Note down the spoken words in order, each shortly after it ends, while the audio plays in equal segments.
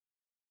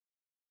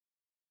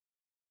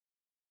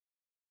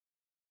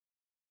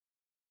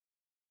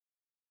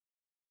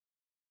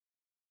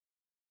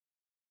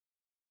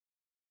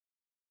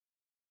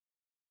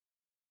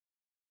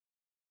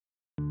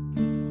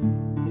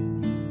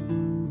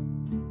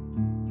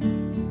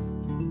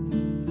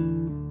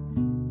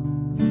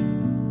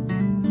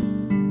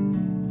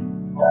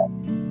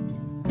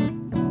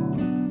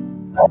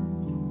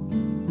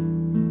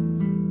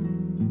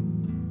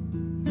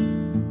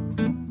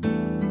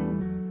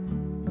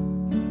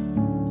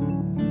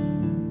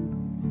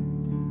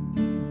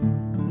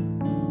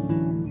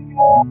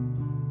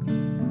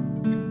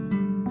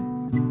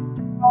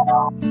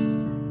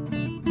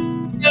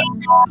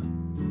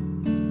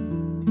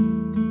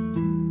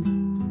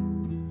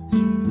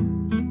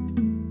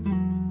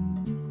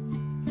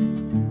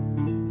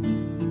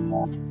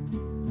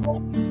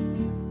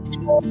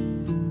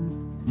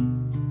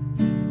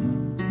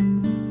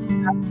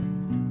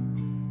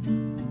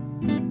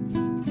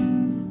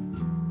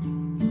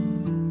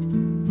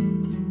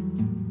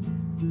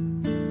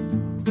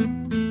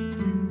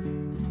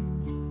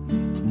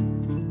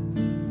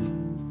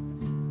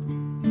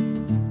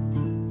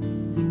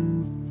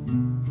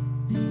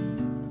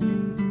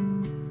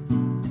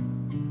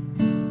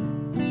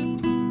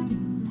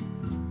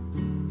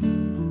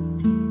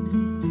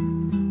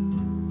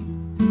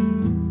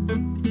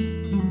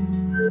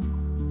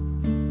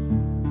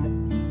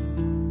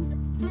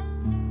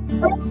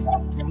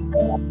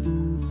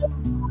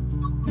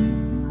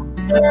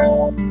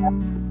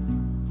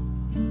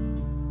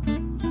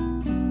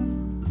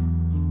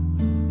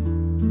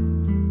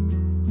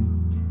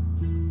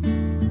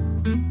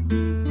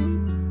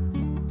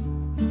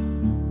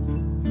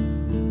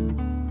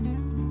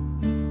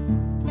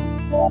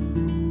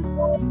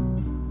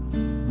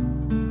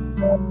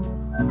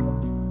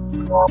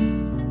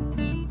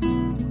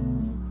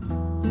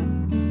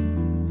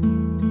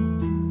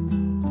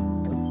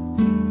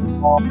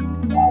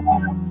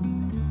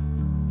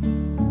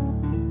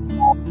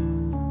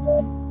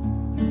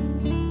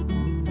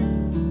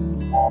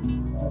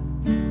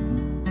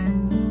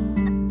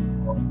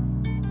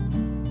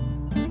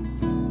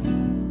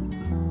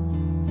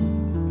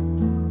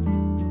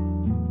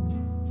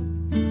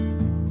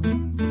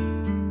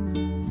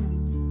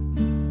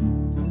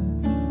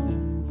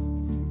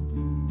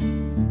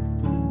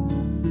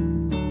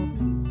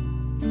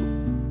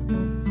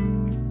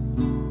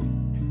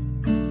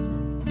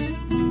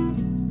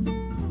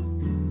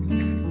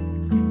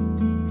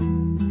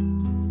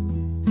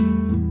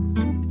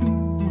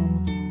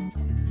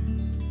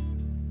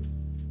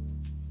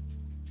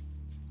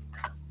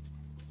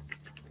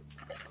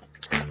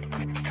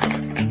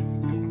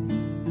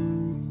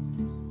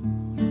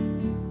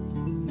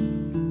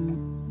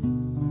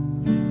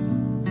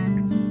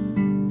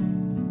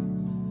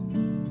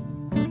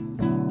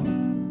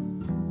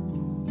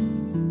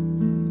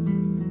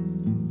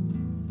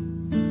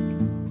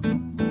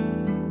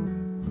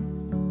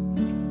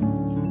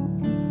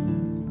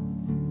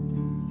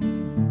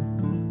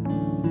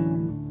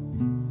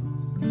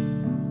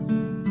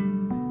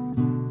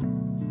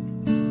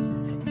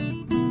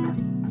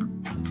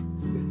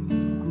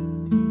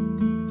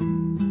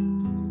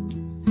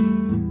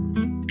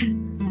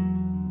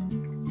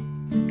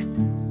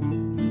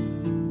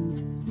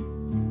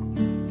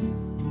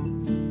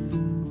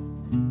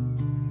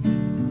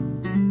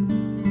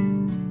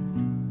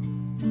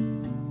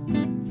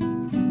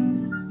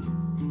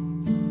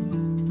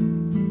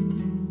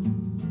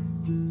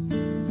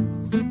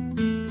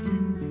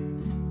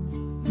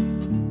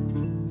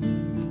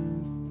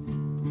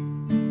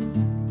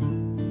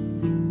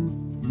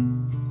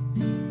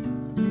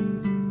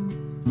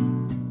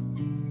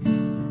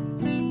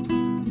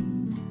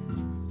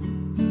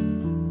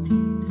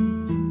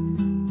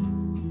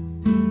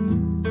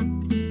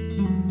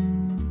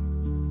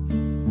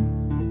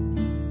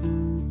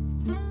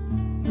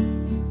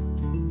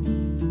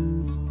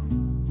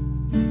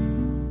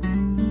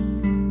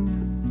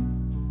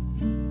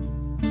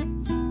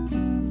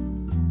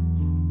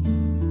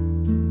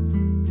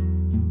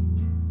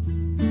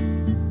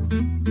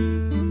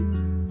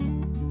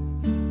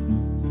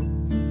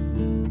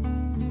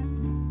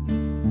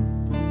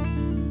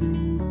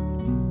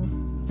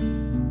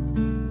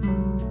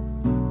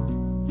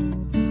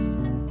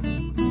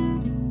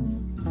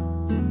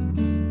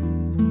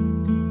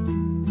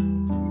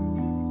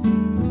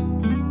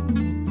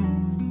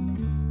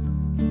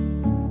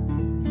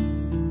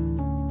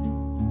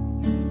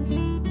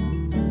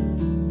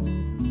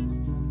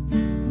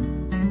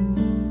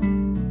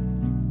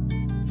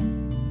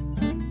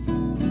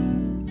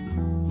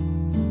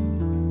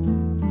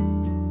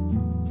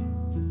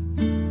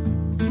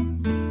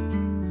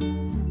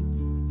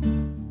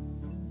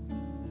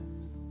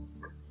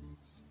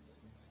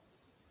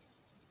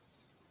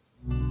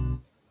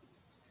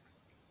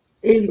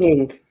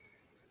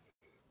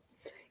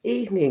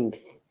Evening.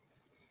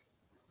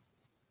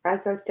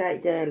 As I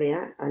stated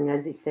earlier, and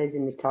as it says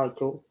in the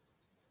title,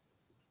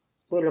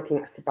 we're looking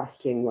at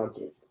Sebastian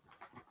Rogers,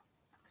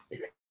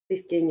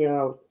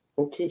 15-year-old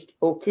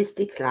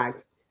autistic lad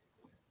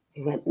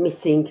who went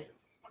missing,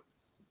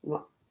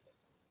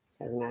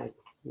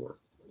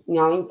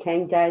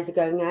 10 days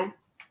ago now.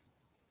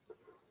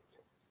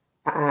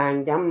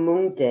 And on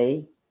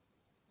Monday,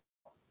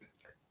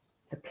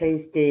 the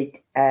police did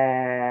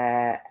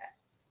a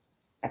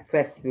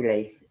press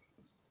release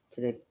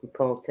to the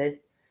reporters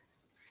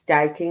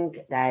stating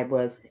they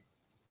was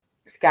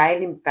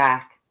scaling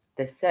back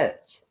the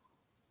search,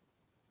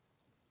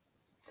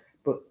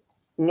 but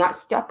not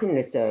stopping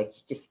the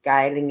search, just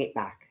scaling it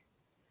back,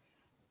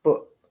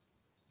 but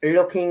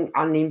looking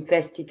on the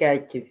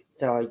investigative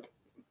side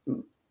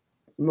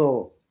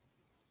more,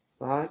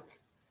 right?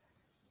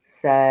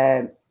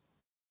 So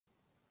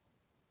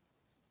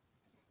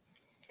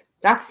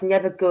that's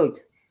never good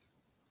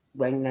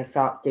when they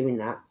start doing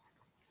that.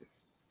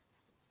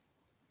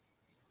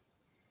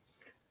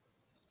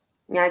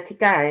 Now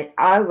today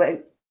I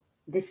went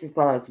this is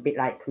why I was a bit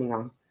late coming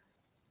on.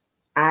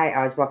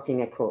 I was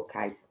watching a court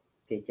case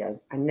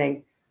video, and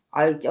then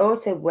I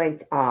also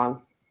went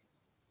on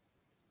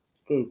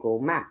Google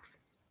Maps,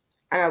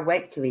 and I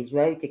went to his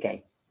road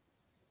again.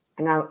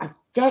 And I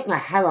don't know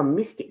how I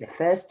missed it the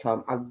first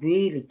time. I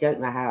really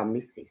don't know how I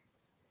missed this.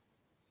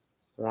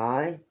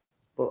 Right?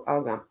 But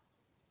hold on.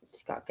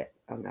 Just got to get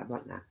on that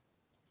right now.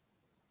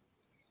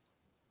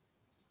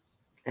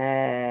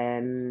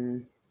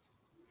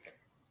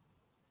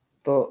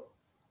 But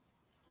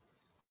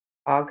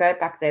I'll go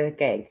back there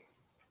again.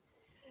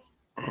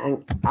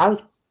 And I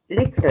was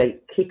literally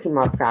kicking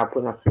myself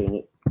when I seen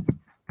it.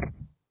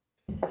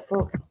 I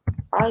thought,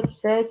 I've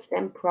searched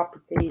them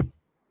properties.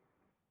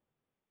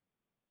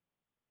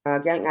 I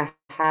don't know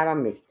how I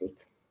missed it.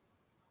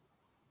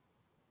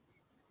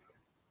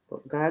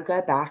 But we're going to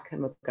go back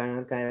and we're going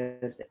to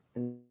go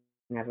and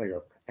have a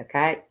look,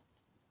 okay?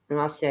 And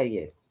I'll show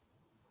you.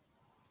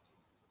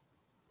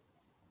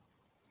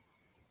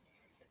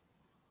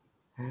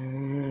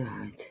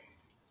 Alright.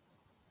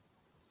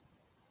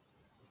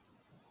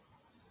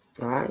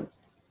 Right.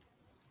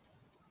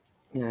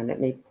 Now let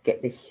me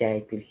get this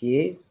shape of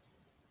you.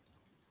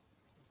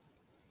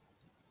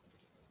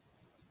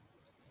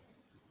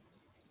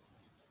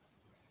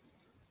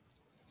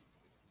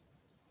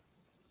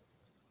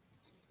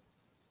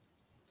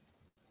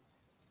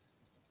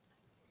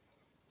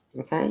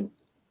 Okay?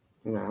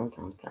 No,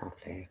 don't get off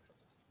there.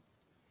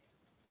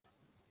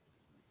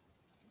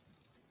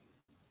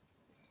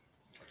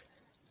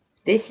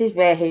 This is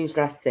where he was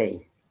last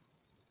seen.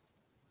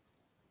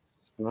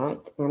 Right?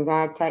 I'm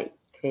going to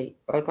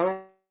we're going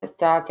to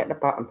start at the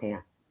bottom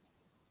here.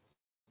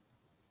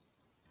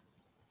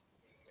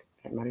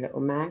 Get my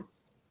little man.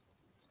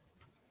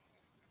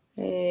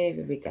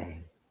 Here we go.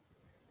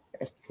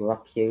 Let's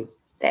drop you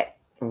there.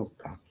 Oh,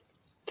 God.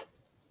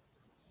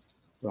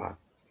 Right.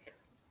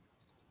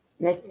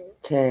 Let's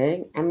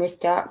turn and we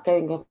start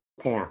going up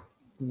here.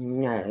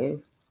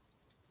 No.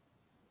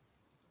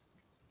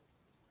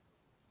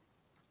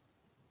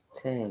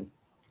 Turn.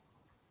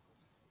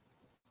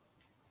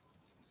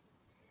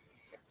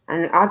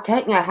 And I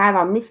don't know how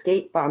I missed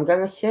it, but I'm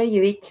going to show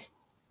you it.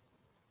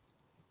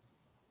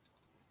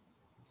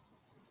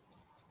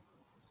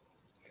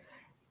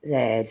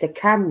 There's a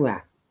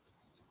camera.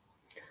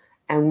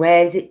 And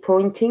where's it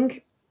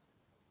pointing?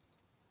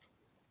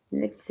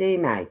 Let's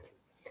zoom out.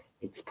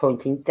 It's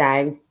pointing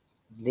down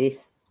this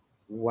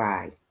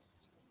way.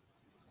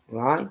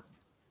 Right?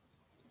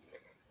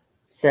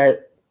 So,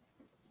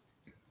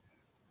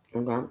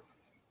 hang on.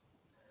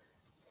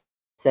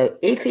 So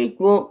if he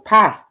walked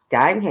past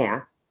down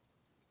here,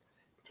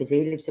 because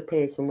he lives up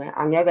here somewhere,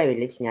 I know where he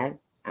lives now,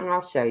 and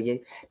I'll show you,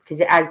 because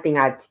it has been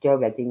added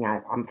already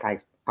now on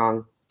Facebook,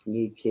 on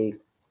YouTube.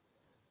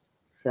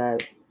 So,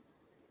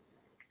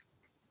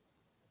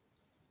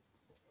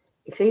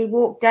 if he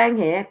walked down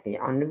here, be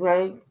on the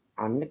road,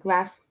 on the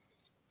grass,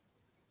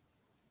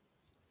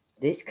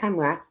 this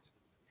camera,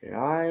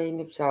 line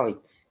of sight,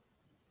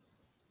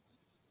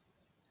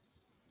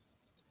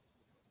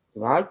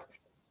 right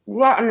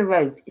on the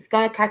road, it's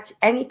going to catch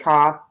any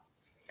car,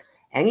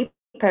 any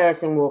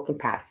person walking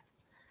past.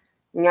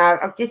 Now,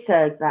 I've just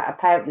heard that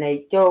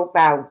apparently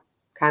doorbell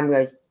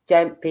cameras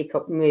don't pick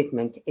up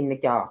movement in the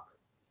dark.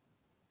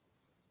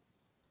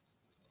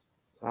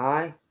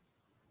 Right?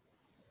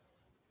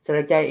 So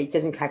it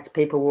doesn't catch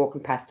people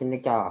walking past in the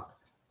dark.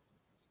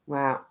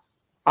 Well,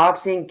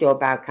 I've seen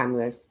doorbell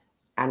cameras,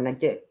 and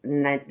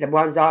the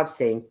ones I've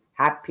seen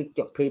have picked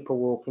up people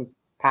walking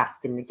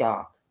past in the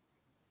dark.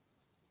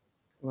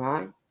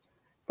 Right?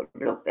 But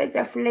look, there's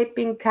a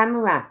flipping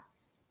camera.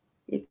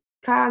 You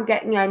can't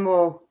get no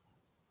more.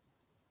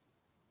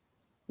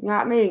 You know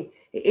what I mean?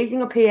 It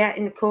isn't up here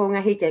in the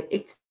corner hidden.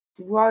 It's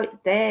right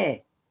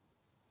there.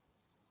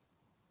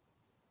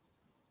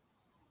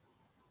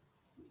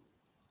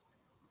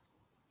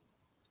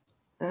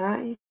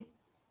 Right?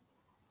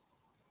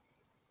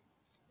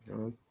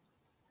 No.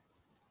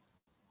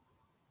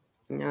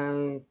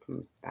 No,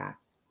 come back.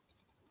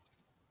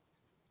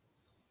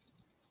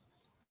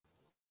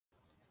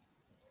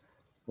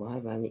 Why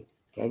won't it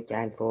go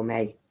down for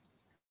me?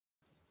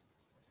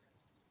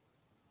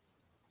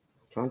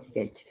 I'm trying to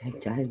get it to go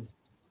down.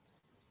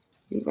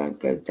 It won't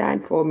go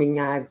down for me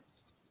now.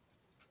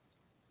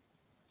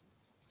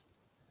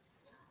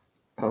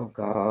 Oh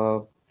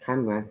God,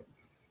 camera.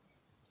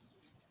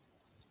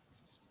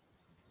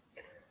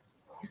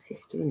 What's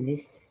this doing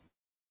this?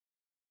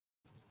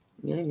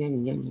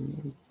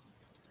 No.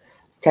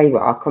 Tell you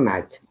what, I'll come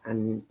out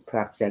and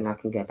perhaps then I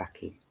can go back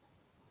in.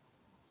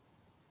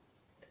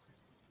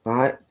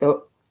 Right,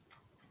 but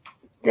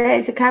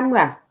there's a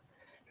camera.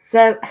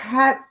 So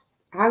how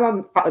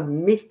I've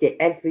missed it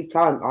every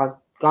time I've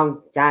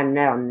gone down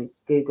there on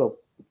Google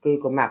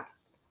Maps.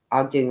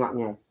 I'll do right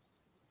now.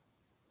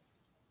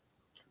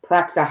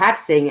 Perhaps I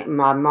have seen it in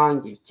my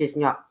mind, it's just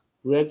not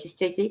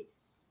registered it.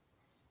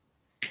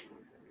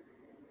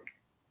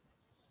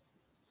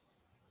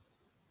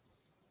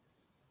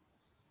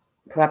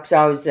 Perhaps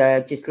I was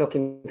just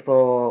looking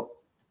for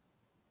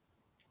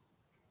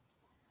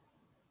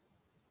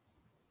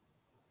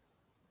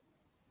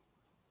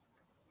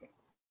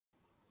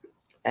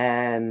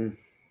ring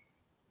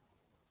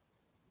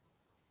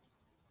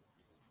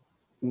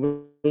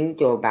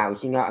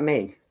doorbells, you know what I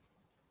mean?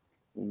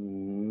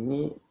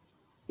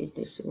 Is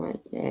this right?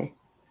 Yeah.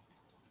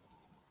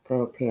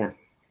 Go up here.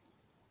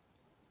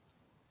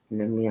 And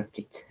then we have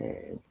to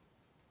turn.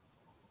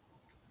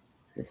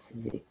 This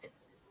is it.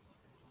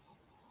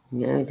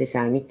 No, this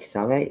ain't it,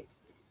 sorry.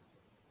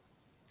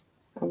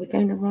 Are we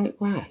going the right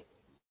way?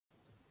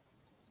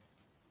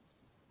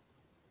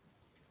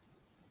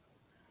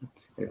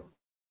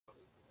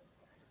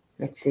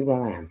 Let's see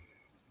where I am.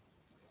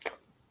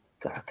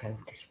 Gotta go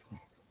this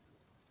way.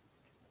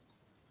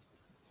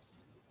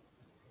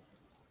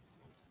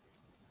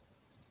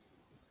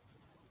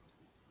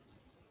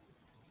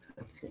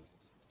 That's it.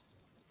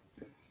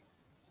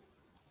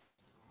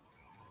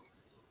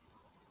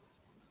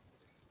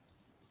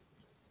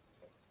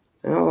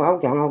 Oh,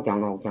 hold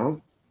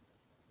on.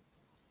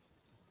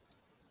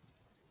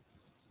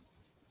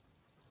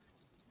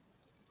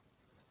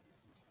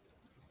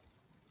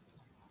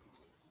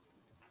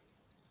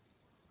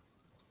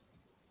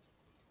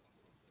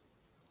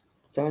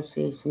 Do I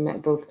see some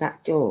above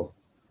that door?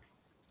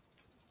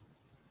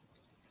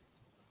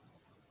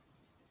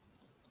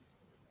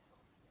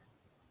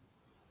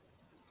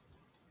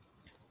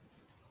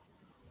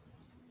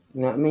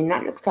 You know what I mean?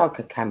 That looks like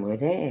a camera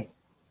there.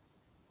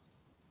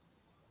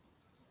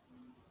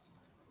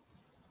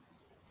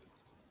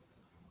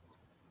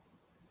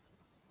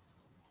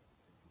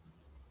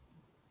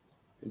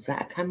 Is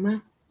that a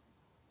camera?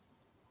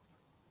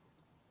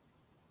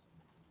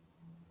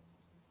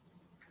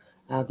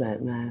 I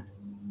don't know.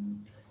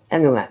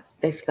 Anyway,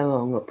 let's go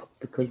on up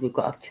because we've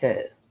got a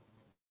turn.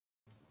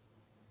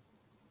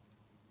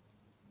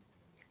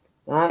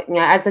 Right,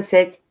 now as I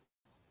said,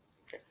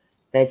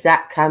 there's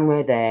that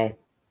camera there.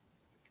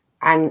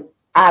 And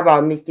have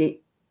I missed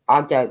it?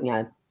 I don't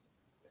know.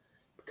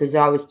 Because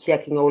I was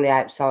checking all the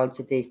outsides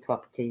of these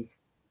properties.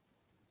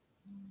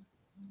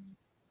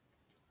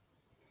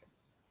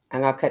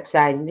 And I kept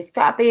saying, there's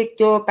got to be a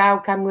doorbell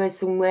camera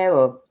somewhere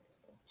or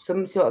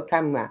some sort of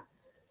camera.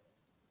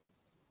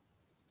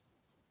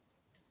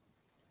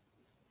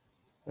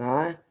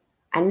 Right?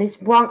 And there's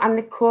one on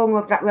the corner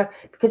of that road.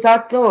 Because I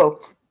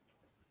thought,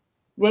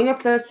 when I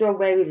first saw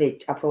where he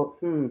lived, I thought,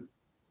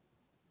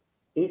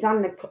 he's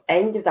on the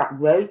end of that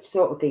road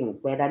sort of thing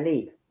where they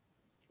live.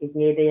 He's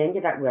near the end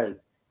of that road.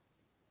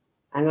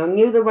 And I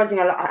knew there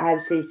wasn't a lot of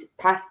houses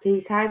past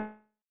his house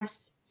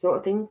sort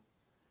of thing.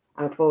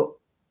 And I thought,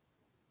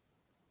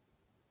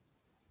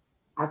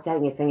 I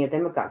don't know if any of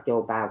them have got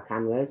doorbell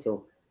cameras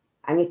or,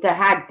 and if they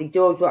had, the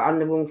doors were on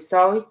the wrong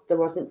side. They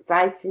wasn't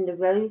facing the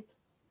road.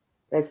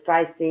 They was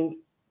facing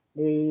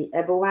the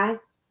other way.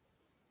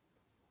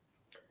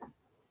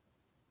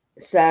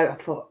 So I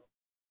thought,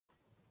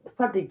 they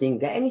probably didn't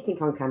get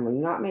anything on camera, you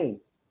know what I mean?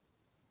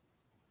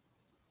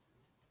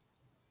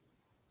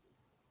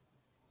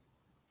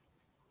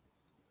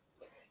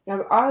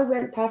 Now I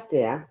went past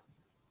here,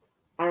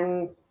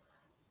 and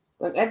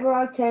whenever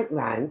I turned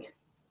round,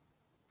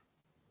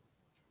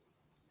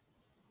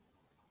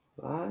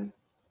 right,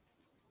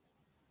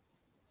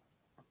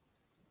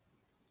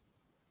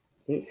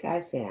 this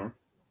house here,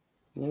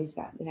 is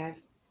that the house?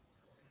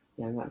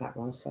 No, not that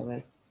one,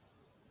 sorry.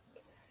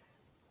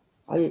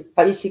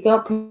 I used to go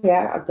up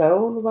here, I'd go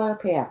all the way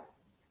up here,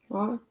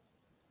 right?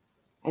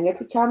 And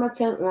every time I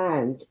turned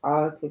round,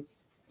 I could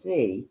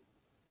see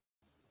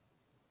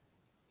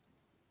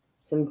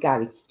some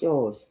garage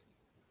doors.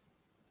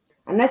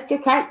 And that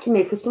stuck out to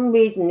me. For some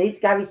reason, these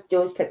garage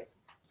doors kept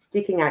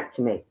sticking out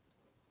to me.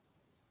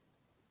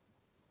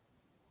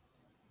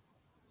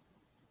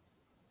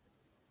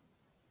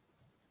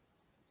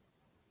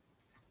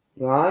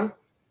 Right?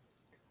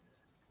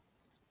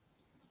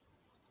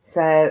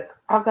 So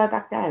I'll go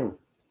back down.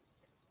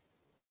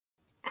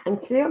 And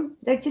see them?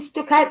 They just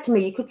stuck out to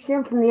me. You could see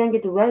them from the end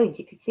of the road.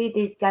 You could see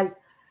these guys.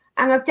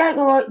 And I don't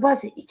know what it was.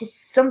 It's just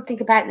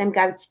something about them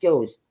garage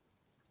doors.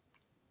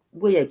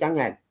 Weird, I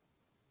know.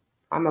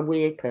 I'm a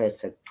weird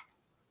person.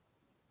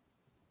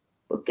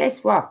 But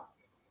guess what?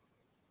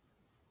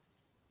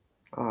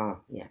 Oh,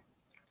 yeah.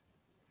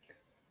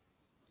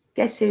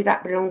 Guess who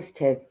that belongs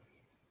to?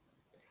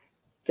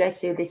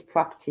 Guess who this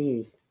property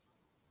is?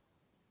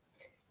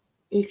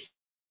 If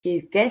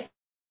you guess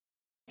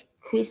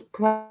Chris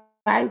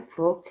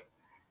Proudfoot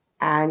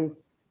and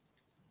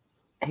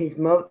his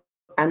mother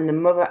and the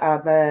mother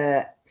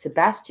of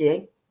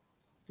Sebastian,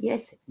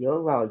 yes, you're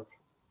right.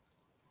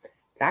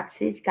 That's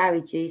his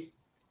garages,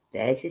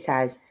 there's his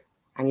house,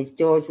 and his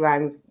doors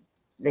round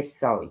this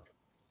side,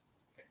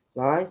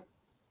 right?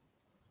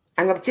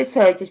 And I've just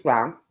heard as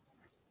well,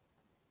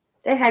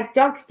 they had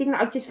dogs, didn't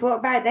I? Just thought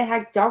about it, they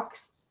had dogs,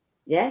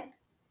 yeah?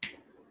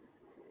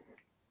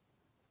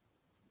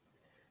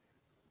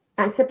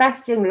 And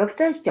Sebastian loved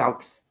those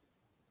dogs.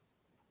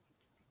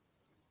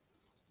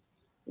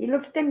 He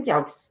loved them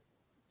dogs.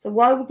 So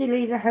why would he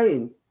leave a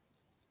home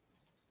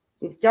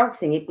with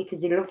dogs in it?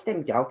 Because he loved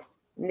them dogs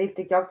and leave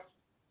the dogs.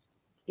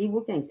 He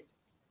wouldn't.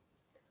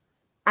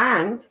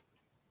 And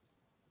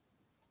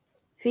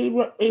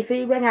if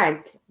he went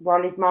out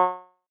while his mom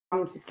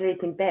mum's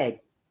asleep in bed.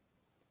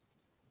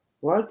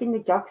 Why didn't the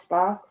dogs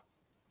bark?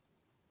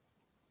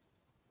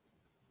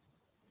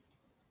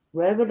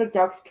 Where were the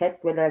dogs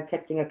kept? Were they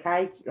kept in a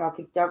cage, like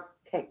a dog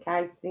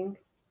cage thing?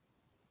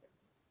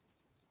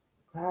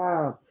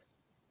 Oh,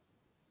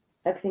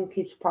 everything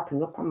keeps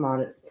popping up on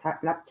my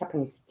laptop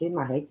and it's doing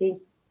my head in.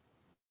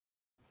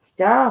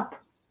 Stop.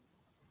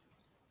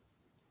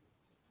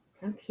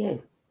 Thank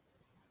you.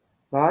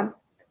 Right?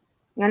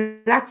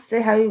 And that's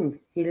the home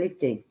he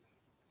lived in.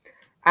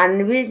 And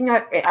the reason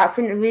I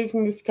think the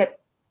reason this kept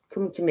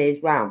coming to me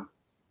as well,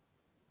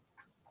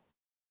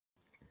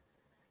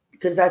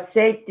 because I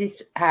said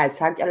this house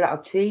had a lot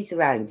of trees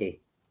around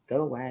it.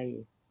 Go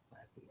away.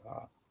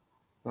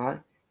 Right?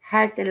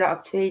 Had a lot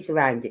of trees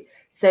around it.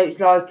 So it's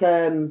like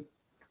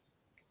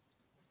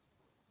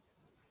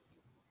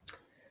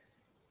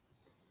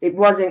it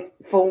wasn't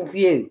full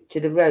view to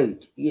the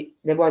road.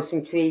 There was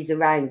some trees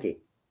around it.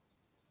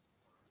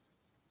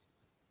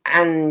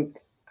 And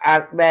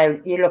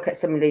where you look at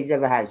some of these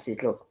other houses,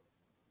 look.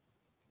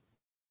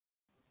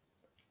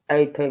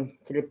 Open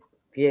to the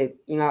view,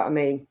 you know what I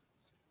mean?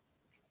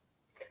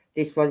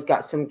 This one's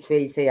got some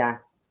trees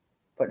here,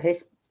 but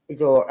this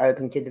is all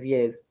open to the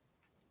view.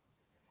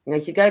 And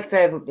as you go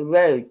further up the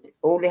road,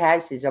 all the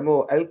houses are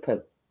more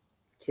open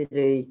to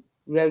the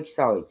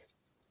roadside.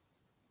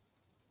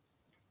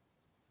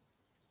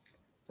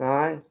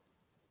 Right?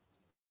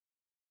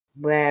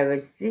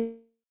 Whereas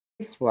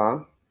this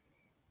one,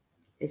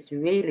 it's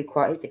really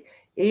quite easy.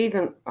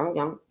 Even, hold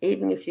on,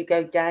 even if you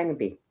go down a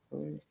bit,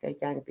 let's go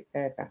down a bit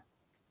further.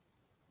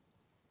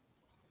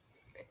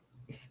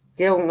 It's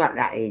still not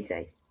that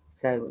easy.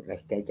 So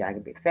let's go down a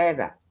bit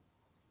further.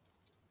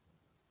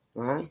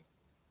 Right?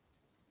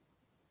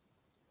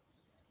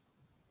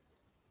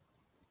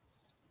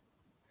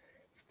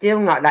 Still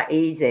not that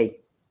easy.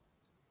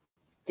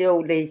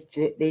 Still these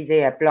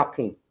here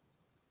blocking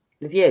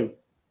the view.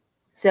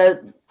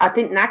 So I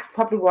think that's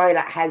probably why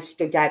that house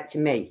stood out to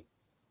me.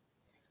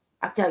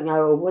 I don't know,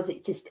 or was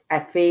it just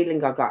a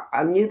feeling I got?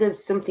 I knew there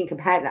was something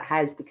about that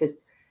house because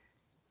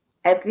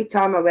every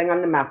time I went on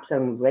the maps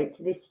and went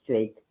to this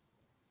street,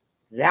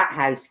 that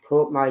house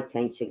caught my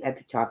attention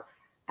every time.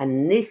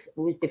 And this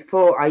was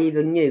before I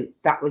even knew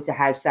that was the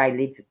house they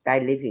live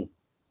in.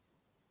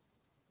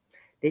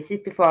 This is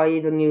before I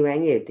even knew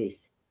any of this.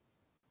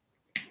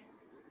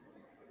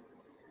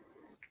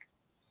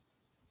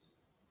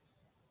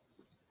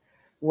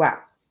 Well,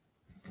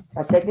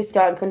 I said we're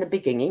starting from the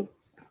beginning,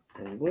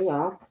 and we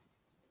are.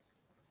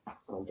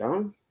 Hold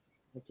on,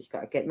 I've just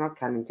got to get my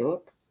calendar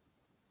up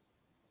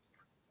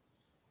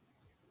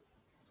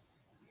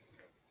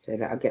so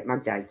that I get my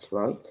dates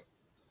right.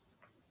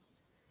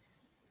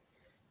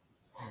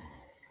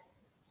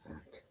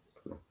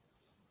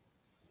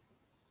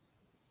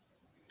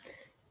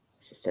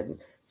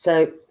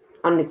 So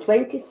on the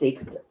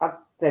 26th of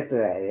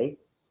February,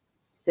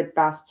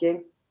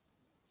 Sebastian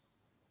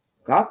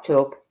got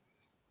up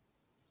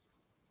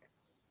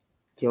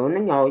during the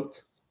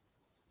night,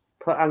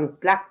 put on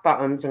black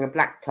bottoms and a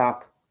black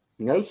top,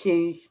 no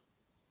shoes,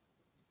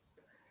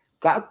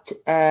 got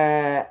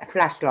a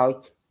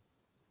flashlight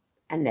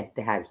and left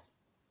the house.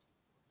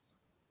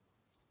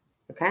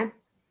 Okay?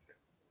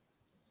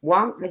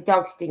 One, the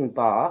dogs didn't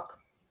bark.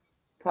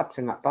 Perhaps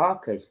they're not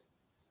barkers.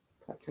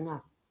 Perhaps they're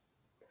not.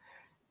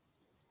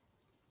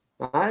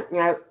 Right,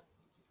 now,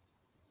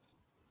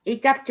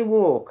 he'd have to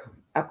walk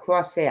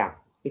across here.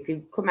 If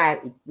you come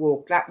out, he'd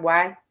walk that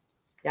way,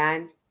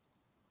 down.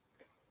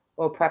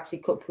 Or perhaps he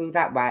cut through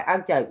that way. I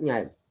don't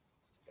know.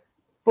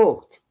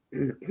 But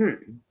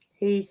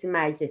here's the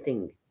major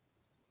thing.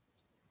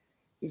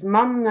 His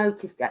mum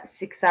noticed at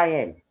 6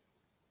 a.m.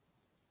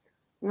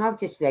 And I've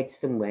just read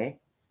somewhere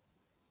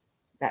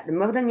that the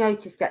mother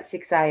noticed at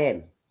 6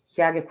 a.m.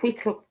 She had a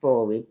quick look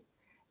for him.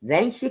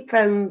 Then she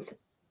phones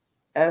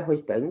her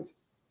husband,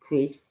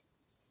 Chris,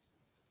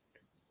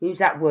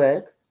 who's at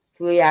work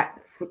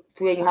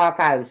 3.5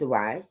 hours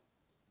away.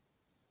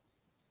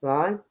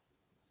 Right?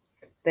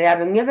 They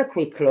have another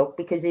quick look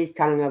because he's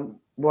telling her,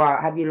 well,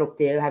 have you looked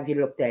here? Have you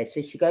looked there?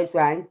 So she goes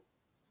round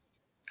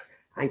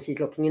and she's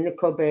looking in the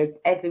cupboard,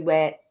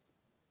 everywhere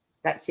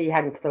that she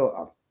hadn't thought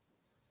of.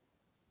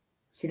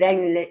 She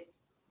then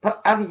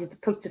obviously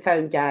puts the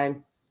phone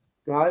down,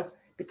 right?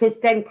 Because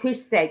then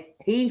Chris said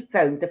he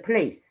phoned the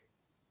police.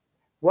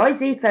 Why is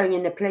he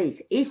phoning the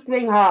police? He's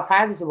 3.5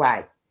 hours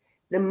away.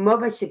 The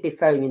mother should be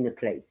phoning the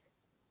police.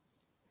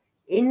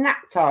 In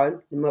that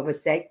time, the mother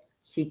said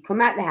she'd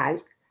come out the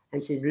house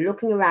and she's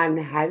looking around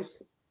the house,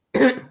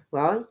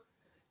 right,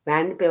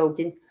 around the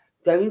building,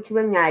 going to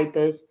her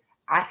neighbours,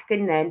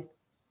 asking them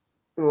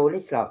all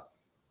this lot.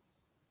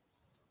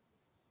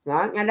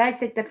 Right, now they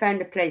said they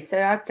found the police, so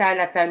I'd say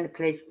they found the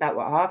police about,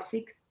 what,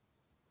 6:30?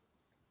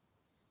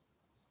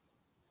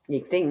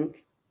 You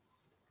think?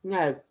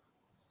 No,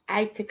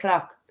 8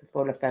 o'clock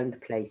before they found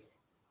the police.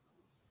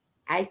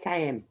 8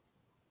 a.m.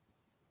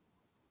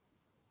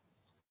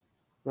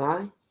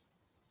 Right?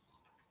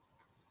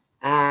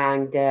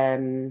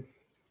 And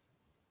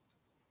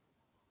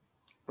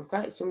I've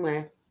got it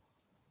somewhere.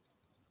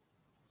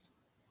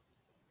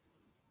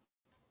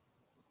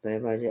 Where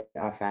was it?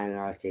 I found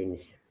our things.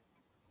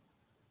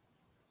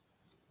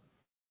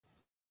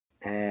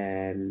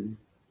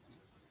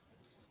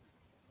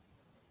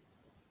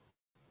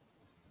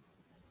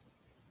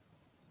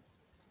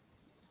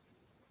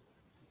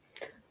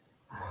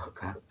 Oh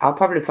God. I'll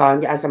probably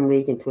find it as I'm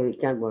reading through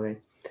it, don't worry.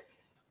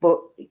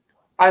 But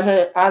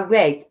I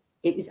read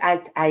it was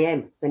 8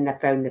 a.m. when they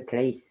phoned the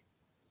police.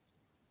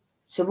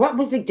 So what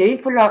was he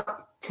doing for like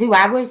 2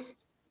 hours?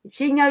 If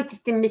she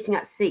noticed him missing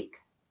at 6,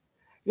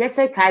 yes,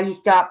 okay, you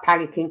start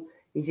panicking.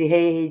 Is he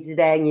here? Is he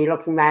there? And you're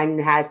looking around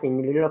the house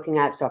and you're looking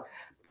outside.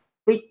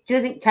 But it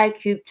doesn't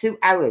take you 2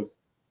 hours.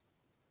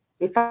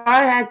 If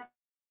I had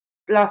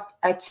lost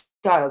a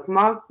child,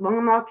 one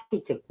of my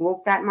kids had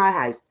walked out my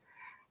house,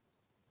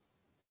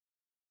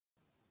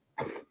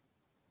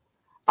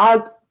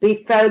 I'd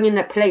be phoning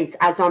the police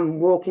as I'm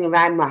walking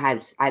around my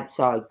house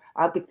outside.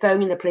 I'd be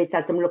phoning the police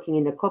as I'm looking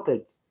in the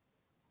cupboards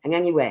and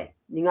anywhere.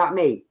 You know what I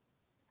mean?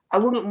 I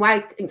wouldn't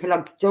wait until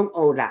I've done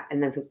all that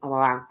and then think, oh,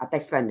 I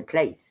best phone the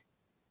police.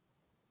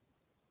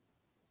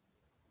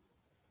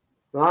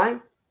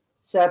 Right?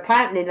 So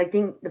apparently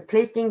the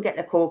police didn't get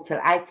the call till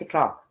 8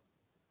 o'clock.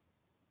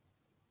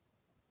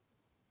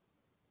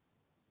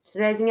 So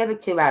there's another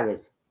 2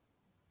 hours.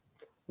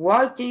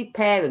 Why do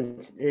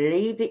parents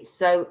leave it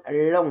so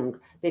long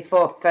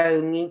before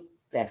phoning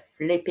the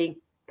flipping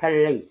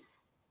police?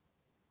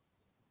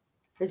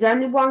 There's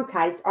only one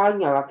case I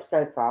know of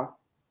so far.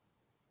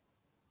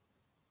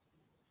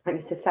 And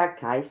it's a sad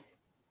case.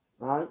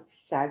 Right?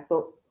 Sad,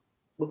 but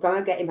we're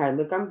going to get him home.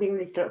 We're going to bring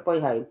this little boy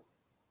home.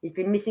 He's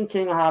been missing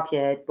 2.5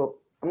 years, but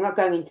I'm not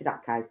going into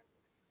that case.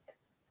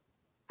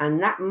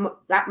 And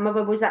that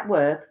mother was at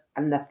work,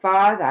 and the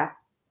father,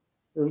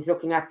 who was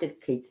looking after the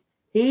kids,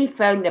 he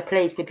phoned the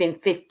police within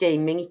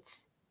 15 minutes.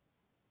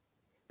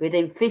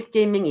 Within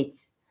 15 minutes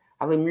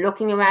of him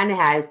looking around the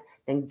house,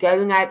 then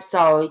going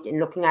outside and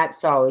looking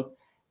outside,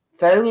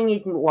 phoning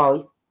his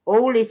wife,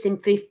 all this in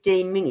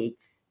 15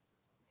 minutes.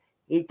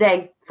 He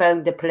then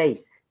phoned the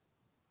police.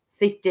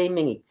 15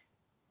 minutes.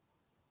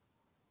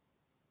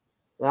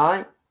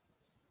 Right?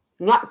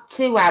 Not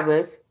 2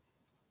 hours,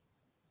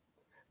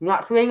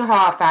 not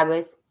 3.5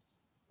 hours,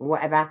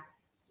 whatever,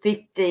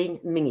 15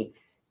 minutes.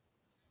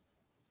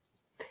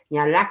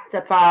 Now that's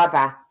a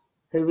father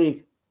who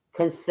is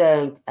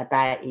concerned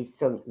about his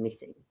son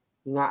missing.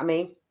 You know what I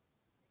mean?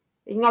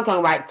 He's not going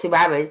to wait 2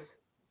 hours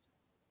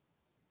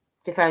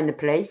to phone the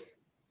police.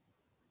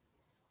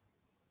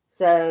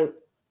 So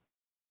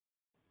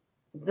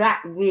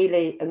that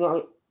really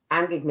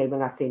angered me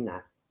when I seen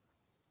that.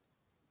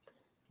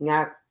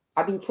 Now,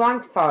 I've been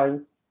trying to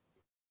find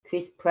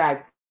Chris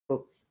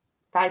Proudfoot's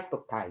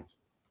Facebook page.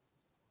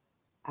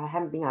 I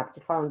haven't been able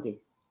to find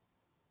it.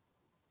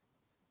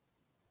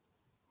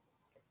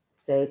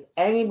 So if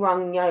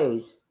anyone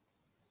knows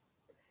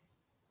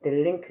the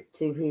link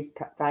to his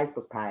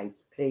Facebook page,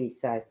 please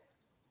say.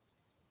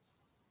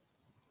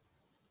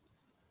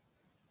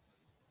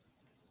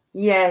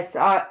 Yes,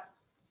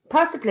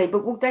 possibly,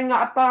 but would they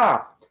not have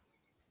barked?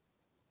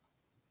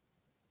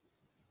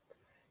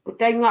 Would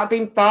they not have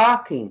been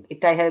barking if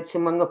they heard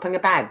someone up and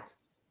about?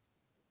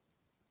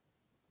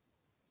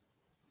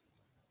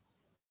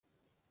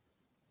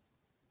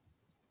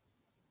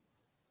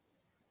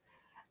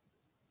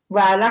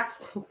 Well,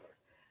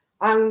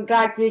 I'm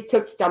glad you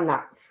touched on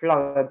that,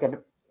 Florida,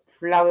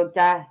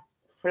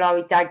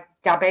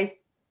 Gabby.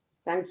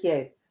 Thank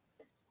you.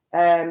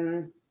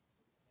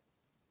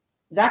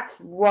 That's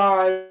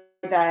why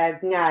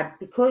they've now,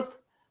 because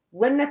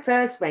when they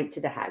first went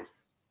to the house,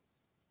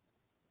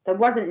 they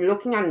wasn't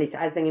looking on this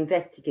as an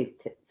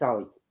investigative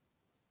side.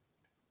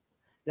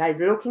 They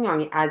was looking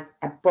on it as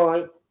a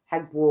boy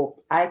had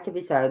walked out of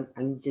his home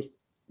and just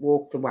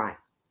walked away.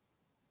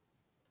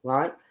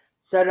 Right?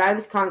 So they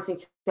was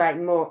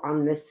concentrating more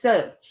on the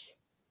search.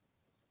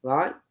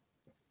 Right?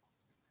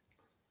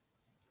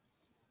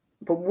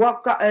 But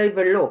what got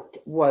overlooked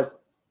was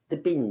the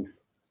bins.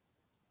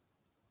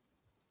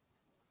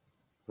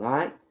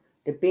 Right?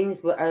 The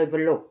bins were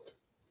overlooked.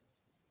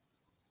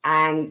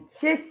 And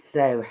it just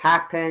so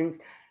happens,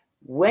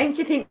 when do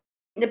you think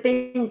the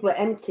bins were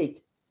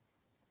emptied?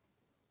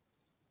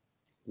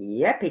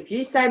 Yep, if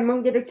you say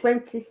Monday the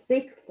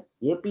 26th,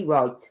 you'll be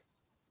right.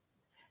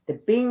 The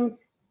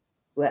bins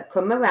were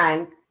come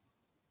around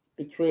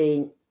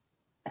between,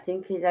 I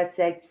think as I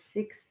said,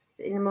 6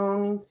 in the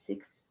morning,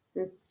 6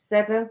 and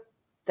 7.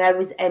 They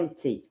was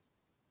empty.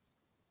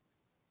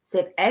 So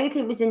if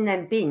anything was in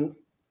them bins,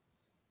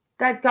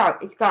 it's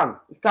gone.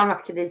 It's gone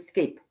off to the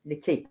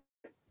tip.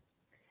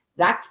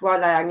 That's why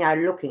they are now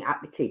looking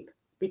at the tip.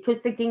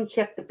 Because they didn't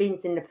check the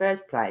bins in the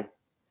first place.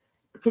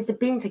 Because the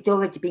bins had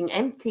already been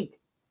emptied.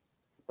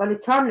 By the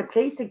time the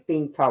police had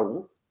been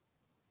told,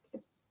 the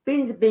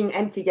bins are being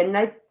emptied and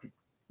the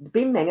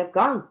bin men have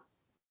gone.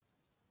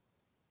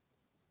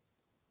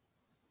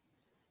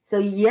 So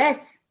yes,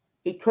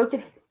 he could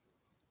have.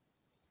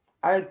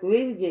 I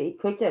agree with you, he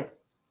could have.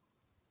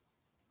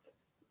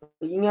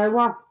 But you know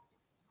what?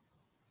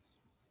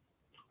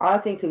 I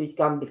think he was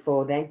gone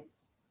before then.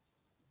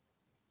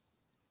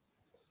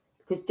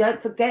 Because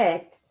don't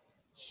forget,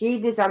 She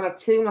was on a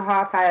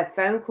 2.5-hour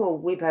phone call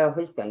with her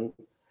husband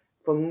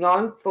from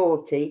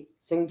 9:40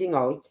 Sunday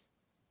night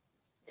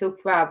till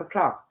 12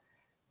 o'clock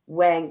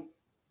when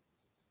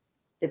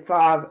the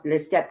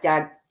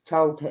stepdad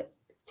told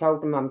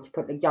the mum to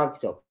put the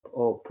dogs up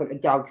or put the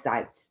dogs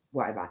out,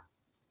 whatever.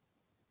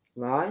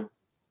 Right?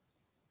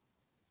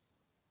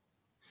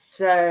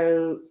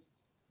 So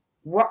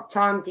what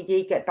time did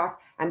he get back?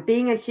 And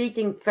being as she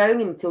didn't phone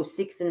him till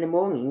 6 in the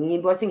morning, he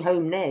wasn't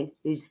home then,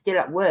 he was still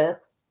at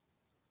work.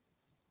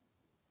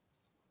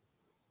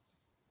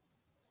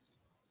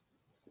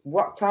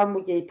 What time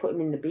would you put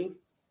him in the bin,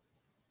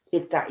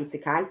 if that is the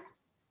case?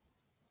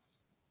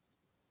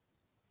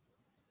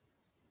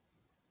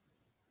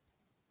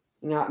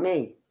 You know what I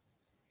mean?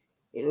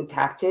 It would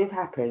have to have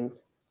happened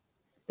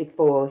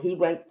before he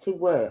went to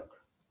work.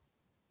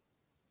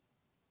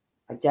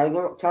 I don't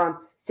know what time.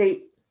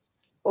 See,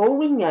 all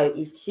we know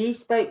is she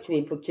spoke to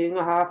him for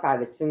 2.5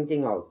 hours Sunday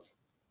night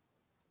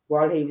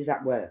while he was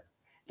at work.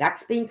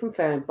 That's been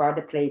confirmed by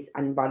the police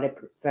and by the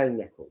phone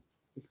record.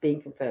 It's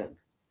been confirmed.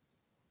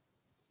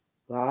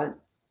 Right?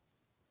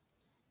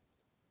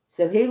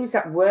 So he was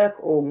at work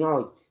all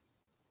night.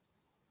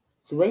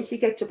 So when she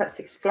gets up at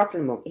 6 o'clock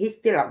in the morning, he's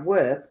still at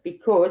work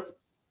because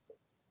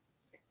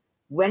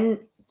when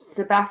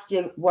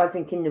Sebastian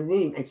wasn't in the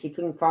room and she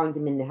couldn't find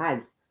him in the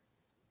house,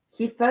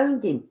 she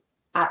phoned him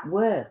at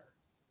work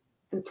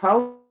and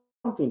told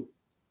him,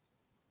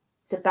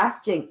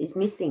 Sebastian is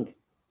missing.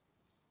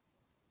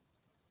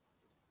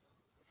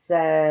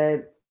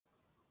 So,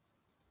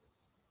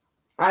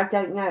 I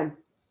don't know.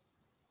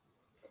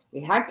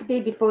 It had to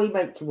be before he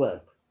went to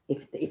work.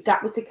 If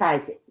that was the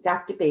case, it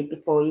had to be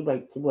before he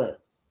went to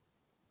work.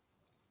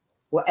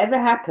 Whatever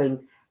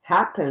happened,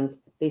 happened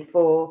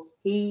before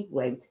he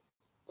went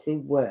to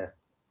work.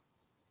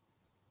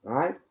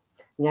 Right?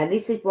 Now,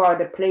 this is why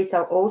the police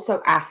are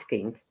also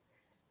asking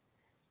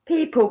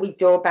people with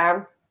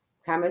doorbell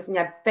cameras.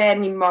 Now,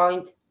 bear in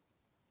mind,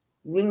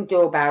 Ring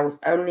doorbells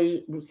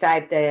only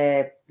save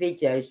their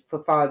videos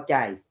for 5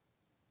 days.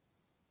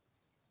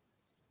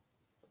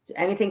 So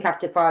anything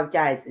after 5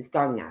 days is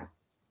gone now.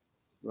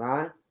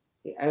 Right?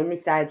 It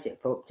only saves it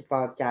for up to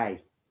 5 days.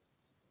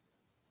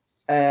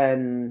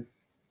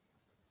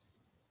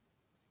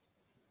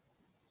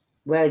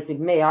 Whereas with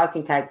me, I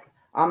can take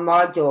on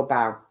my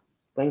doorbell,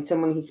 when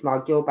someone hits my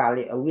doorbell,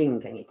 it'll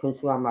ring and it comes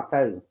through on my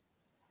phone.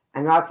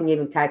 And I can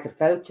even take a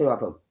photo of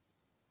them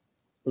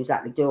who's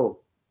at the door.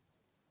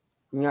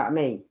 You know what I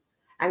mean?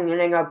 And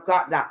then I've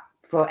got that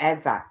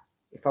forever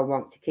if I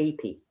want to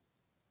keep it.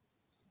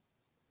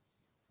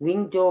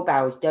 Ring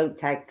doorbells don't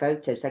take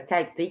photos. They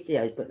take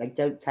videos, but they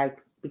don't take,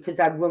 because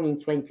they're running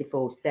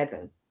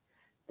 24/7,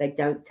 they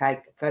don't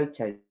take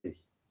photos.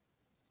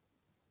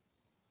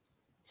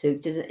 So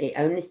it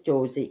only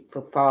stores it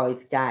for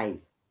 5 days.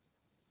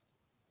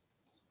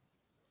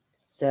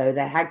 So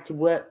they had to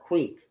work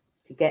quick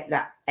to get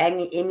that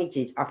any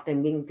images of the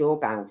Ring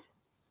doorbells.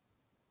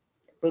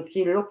 But if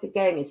you look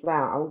again as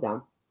well, hold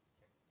on.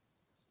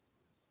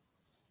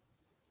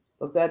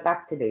 We'll go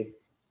back to this.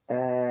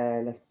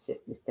 Let's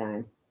shut this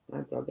down.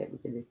 How do I get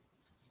into this?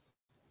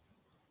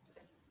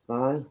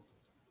 Right.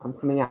 I'm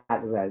coming out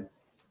the road.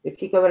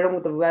 If you go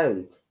along the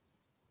road,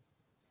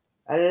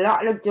 a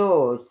lot of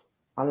doors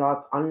are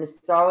like on the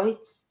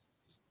sides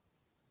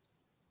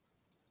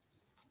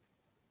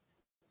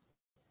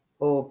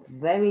or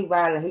very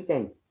well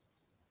hidden.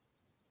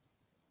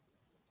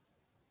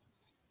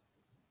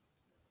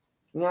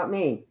 You know what I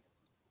mean?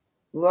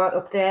 Right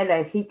up there,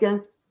 they're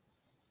hidden.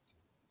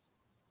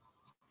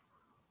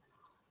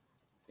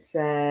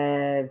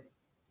 So,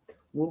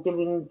 would the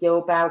Ring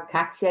doorbell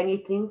catch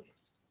anything?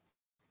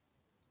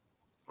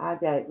 I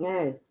don't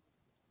know.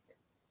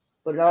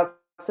 But like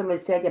someone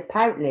said,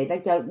 apparently they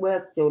don't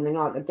work during the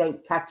night. They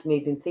don't catch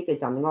moving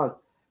figures on the night.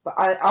 But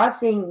I've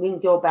seen Ring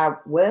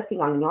doorbell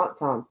working on the night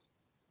time.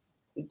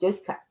 It does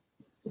catch.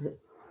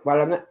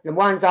 Well, the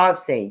ones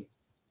I've seen,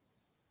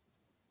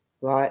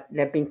 right,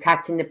 they've been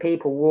catching the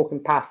people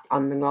walking past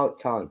on the night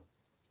time.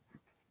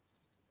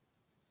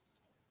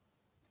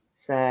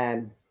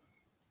 So,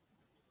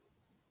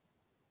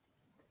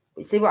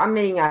 you see what I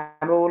mean? I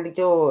have all the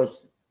doors.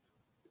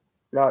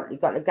 Like,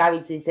 you've got the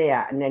garages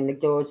here and then the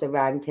doors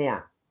around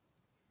here.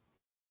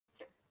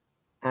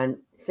 And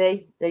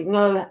see, there's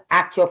no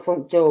actual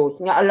front doors.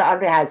 Not a lot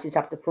of the houses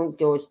have the front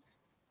doors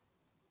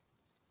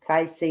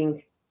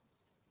facing.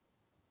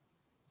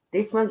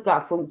 This one's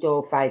got a front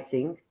door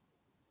facing,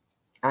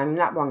 and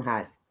that one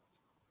has.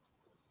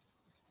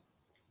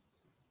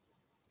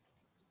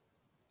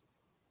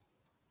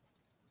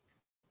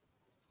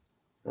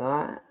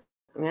 Right?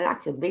 I mean,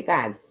 that's a big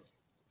house.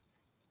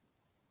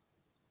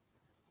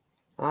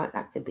 Right?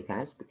 That's a big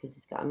house because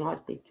it's got a nice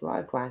big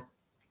driveway.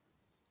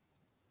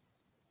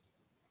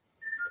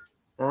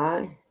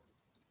 Right?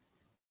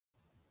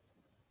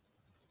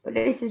 But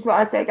this is what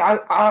I said.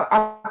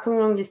 I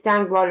couldn't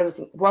understand why I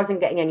wasn't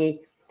getting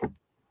any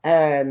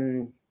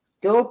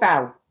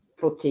doorbell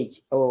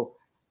footage or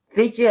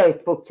video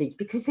footage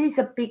because these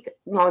are big,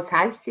 nice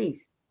houses.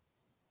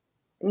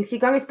 And if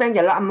you're going to spend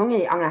a lot of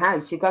money on a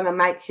house, you're going to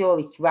make sure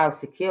it's well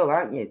secure,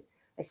 aren't you?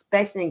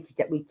 Especially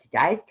with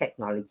today's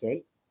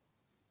technology.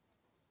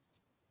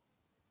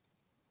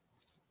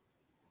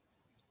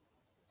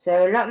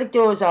 So a lot of the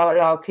doors are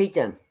like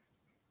hidden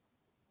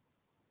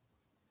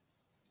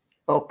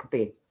up a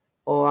bit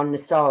or on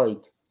the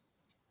side.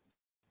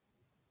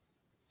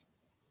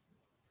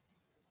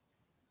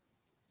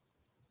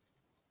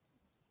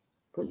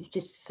 But it's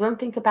just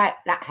something about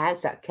that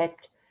house that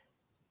kept...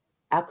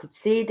 I could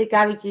see the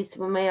garages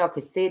from me. I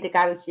could see the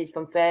garages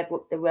from further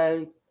up the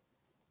road.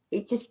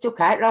 It just stuck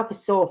out like a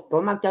sore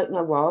thumb. I don't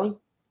know why.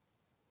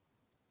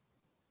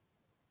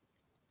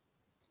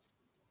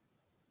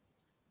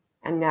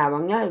 And now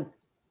I know.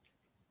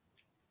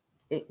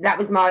 That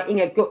was my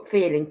inner gut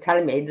feeling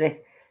telling me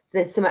that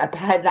there's something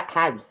about that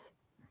house.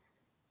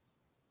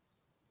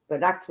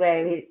 But that's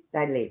where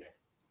they live.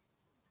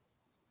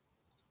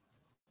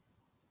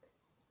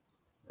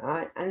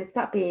 Right? And it's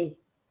got to be,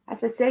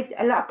 as I said,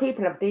 a lot of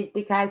people have these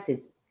big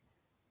houses.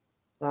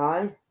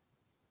 Right?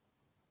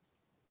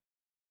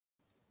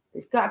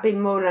 There's got to be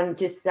more than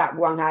just that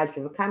one house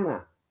with a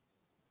camera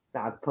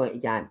that I've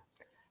pointed out.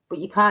 But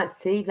you can't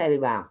see very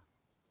well.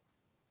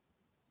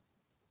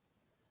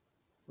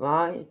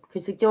 Right?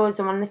 Because the doors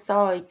are on the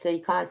side, so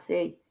you can't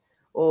see.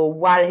 Or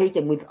well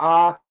hidden with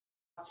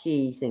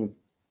arches and...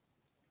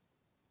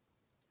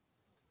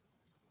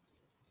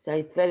 So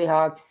it's very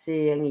hard to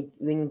see any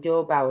ring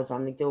doorbells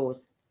on the doors.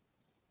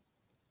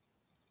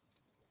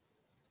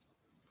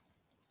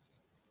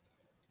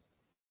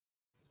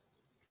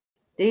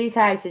 These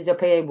houses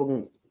up here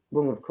wouldn't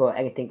have caught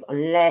anything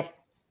unless,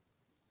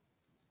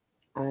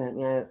 I don't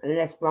know,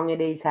 unless one of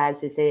these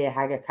houses here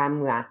had a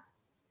camera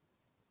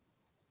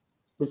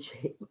which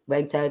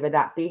went over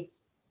that bit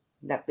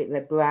of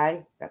the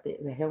brae, that bit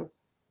of the hill.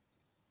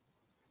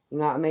 You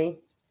know what I mean?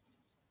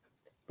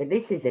 But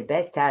this is the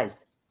best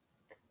house.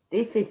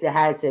 This is the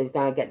house that's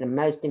going to get the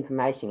most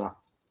information off.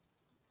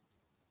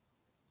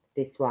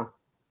 This one.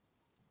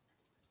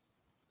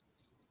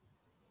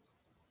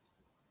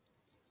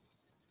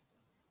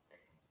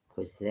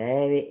 Because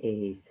there it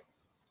is.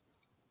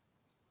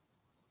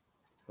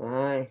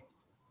 Right.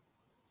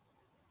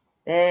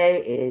 There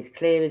it is,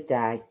 clear as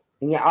day.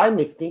 And yet I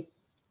missed it.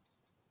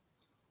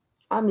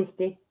 I missed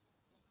it.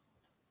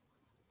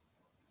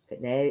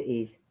 But there it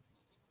is.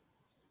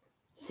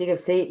 Should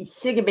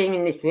have been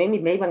in this room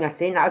with me when I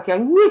seen that. I was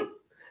going, whoo,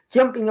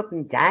 jumping up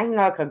and down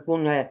like I'd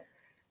won the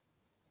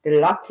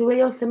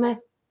lottery or something.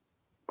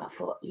 But I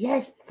thought,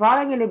 yes,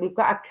 finally we've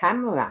got a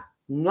camera.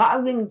 Not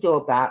a ring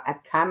doorbell, a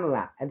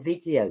camera, a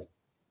video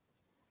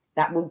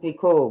that would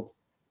record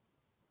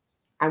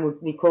and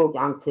would record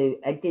onto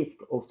a disc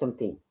or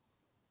something.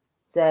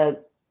 So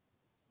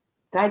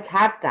they'd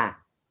have that.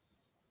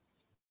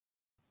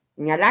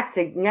 Now that's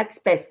the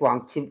next best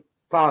one to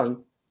find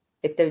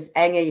if there's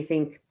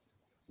anything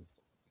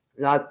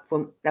like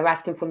from, they're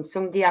asking from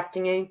Sunday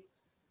afternoon,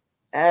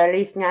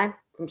 earliest now,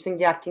 from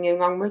Sunday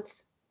afternoon onwards.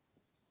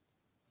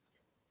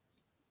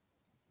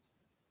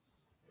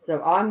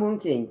 So I'm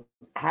wondering,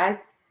 has,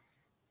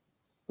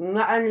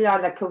 not only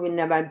are they covering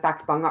their own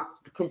backs by not,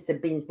 because the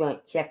bins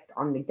weren't checked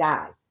on the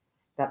day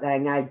that they're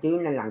now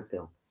doing the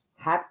landfill,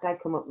 have they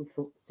come up with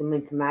some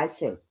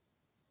information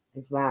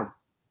as well?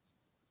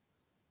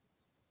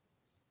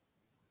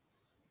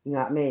 You know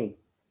what I mean?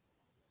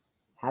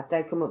 Have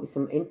they come up with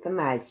some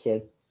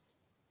information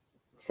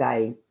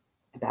saying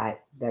about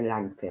the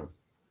landfill?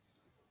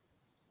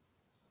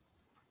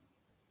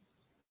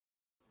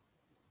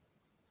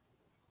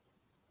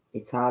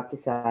 It's hard to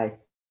say.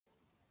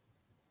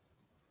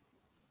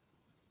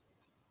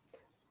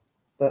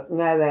 But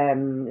no,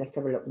 let's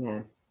have a look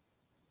now.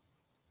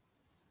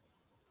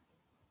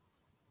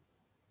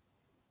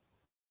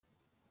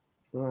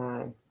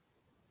 Right.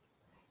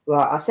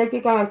 Right, I said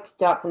we're going to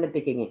start from the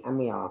beginning, and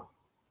we are.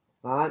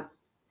 Right.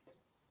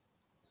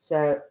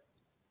 So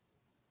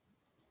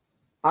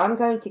I'm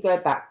going to go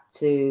back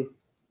to,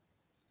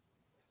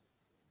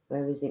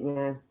 where is it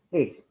now?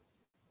 This.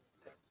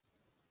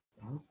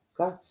 Oh,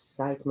 God's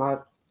sake,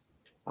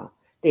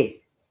 this.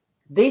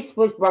 This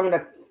was one of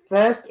the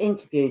first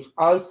interviews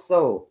I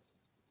saw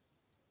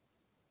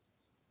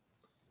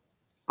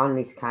on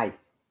this case.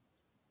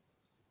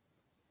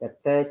 The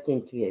first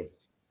interview,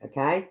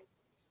 okay?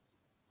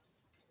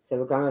 So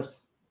we're going to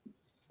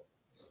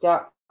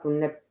start from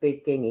the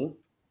beginning.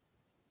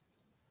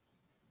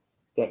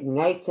 Get your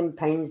notes and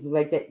pens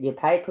ready, get your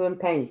paper and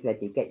pens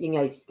ready, get your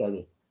notes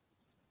going.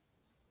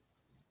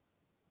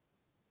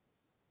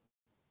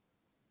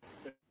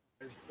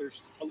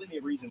 There's a litany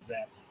of reasons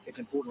that it's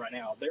important right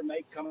now. There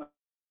may come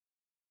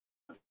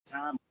a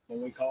time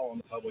when we call on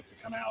the public to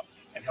come out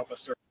and help us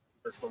search.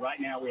 But right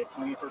now, we have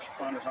plenty of first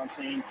responders on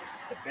scene.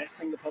 The best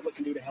thing the public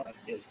can do to help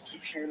is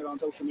keep sharing it on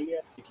social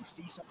media. If you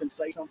see something,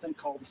 say something,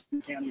 call the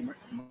Sumner County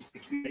Emergency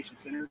Communication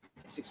Center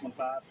at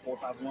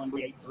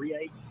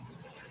 615-451-3838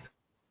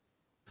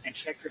 and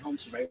check your home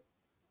surveillance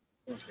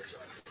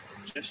video.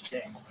 Just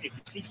check. If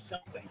you see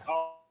something,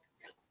 call.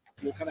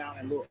 We'll come out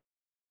and look.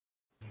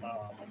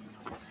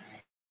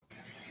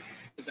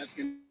 that's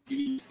going to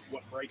be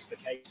what breaks the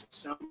case.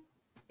 Some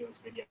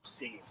video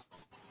scenes.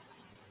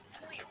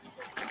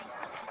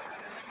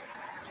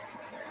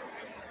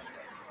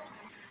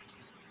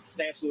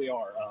 They absolutely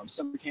are.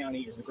 Sumner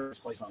County is the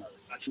greatest place on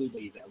earth. I truly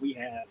believe that. We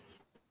have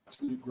the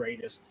absolute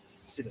greatest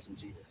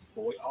citizens here,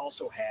 but we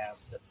also have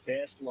the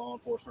best law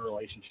enforcement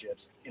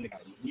relationships in the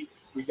government.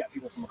 We've got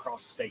people from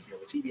across the state here,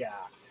 the TBI,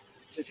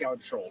 Cincinnati Highway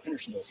Patrol,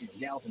 Hendersonville,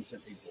 Gallatin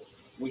sent people.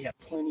 We have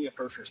plenty of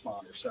first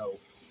responders. So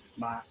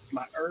my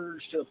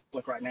urge to the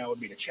public right now would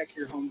be to check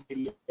your home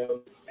video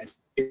and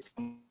put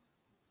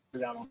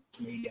it out on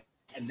social media.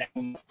 And that.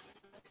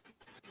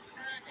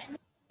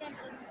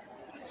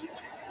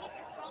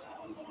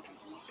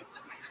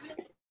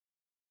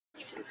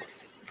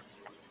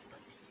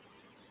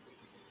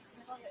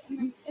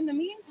 In the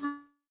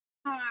meantime,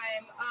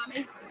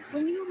 is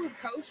when you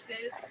approach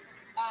this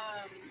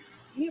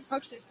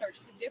search,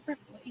 is it different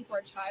looking for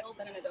a child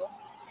than an adult?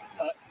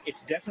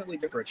 It's definitely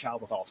different for a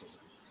child with autism.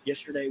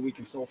 Yesterday, we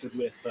consulted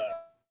with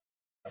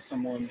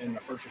someone in the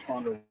first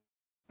responder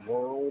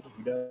world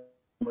who does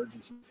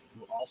emergency,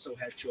 who also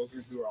has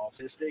children who are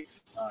autistic,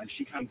 and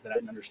she comes that I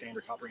didn't understand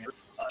or comprehend.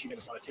 She gave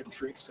us a lot of tips and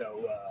tricks.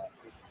 So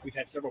we've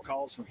had several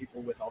calls from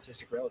people with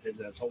autistic relatives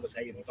that have told us,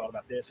 hey, and we thought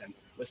about this, and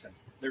listen,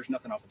 there's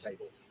nothing off the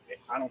table.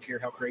 I don't care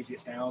how crazy it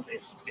sounds.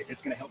 If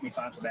it's going to help me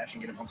find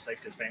Sebastian, get him home safe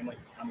to his family,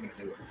 I'm going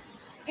to do it.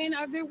 And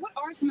what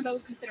are some of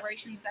those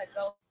considerations that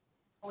go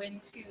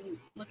into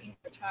looking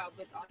for a child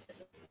with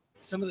autism?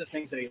 Some of the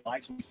things that he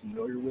likes, what he's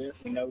familiar with.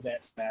 We know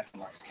that Sebastian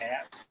likes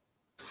cats.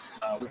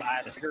 With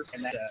eye the tiger,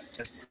 and that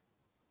just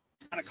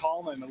kind of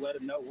calm him and let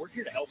him know we're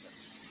here to help him.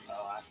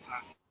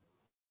 I'm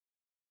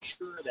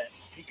sure that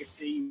he could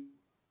see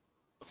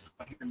what's going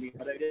on here and be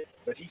intimidated,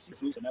 but if he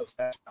sees losing no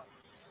Sebastian,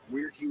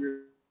 we're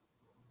here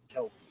to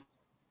help him.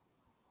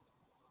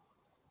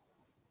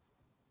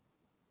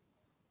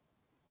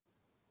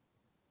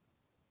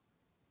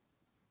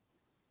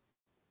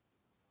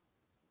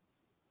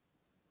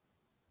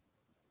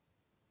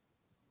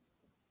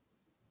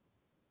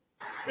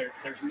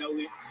 There's no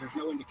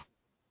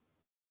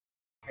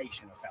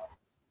indication of foul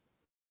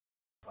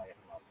play at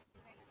the moment.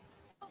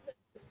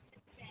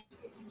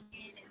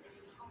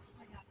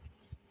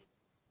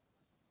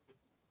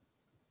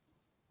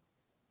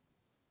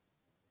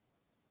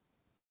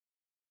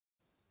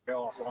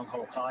 Off Long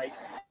Hollow Pike.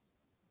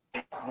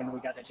 When we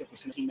got that tip, we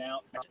sent a team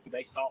out.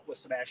 They thought was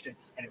Sebastian,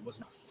 and it was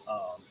not.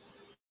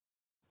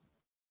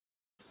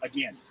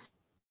 Again,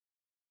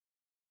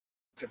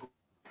 it's a great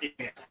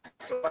event.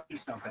 So if I see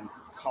something,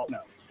 call no.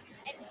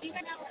 And you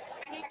guys know,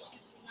 I had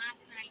issues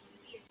last night to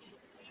see if you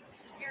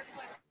places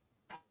barefoot.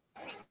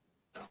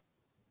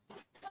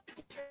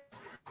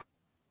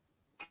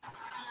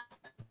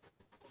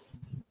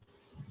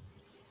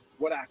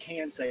 What I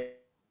can say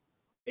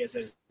is,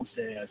 as it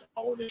says,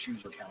 all of his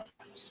shoes are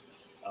counterfeits.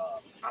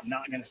 I'm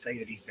not going to say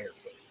that he's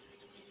barefoot.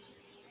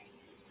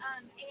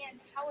 And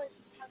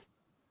how's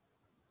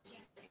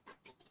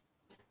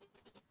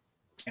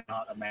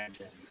Cannot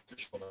imagine the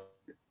shoulder.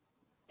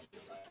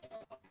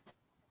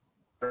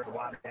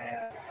 Why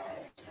dad?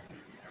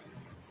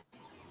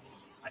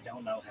 I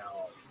don't know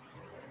how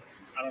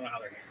they're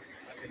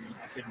handling it.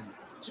 I couldn't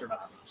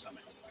survive if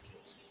something happened to my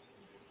kids.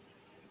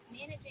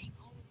 managing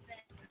all of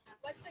this?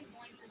 What's been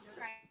going through your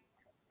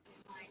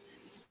guys' minds?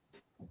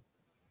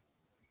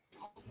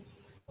 All of these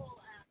people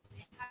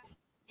and having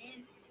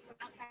in from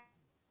outside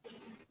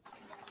agencies.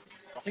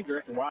 I think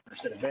Director Wagner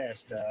said it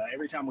best.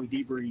 Every time we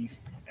debrief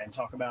and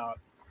talk about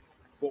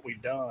what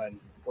we've done,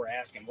 we're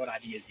asking, what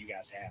ideas do you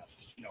guys have?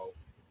 You know,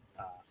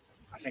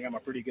 I think I'm a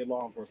pretty good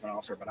law enforcement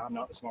officer, but I'm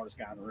not the smartest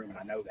guy in the room, and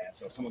I know that.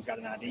 So if someone's got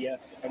an idea,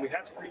 and we've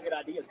had some pretty good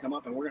ideas come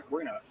up, and we're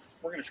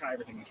gonna try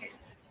everything we can.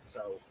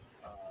 So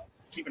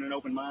keeping an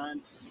open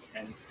mind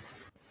and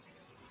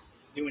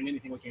doing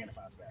anything we can to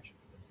find Sebastian.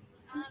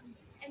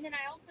 And then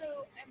I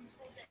also am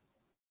told that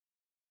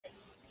he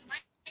might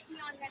be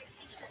on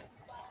medications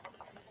as well, which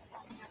is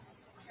causing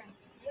autistic stress.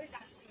 What is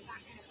that? Does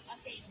that kind of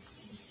update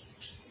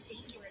the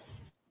danger of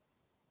this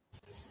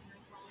situation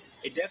as well?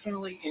 It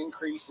definitely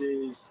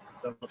increases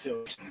the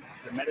volatility.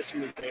 The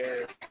medicine is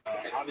there,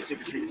 obviously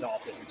to treat his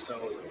autism.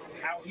 So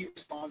how he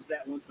responds to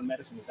that once the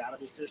medicine is out of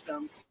his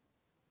system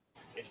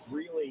is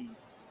really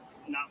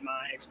not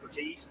my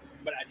expertise,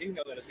 but I do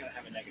know that it's going to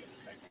have a negative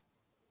effect.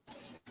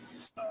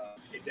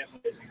 It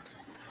definitely is increasing.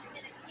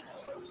 And as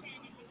people approach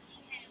him and they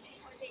see him,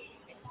 are they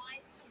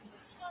advised to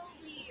move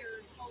slowly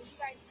or call you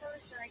guys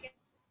first, or I guess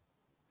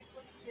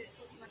what's the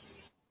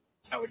recommendation?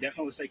 I would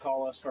definitely say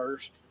call us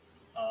first.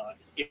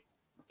 If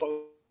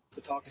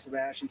to talk to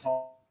Sebastian,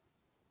 call.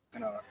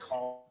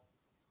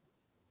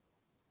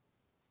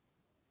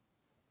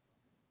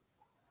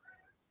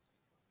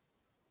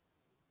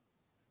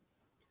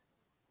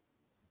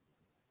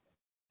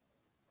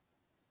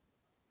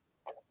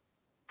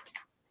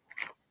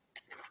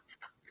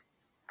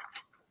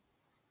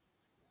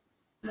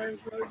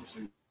 Management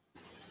agency.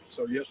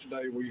 So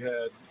yesterday we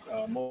had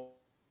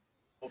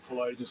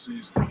multiple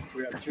agencies.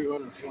 We had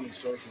 220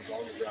 searches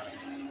on the ground,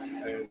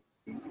 and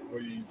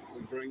we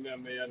bring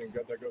them in and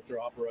they go through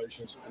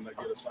operations and they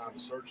get assigned a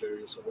search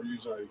area. So we're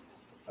using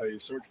a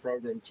search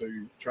program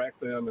to track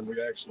them, and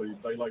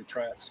they lay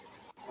tracks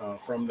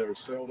from their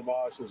cell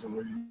devices, and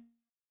we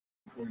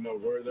know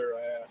where they're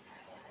at,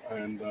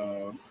 and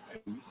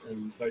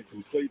they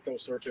complete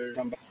those search areas,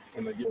 come back,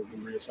 and they get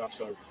reassigned.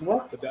 So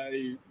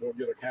today we'll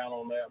get a count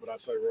on that, but I'd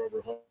say we're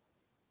over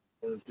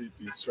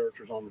 150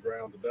 searchers on the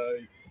ground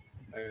today,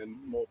 and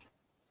multiple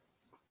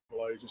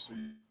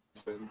agencies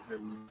and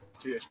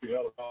THP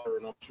helicopter,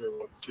 and I'm sure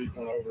what the chief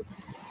went over,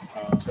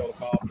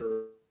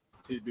 helicopter,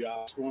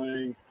 TBI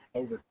swing,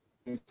 over.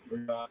 We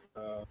got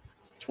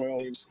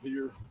 12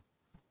 here,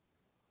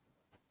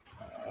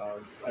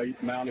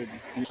 8 mounted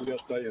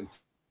yesterday, and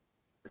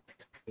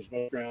there's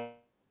no ground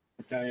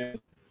we can,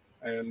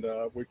 and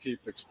we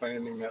keep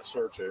expanding that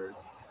search area,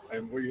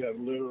 and we have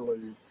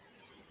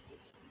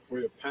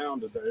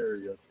pounded the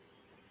area,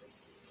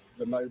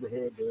 the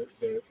neighborhood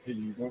that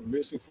he went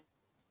missing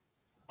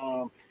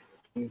from,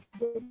 the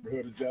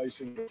neighborhood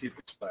adjacent, to keep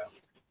it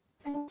staffed.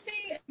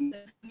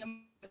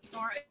 The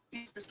storm,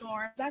 is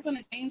that going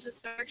to change the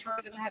search, or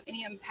is it going to have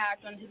any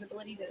impact on his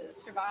ability to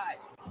survive?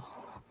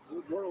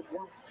 We're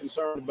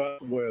concerned about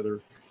the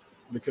weather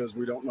because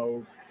we don't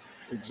know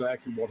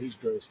exactly what he's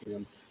dressed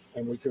in,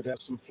 and we could have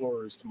some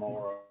flurries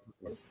tomorrow.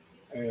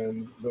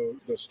 And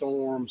the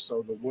storm,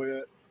 so the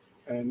wet,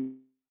 and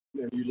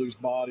you lose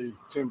body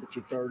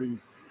temperature 30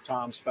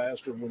 times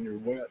faster when you're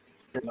wet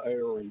in the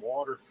air or in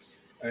water.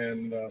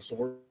 And so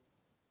we're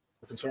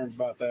concerned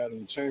about that,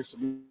 and the chance of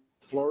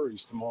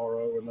flurries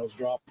tomorrow and those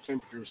drop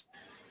temperatures.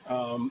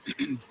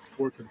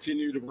 We'll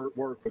continue to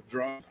work with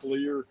dry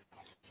clear,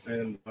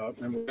 and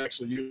we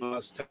actually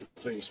utilize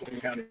technically in Swing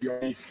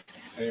County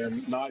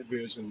and night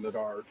vision that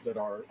our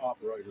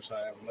operators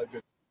have, and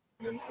they've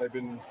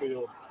been in the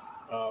field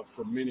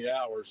for many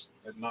hours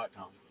at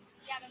nighttime.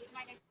 Yeah, that was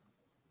my next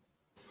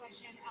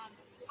question.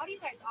 How do you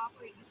guys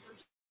operate the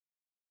search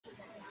at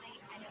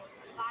night? I know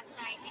last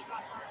night it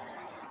got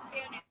darker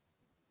soon.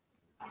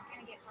 It's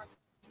going to get darker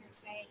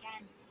today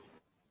again.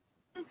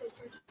 How is those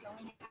searches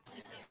going?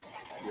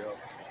 Yeah,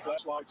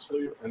 flashlights,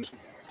 FLIR, and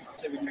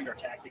say we made our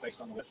tactic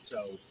based on the weather.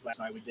 So last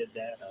night we did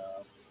that.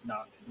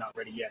 Not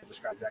ready yet to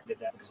describe exactly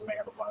that because we may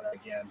have to apply that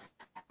again.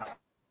 And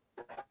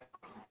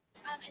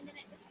then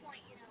at this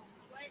point, you know,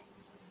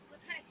 we're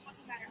kind of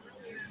talking about it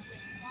earlier with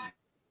Ron.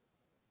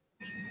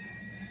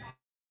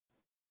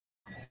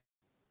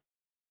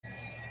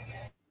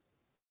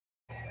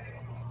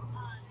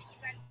 You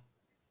guys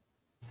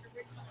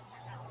originally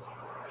said that to,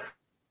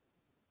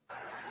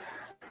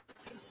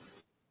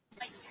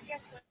 like, I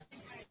guess what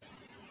kind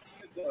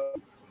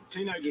of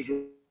teenagers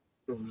are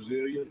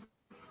resilient.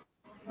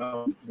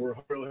 We're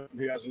hoping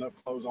he has enough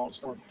clothes on,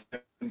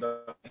 and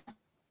that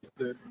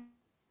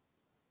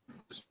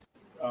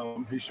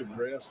he should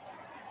rest.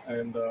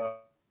 And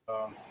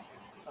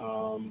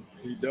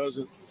he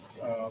doesn't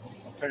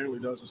apparently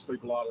doesn't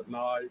sleep a lot at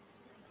night,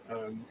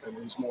 and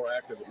he's more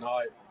active at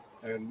night,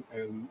 and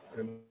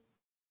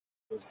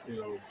you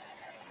know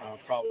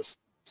probably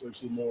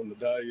sleeps a little more in the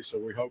day. So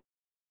we hope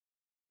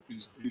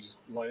he's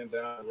laying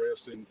down and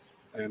resting,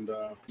 and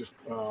just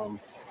I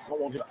don't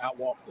want him to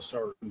outwalk the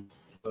search.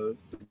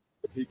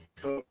 He can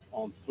come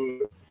on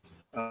foot.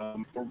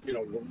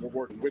 We're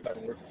working with that,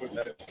 and we're putting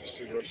that into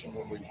consideration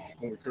when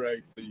we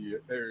create the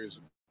areas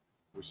of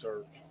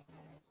research.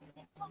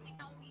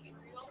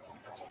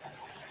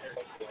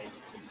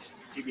 Agencies,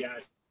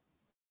 TBI's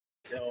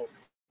help,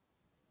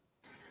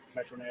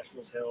 Metro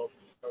Nashville's help,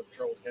 Road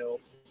Patrol's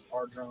help,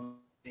 our drone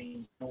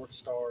team, North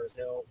Star's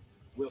help,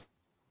 Wilson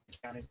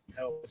County's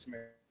help with some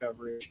air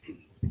coverage.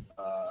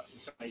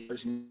 Somebody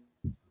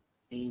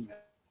team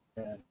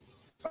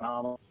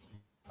phenomenal.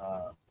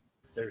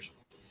 There's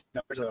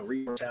a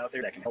resource out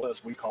there that can help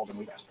us. We called them.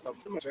 We asked.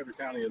 Pretty much every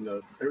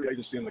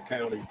agency in the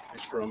county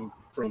is from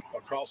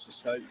across the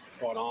state.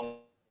 Quite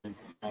honestly,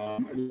 I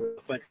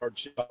think our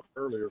chief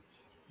earlier.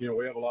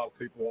 We have a lot of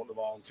people wanting to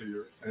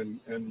volunteer,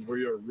 and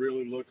we are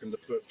really looking to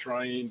put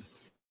trained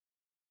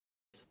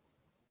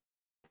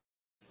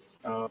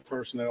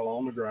personnel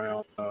on the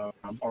ground,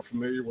 are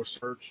familiar with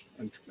search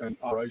and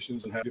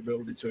operations, and have the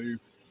ability to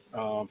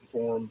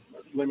perform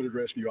limited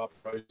rescue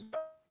operations.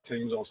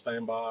 Teams on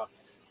standby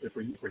if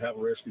we have a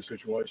rescue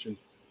situation,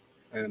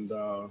 and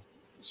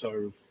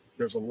so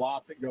there's a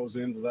lot that goes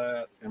into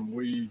that, and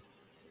we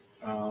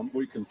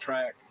can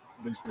track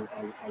these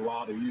a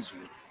lot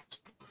easier.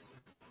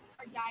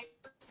 Are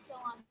divers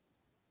still on?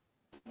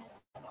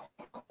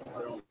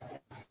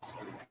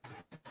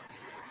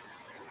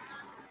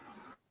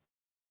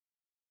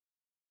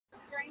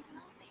 Is there anything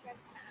else that you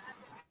guys want to add?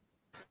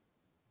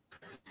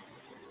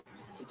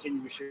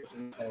 Continue to share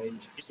the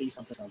page. You see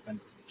something.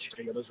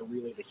 Those are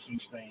really the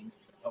huge things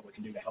the public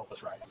can do to help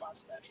us right now find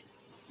Sebastian.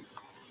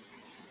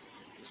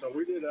 So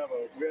we had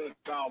a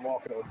child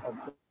walk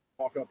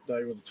up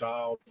day with a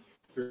child,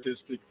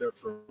 autistic. They're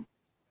from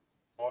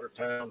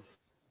Watertown.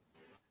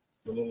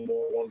 The little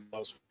boy wanted to know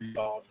what he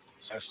thought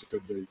Sebastian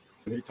could be,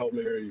 and he told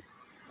me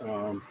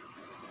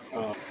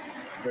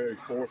very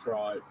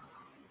forthright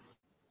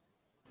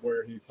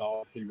where he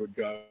thought he would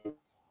go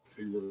if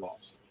he were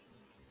lost.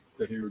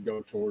 That he would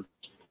go towards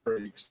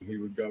creeks, he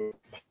would go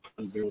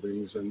behind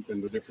buildings and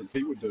the different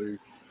he would do.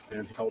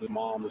 And he told his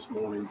mom this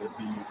morning that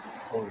he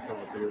wanted to come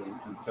up here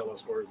and tell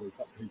us where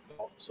he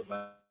thought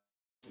Sebastian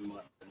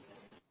might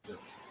be.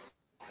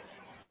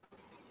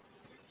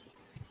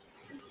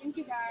 Thank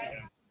you, guys.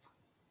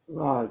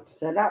 Right,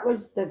 so that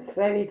was the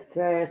very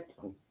first,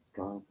 oh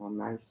God,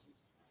 almost,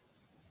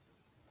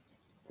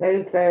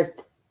 very first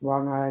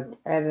one I've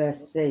ever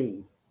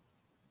seen.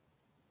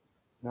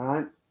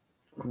 Right,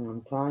 and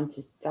I'm trying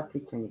to stop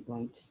it and it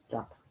won't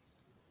stop.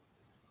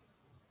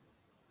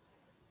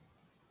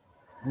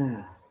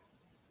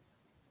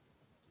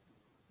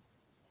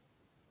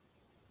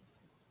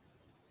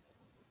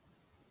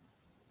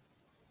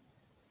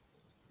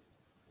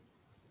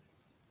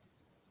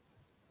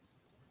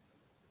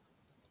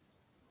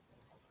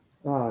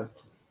 Right,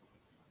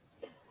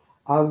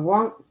 I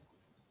want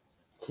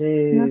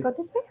You want to, to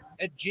go this way?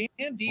 At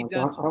J&D hold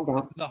Dental,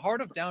 on, in the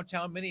heart of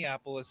downtown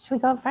Minneapolis, Should we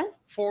go, friend?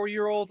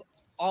 4-year-old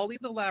Ollie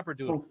the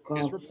Labradoodle oh God,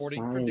 is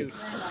reporting for sorry. duty.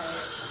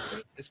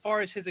 As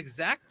far as his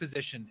exact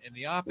position in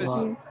the office,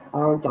 Right,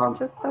 hold on.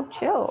 Just so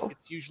chill.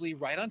 it's usually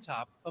right on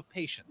top of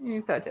patients.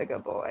 You're such a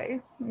good boy.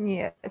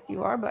 Yes,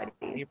 you are, buddy.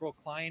 April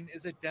Klein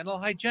is a dental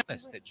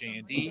hygienist at I'm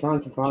J&D.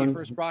 trying to She find,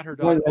 first brought her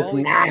well, dog look,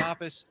 Ollie to nah. the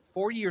office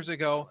 4 years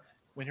ago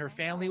when her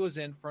family was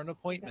in for an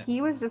appointment.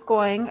 He was just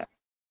going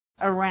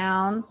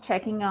around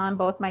checking on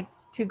both my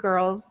two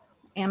girls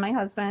and my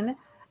husband.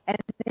 And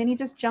then he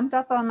just jumped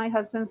up on my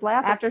husband's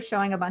lap after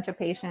showing a bunch of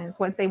patients.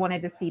 Once they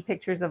wanted to see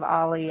pictures of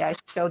Ollie, I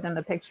showed them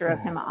the picture of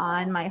him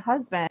on my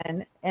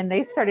husband, and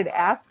they started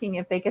asking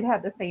if they could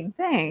have the same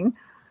thing.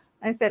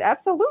 I said,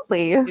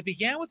 absolutely. It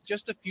began with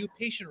just a few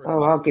patient requests.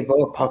 Oh, I'll give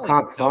up, I Ollie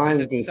can't now find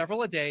visits it.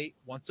 several a day,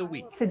 once a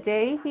week.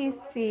 Today he's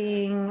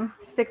seeing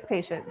 6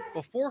 patients.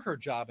 Before her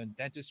job in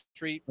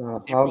dentistry,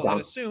 Oh, April hold had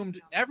on.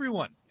 assumed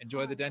everyone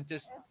enjoyed the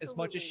dentist as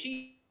much as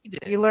she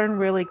did. You learn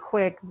really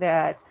quick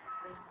that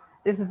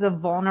this is a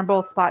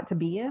vulnerable spot to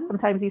be in.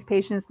 Sometimes these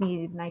patients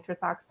need nitrous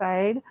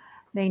oxide.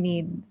 They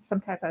need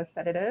some type of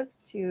sedative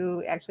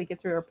to actually get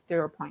through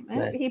their appointment.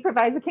 Right. He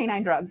provides a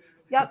canine drug.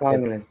 Yep.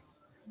 Finally. It's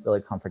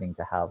really comforting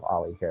to have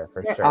Ollie here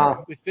for Yeah,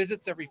 sure. With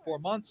visits every 4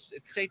 months,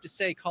 it's safe to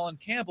say Colin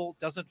Campbell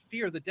doesn't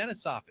fear the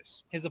dentist's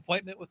office. His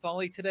appointment with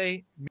Ollie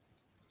today.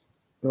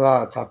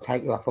 Right, I'll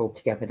take you off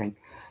altogether then.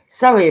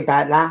 Sorry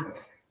about that.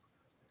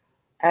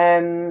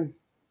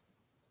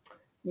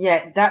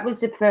 Yeah, that was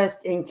the first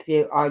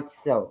interview I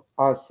saw.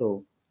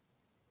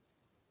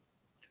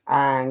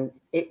 And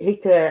it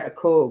hit a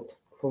chord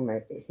for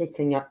me. It hit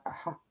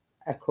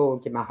a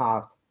chord in my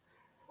heart.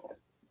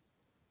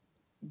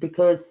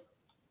 Because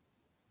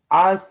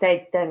I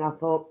said then, I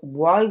thought,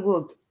 why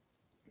would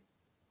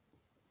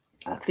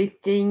a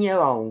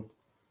 15-year-old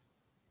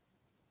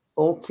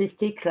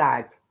autistic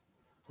lad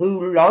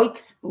who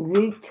likes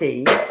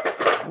routine,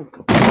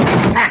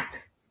 cat,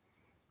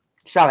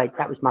 sorry,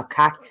 that was my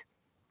cat,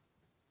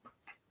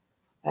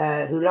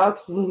 who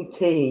likes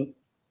routine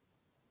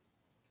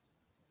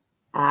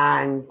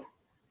and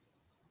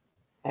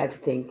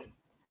everything,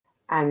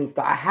 and he's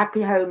got a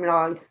happy home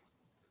life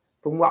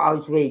from what I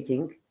was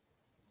reading,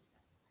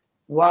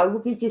 why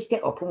would he just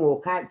get up and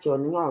walk out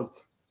during the night?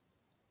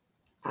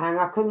 And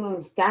I couldn't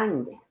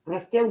understand, and I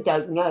still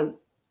don't know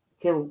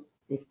till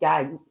this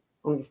day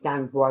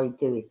understand why he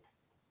do it.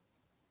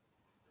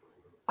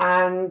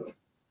 And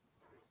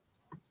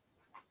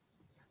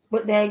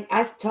but then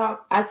as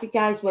the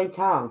days went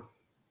on,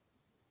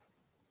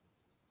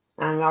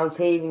 and I was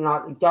hearing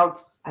like the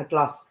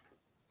dogs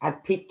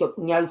had picked up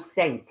no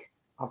scent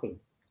of him.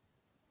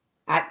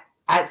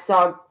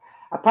 Outside,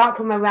 apart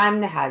from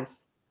around the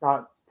house,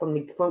 like from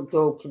the front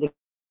door to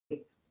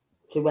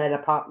where they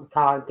parked the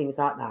car and things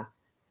like that,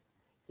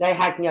 they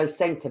had no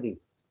scent of him.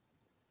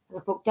 And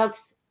I thought, dogs,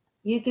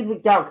 you give a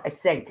dog a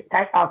scent.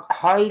 They are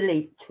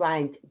highly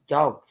trained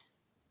dogs.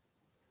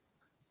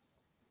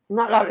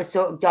 Not like the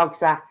sort of dogs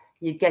that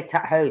you get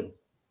at home.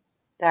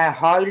 They're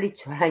highly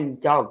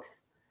trained dogs.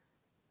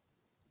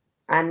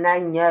 And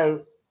they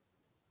know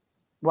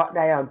what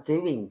they are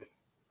doing.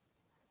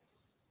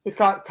 It's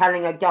like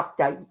telling a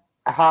doctor,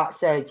 a heart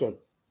surgeon,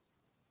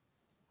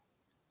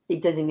 he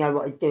doesn't know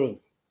what he's doing.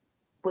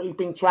 But he's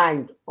been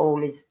trained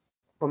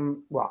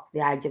from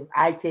the age of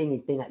 18,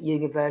 he's been at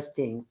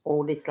university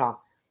all this long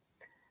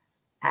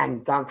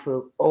and gone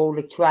through all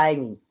the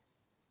training.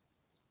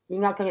 You're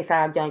not going to say,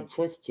 I don't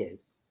trust you,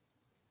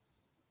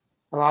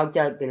 or I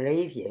don't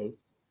believe you.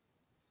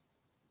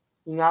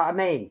 You know what I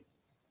mean?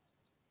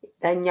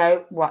 They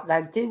know what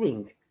they're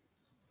doing.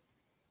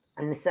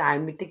 And the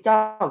same with the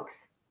dogs.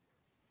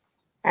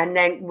 And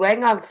then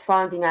when I was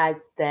finding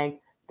out then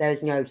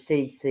there's no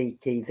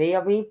CCTV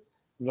of him,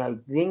 no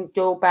ring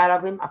doorbell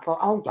of him, I thought,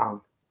 hold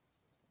on.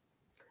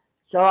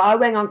 So I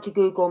went on to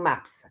Google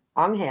Maps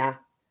on here,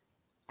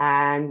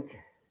 and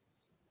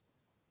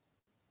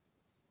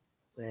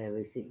where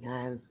is it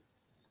now?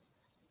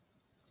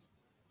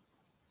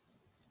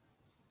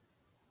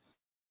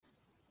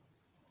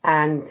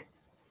 And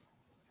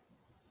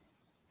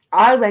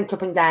I went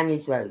up and down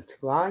his road,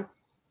 right?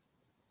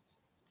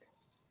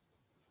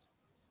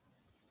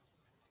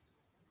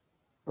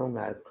 Oh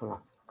no,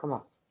 come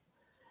on.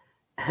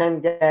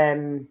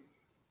 And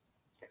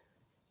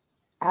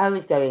I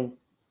was going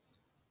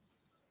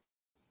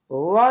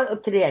right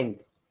up to the end.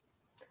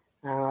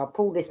 Now I'll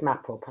pull this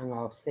map up and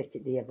I'll set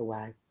it the other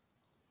way.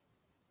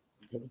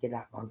 Let me get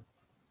that one.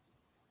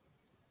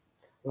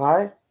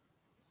 Right?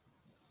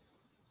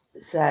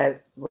 So,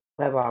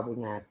 where are we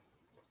now?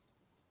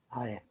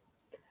 Oh yeah.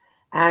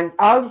 And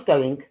I was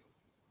going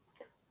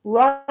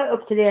right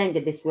up to the end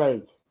of this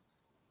road.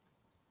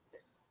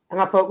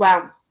 And I thought,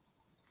 well,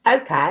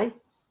 okay,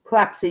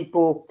 perhaps he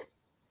walked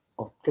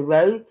up the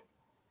road.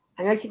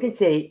 And as you can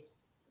see,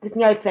 there's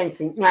no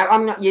fencing. Now,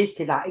 I'm not used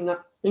to that.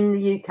 In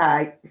the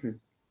UK,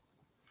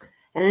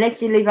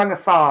 unless you live on a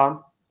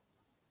farm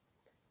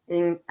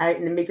out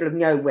in the middle of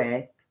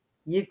nowhere,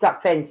 you've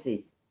got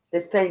fences.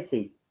 There's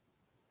fences.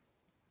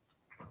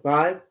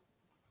 Right?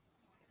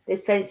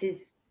 There's fences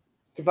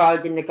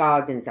dividing the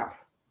gardens off.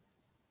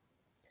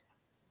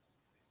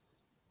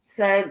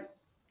 So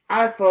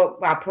I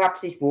thought, well,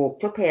 perhaps he's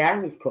walked up here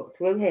and he's cut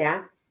through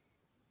here.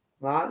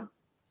 Right?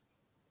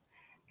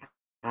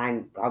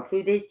 And gone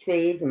through these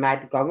trees and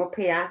maybe gone up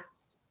here.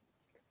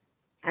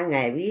 And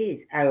there he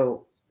is.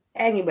 Oh,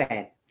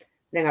 anyway.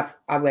 Then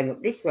I went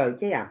up this road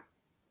here.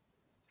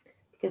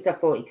 Because I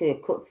thought he could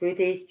have cut through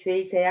these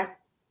trees here.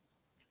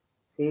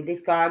 Through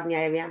this garden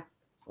area.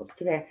 Up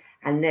to there.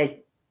 And there's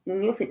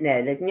nothing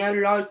there. There's no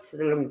lights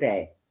along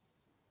there.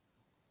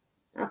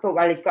 I thought,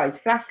 well, he's got his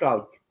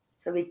flashlight.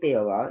 So he'd be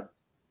alright.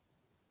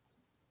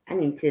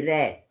 And into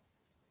there.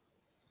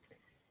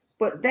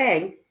 But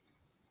then,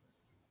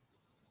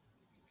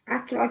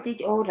 after I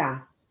did all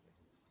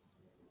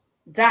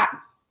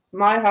that,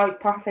 my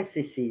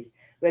hypotheses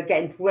were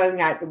getting thrown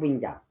out the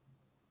window.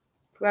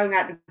 Thrown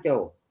out the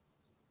door.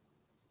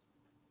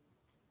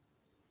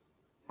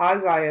 Hi,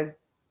 Ryan.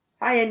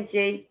 Hi,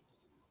 MG.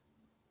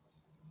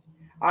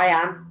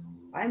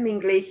 I'm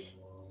English.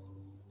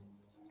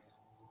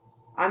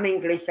 I'm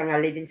English and I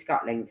live in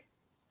Scotland.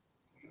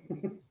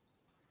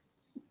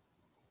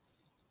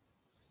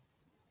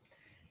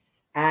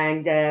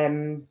 And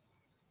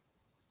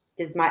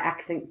does my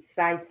accent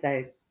say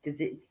so? Does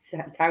it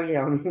tell you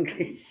I'm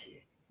English?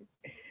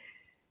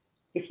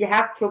 If you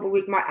have trouble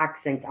with my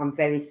accent, I'm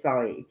very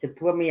sorry. It's a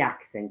Brummie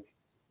accent.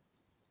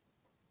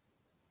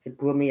 It's a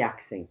Brummie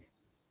accent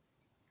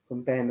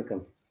from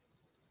Birmingham.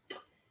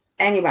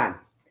 Anyway,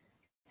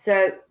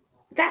 so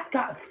that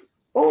got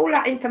all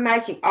that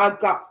information I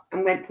got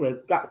and went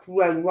through, got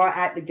thrown right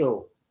out the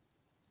door.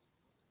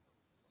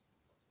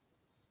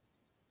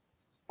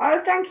 Oh,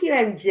 thank you,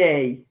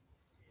 MG.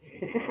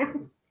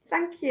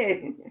 Thank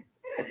you.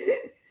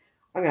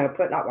 I'm going to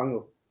put that one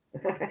up.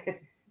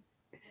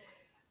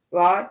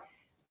 Right?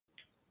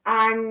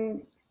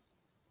 And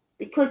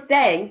because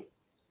then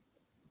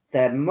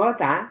the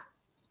mother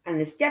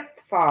and the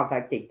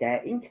stepfather did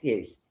their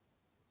interviews.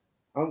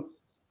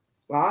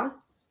 Right?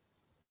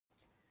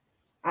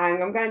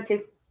 And I'm going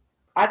to,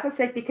 as I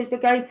said, because we're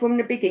going from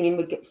the beginning,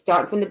 we're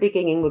starting from the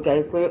beginning, we're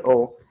going through it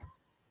all.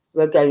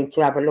 We're going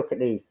to have a look at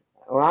these.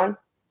 All right?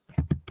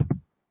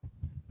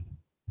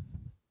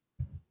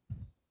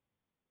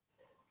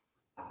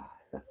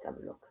 Let's have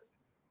a look.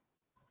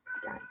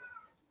 Yes.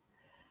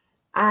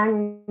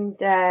 And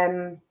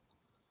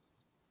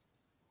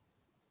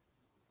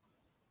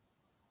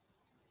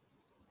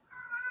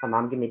come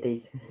on, give me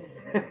these.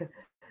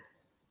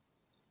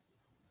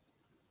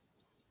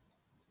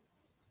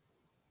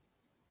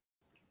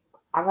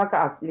 Have I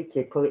got to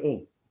literally put it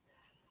in?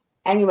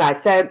 Anyway,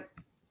 so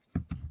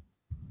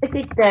they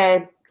did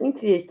their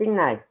interviews, didn't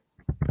they?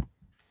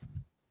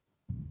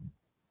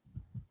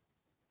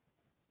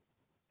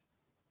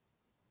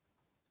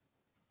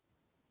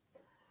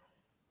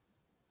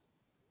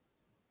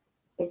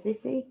 Is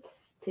this it?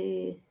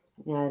 To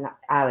no, no,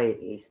 oh, it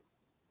is.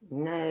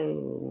 No.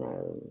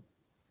 No.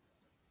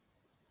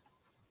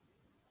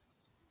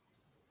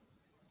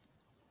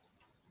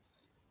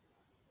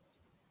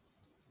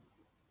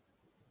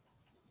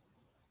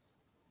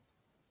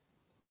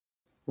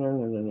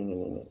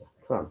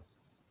 Come on.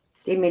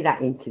 Give me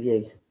that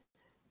interviews.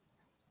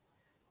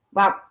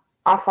 Well,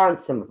 I'll find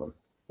some of them.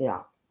 Yeah.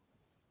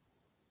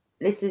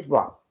 This is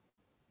what.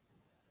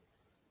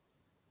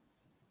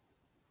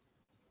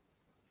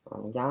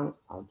 Hold on.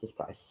 I've just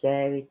got to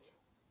share it.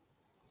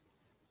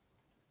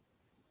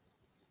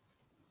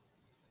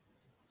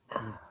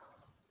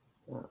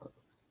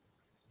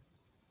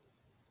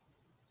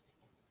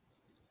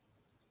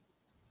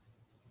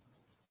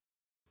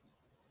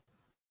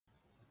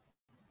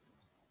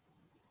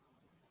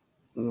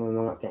 I'm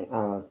not getting,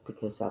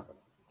 because I've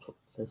took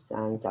the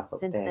signs up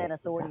Since there. then,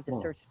 authorities have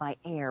searched by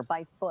air,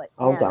 by foot,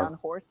 Hold and on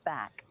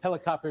horseback.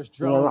 Helicopters,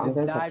 drones,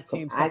 and dive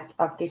teams. Out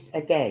of this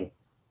again.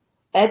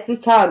 Every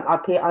time I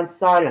put it on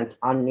silent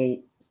on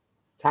the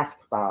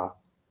taskbar,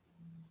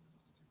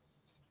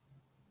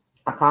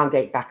 I can't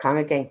get it back on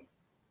again.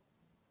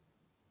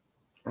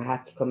 I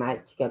have to come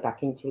out to go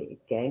back into it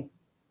again.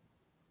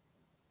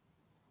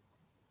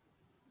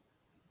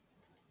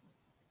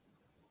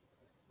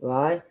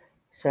 Right?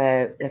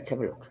 So let's have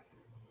a look.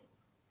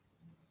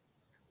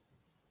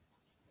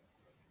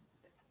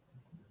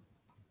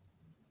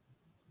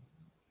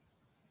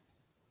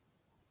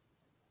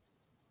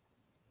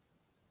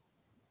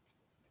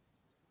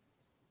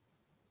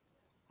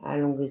 How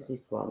long is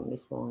this one?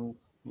 This one,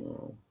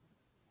 no.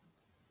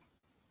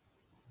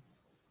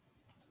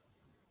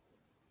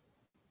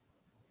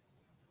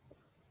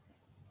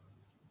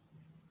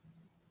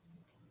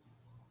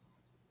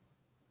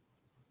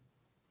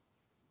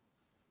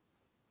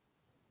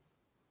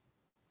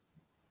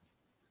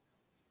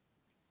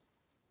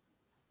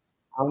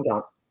 Hold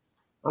on.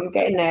 I'm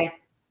getting there.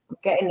 I'm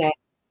getting there.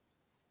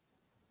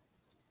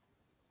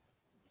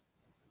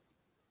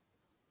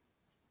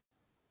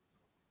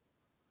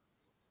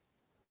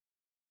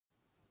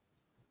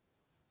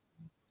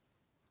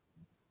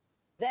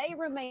 They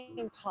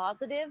remain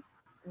positive.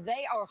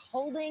 They are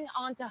holding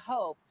on to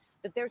hope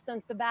that their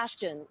son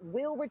Sebastian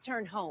will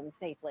return home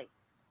safely.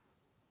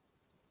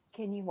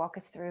 Can you walk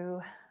us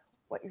through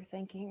what you're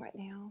thinking right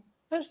now?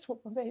 I just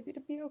want my baby to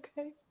be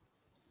okay.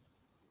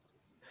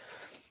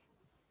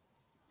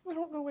 I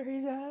don't know where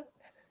he's at.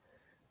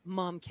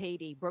 Mom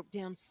Katie broke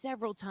down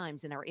several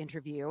times in our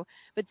interview,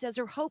 but says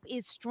her hope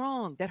is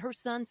strong that her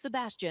son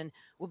Sebastian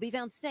will be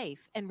found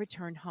safe and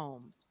return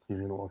home. He's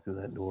going to walk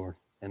through that door,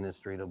 and the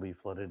street will be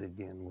flooded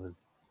again with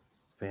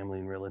family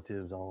and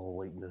relatives all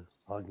waiting to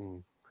hug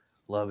and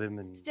love him.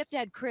 And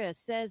Stepdad Chris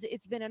says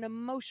it's been an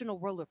emotional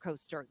roller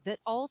coaster that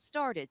all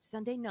started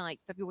Sunday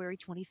night, February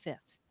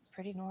 25th.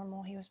 Pretty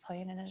normal. He was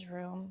playing in his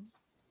room.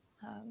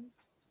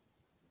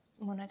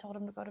 When I told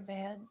him to go to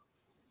bed,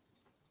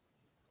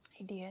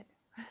 he did.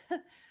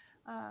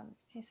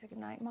 He said, "Good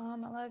night,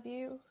 Mom. I love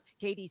you."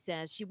 Katie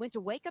says she went to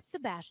wake up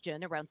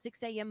Sebastian around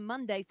 6 a.m.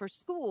 Monday for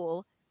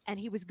school, and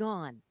he was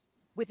gone.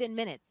 Within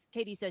minutes,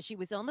 Katie says she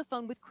was on the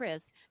phone with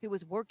Chris, who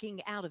was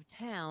working out of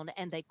town,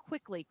 and they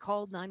quickly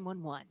called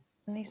 911.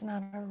 And he's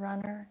not a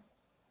runner.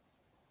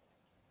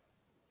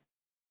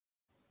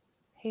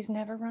 He's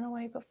never run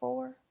away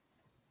before.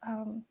 I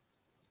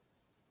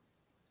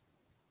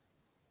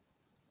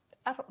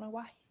don't know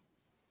why.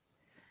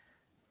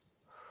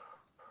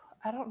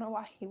 I don't know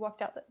why he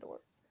walked out that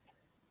door.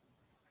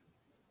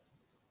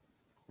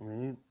 I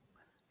mean,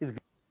 he's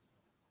good.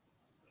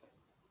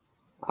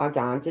 Hold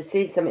on, just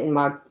see something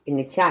in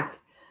the chat.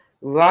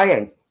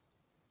 Ryan,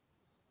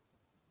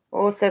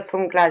 also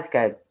from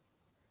Glasgow.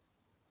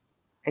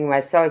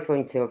 Anyway, sorry for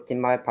interrupting.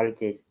 My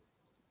apologies.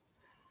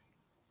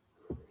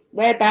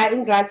 Where about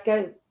in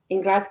Glasgow?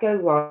 In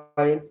Glasgow,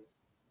 Ryan.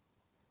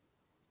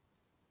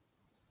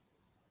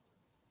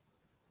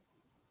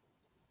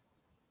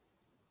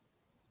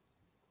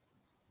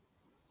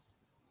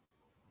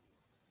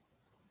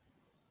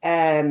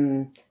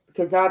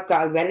 Because I've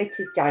got a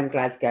relative down in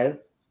Glasgow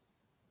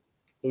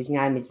whose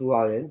name is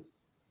Ryan.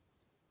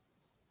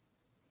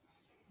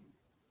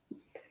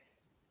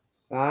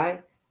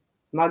 Right?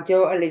 My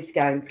daughter lives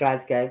down in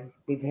Glasgow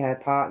with her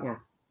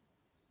partner.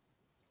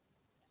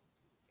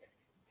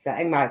 So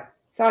anyway,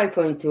 sorry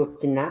for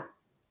interrupting that.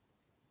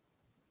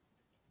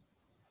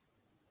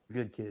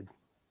 Good kid.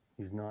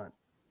 He's not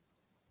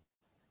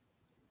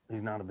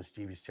a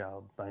mischievous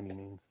child by any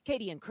means.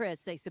 Katie and Chris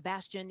say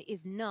Sebastian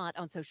is not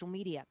on social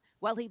media.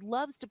 While he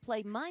loves to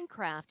play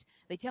Minecraft,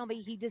 they tell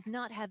me he does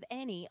not have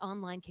any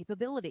online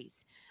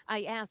capabilities.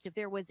 I asked if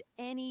there was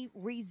any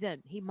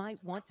reason he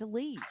might want to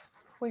leave.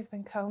 We've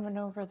been combing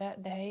over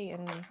that day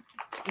and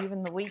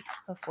even the weeks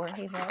before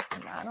he left,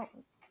 and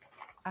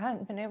I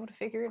hadn't been able to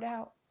figure it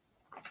out.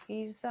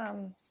 He's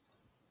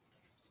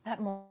that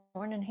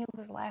morning he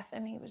was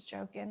laughing, he was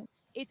joking.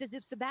 It's as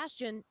if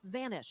Sebastian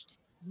vanished.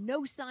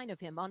 No sign of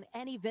him on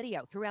any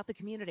video throughout the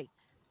community.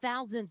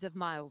 Thousands of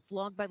miles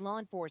logged by law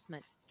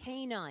enforcement,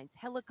 canines,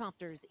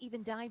 helicopters,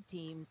 even dive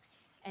teams,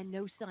 and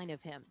no sign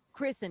of him.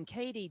 Chris and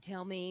Katie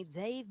tell me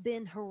they've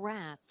been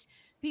harassed,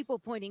 people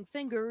pointing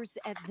fingers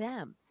at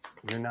them.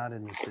 You're not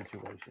in this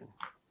situation.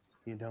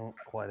 You don't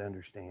quite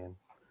understand.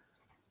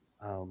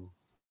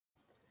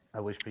 I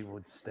wish people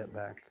would step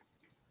back,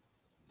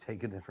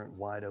 take a different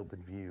wide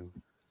open view,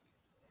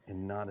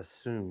 and not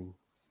assume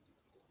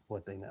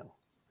what they know.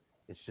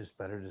 It's just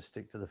better to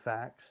stick to the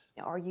facts.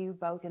 Are you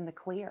both in the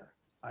clear?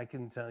 I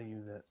can tell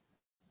you that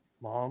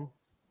Mom,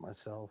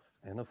 myself,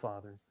 and the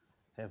father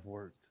have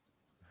worked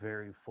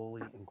very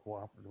fully and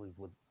cooperatively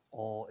with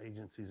all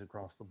agencies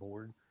across the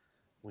board.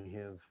 We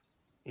have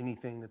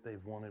anything that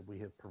they've wanted, we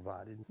have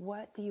provided.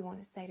 What do you want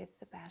to say to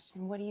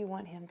Sebastian? What do you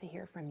want him to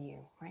hear from you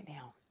right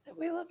now? That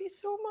we love you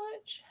so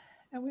much,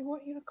 and we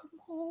want you to come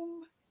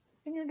home,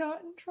 and you're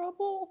not in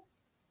trouble.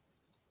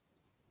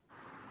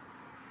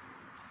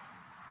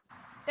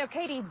 Now,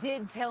 Katie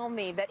did tell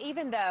me that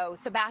even though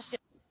Sebastian...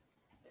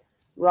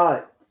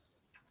 Right.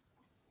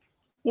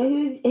 Yeah,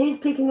 who's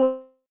picking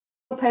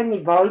up any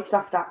vibes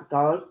off that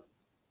guy?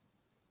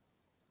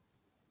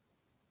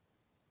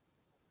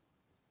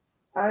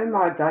 Oh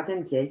my God,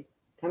 MG.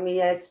 Can we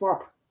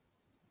swap?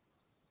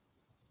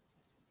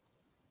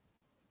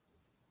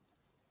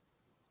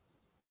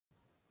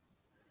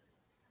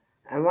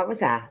 And what was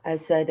that? Oh,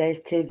 so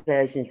there's two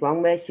versions.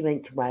 One where she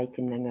went to wake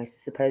and then I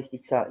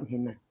supposedly starting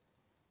him.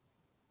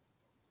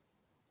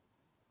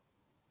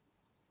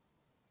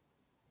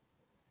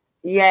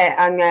 Yeah,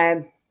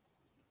 and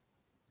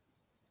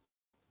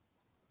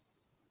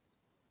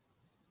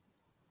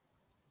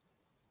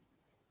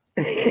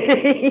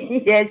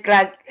yes,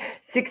 glad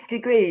 6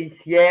 degrees,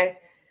 yeah.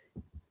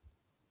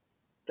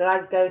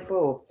 Glasgow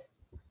Fort.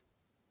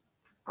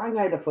 I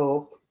know the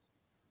fort.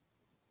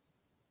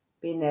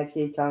 Been there a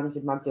few times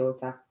with my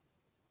daughter.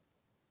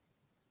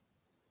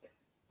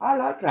 I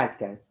like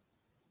Glasgow.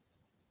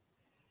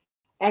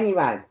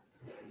 Anyway,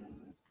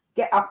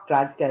 get off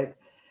Glasgow,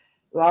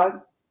 right?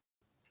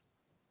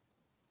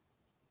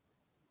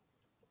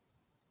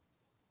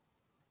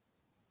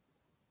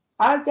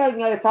 I don't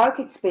know if I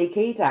could speak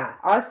either.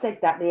 I said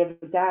that the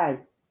other day.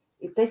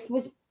 If this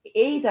was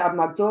either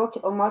my daughter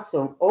or my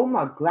son or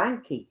my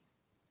grandkids,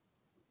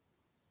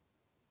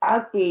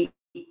 I'd be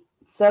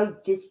so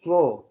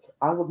distraught.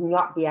 I would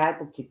not be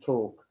able to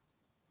talk.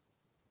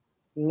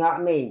 You know what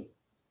I mean?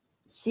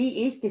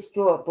 She is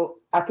distraught, but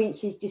I think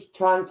she's just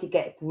trying to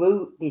get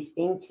through this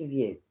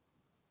interview.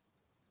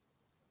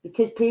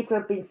 Because people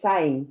have been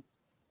saying,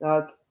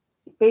 like,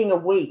 being a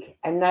week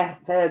and they've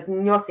heard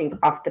nothing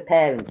off the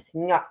parents.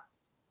 Not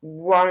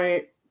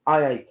one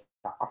iota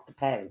off the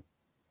parents.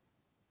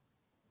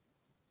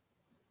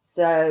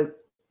 So,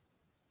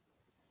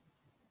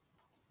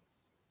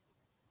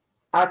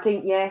 I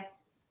think, yeah,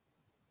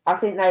 I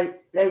think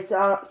they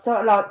sort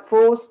of like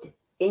forced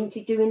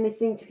into doing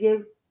this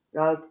interview.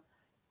 Like,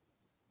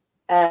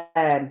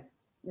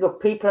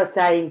 look, people are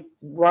saying,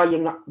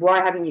 why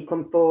haven't you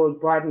come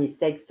forward? Why haven't you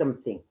said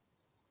something?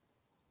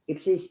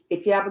 If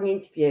you have an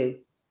interview,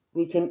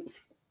 we can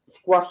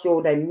squash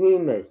all them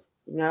rumours.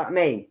 You know what I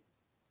mean?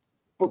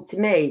 But to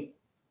me,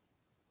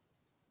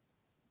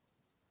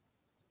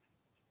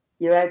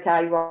 you're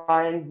okay,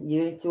 Ryan.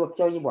 You interrupt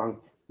all you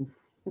want.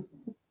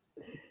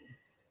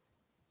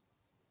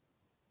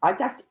 I'd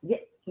have to,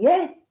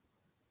 yeah.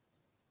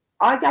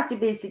 I'd have to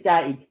be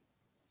sedated.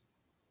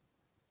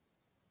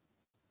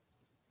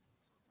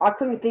 I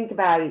couldn't think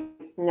about it.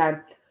 You know,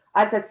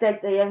 as I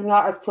said the other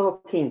night, I was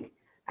talking,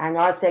 and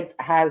I said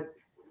how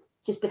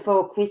just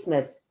before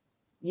Christmas,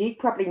 you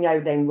probably know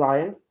then,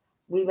 Ryan,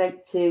 we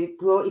went to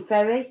Broughty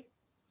Ferry,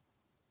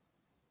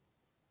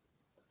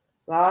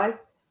 right,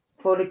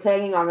 for the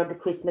turning on of the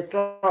Christmas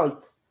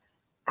lights,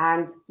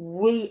 and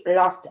we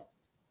lost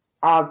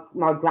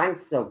my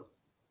grandson.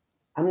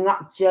 I'm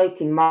not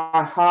joking.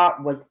 My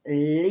heart was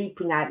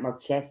leaping out my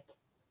chest.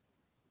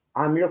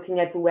 I'm looking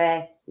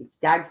everywhere. His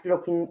dad's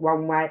looking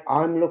one way.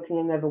 I'm looking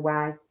another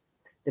way.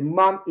 The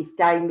mum is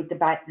staying with the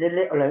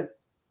little one,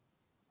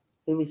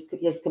 who was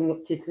just coming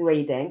up to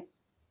 3 then,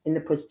 in the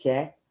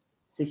pushchair.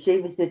 So she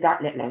was with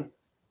that little one.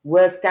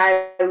 We're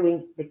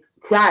scouring the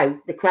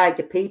crowd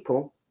of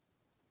people.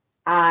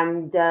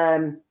 And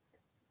I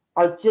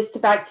was just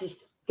about to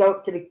go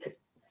up to the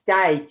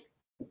stage,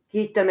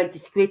 give them a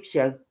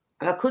description.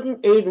 And I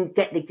couldn't even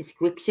get the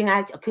description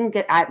out. I couldn't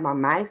get out my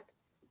mouth.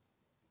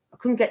 I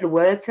couldn't get the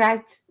words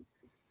out.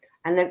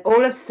 And then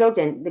all of a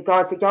sudden, the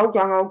guy said, hold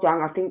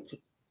on. I think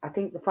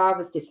the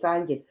father's just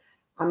found him.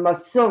 And my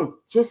son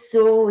just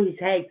saw his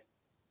head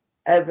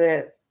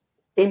over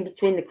in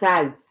between the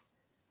crowds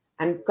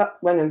and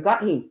went and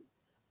got him.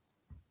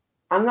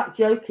 I'm not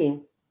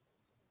joking.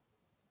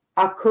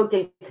 I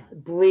couldn't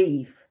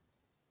breathe.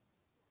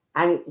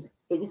 And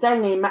it was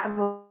only a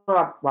matter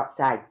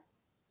of,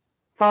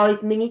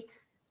 5 minutes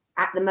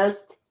at the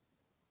most.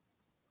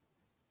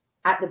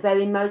 At the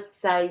very most,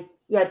 say,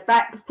 yeah,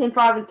 back between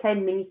 5 and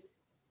 10 minutes.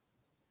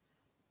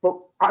 But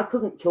I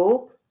couldn't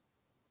talk.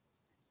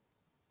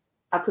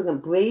 I couldn't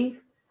breathe.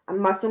 And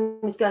my son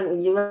was going, are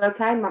you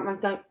okay? My mum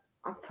going,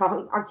 I'm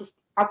fine.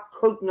 I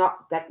could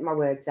not get my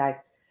words out.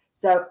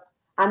 So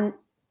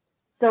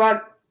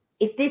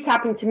if this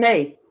happened to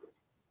me,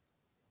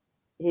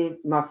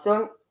 my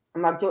son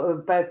and my daughter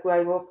would both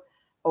grow up,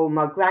 or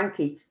my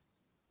grandkids,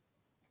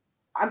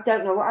 I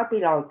don't know what I'd be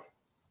like.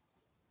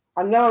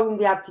 I know I wouldn't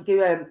be able to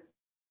do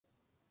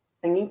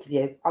an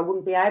interview. I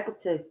wouldn't be able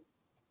to.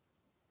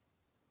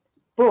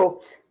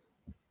 But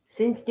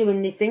since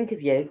doing this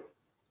interview,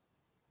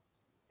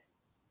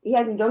 he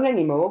hasn't done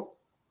any more.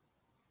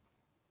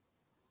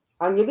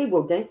 I knew he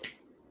wouldn't.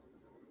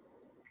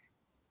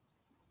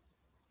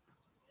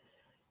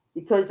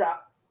 Because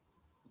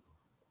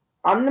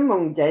on the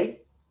Monday,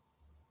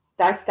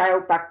 they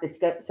scaled back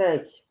the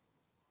search.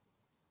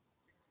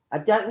 I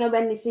don't know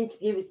when this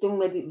interview was done,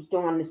 whether it was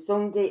done on the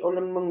Sunday or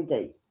the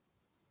Monday.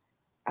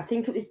 I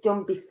think it was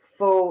done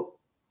before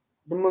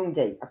the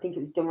Monday. I think it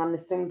was done on the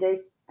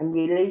Sunday and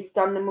released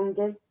on the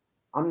Monday.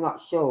 I'm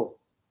not sure.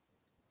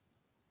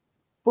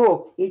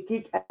 But he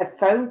did a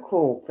phone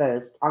call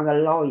first on a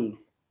live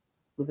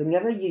with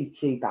another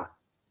YouTuber.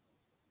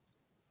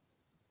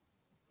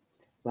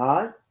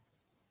 Right?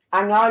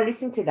 And I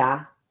listened to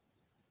that.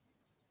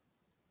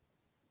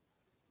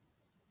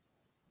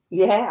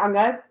 Yeah, I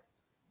know.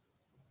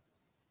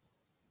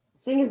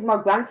 Seeing as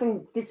my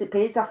grandson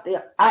disappears out of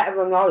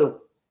an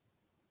aisle,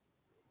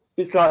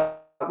 It's like,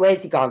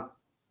 where's he gone?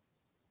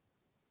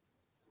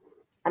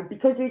 And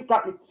because he's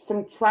got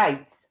some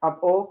traits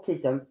of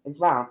autism as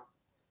well,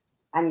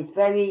 and he's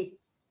very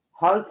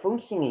high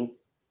functioning,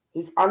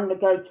 he's on the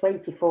go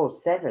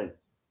 24/7.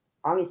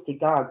 Honest to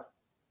God.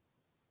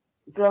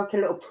 It's like a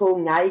little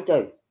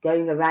tornado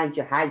going around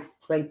your house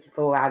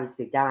 24 hours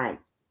a day.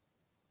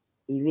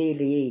 He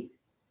really is.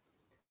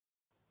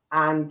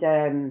 And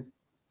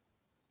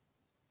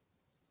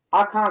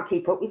I can't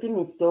keep up with him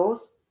in stores.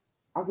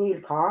 I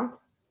really can't.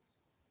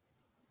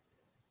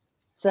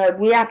 So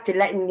we have to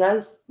let him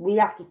know. We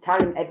have to tell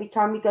him every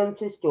time we go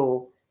into a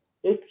store,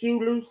 if you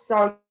lose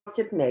sight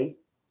of me,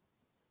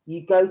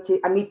 you go to,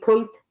 and we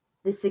point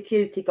the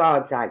security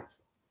guards out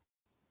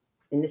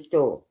in the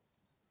store,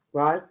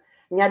 right?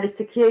 Now the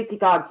security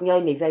guards know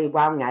me very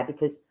well now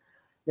because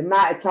the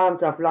amount of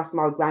times I've lost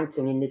my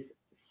grandson in this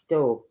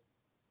store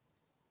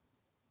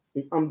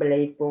is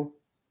unbelievable.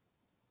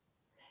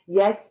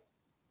 Yes,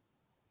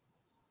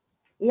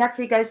 he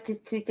actually goes to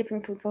 2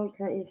 different people.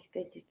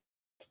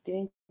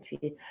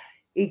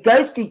 He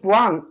ghosted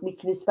one,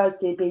 which was supposed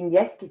to have been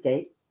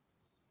yesterday.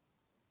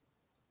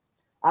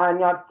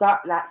 And I've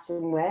got that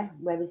somewhere.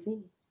 Where is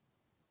he?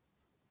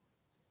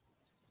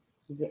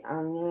 Is it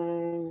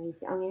on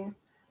Is it on here?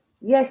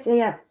 Yes,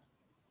 here.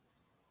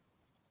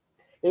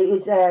 It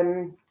was,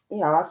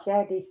 I'll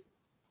share this.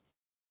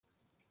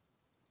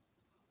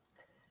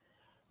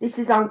 This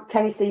is on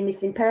Tennessee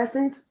Missing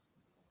Persons.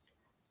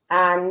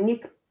 And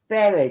Nick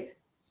Beres,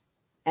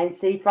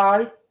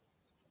 NC5,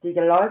 did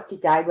a live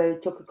today where he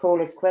took a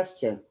caller's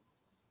question.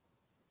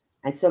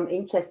 And some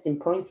interesting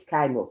points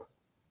came up.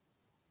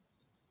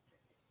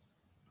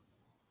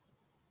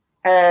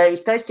 He's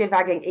supposed to have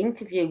had an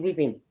interview with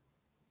him.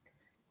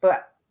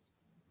 But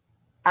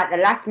at the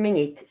last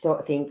minute sort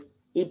of thing,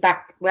 he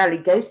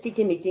ghosted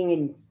him. He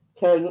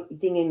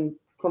didn't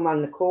come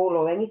on the call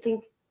or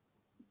anything.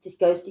 Just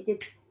ghosted him.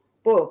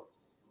 But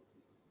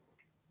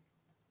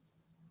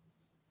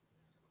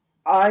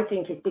I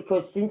think it's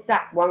because since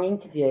that one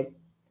interview,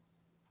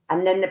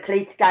 and then the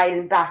police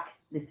scaling back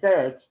the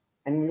search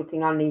and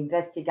looking on the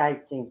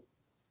investigative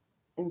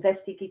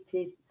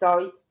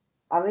side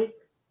of it,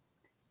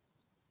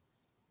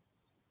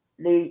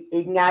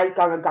 he's now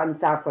got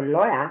himself a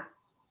lawyer,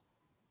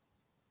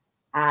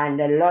 and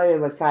the lawyer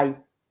will say,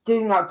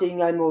 do not do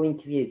no more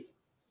interviews.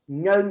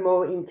 No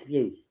more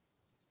interviews.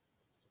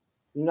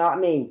 You know what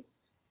I mean?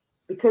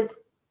 Because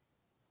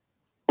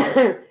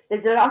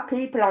there's a lot of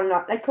people on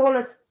that. They call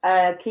us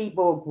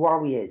keyboard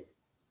warriors,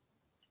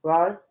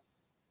 right?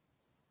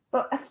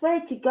 But I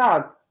swear to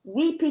God,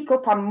 we pick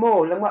up on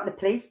more than what the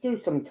police do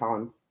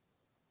sometimes.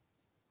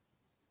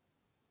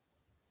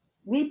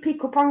 We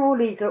pick up on all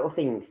these little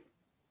things.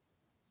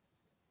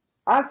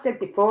 I've said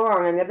before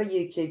on another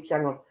YouTube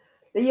channel,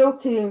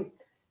 the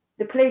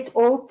police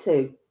ought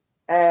to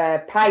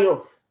pay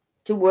us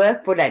to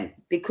work for them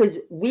because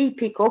we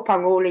pick up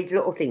on all these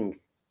little things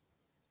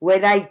where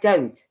they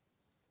don't.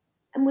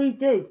 And we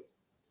do.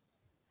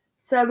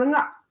 So we're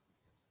not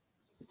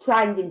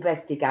trained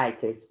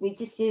investigators. We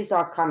just use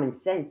our common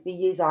sense. We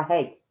use our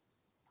head.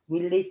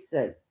 We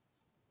listen.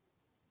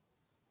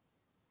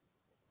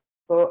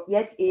 But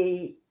yes,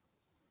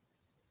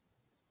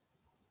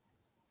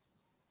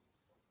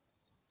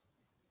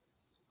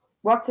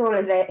 what's all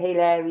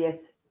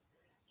hilarious?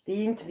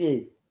 The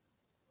interviews.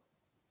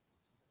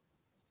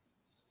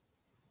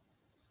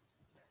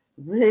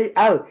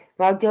 Oh,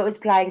 my daughter's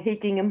playing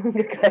hitting among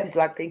the clothes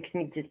while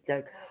thinking he just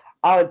joked.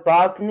 I was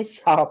barred from the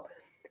shop.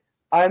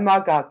 Oh my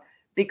God.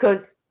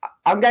 Because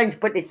I'm going to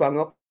put this one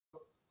up.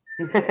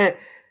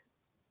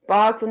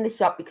 Barred from the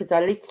shop because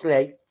I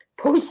literally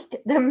pushed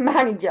the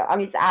manager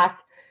on his ass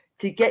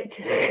to get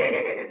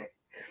to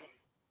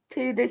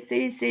the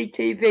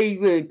CCTV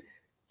room.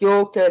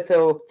 Daughter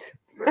thought.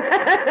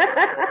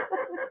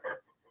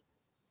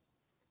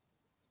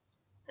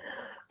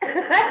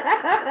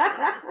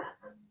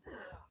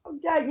 Oh,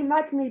 don't you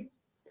make me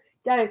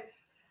go.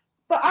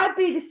 But I'd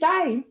be the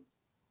same.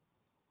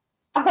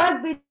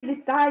 I'd be the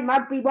same.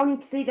 I'd be wanting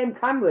to see them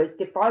cameras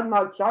to find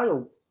my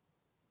child.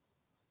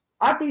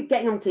 I'd be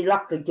getting them to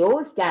lock the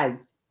doors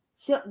down.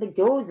 Shut the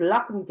doors,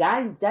 lock them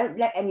down. Don't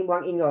let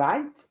anyone in or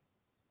out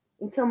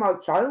until my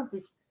child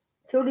is,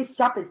 until this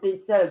shop has been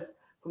searched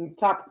from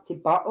top to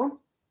bottom.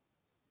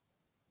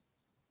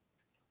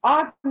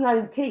 I've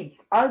known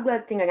kids. I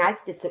worked in an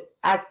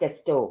Asda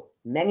store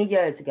many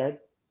years ago.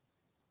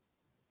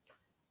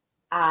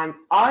 And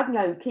I've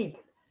known kids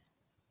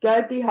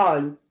go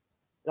behind,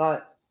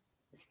 like,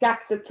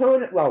 stacks of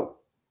toilet roll,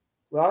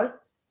 right?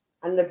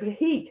 And they've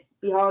hid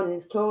behind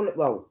this toilet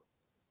roll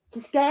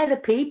to scare the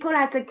people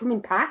as they're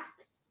coming past.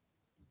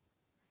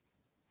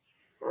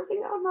 I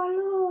think, oh my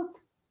Lord.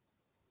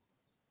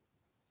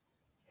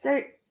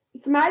 So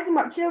it's amazing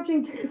what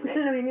children do when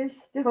they're in a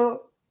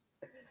store.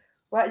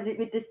 What is it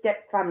with the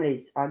step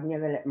families? I'd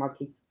never let my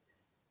kids.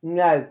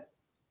 No,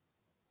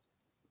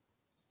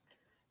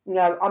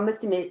 I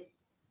must admit,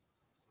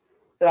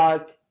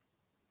 like,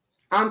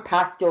 I'm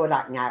past all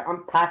that now.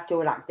 I'm past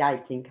all that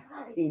dating.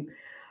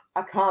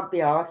 I can't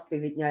be asked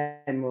with it no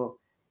more.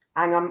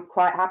 And I'm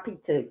quite happy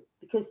to,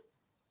 because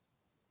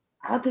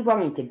I'll be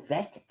wanting to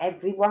vet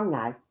everyone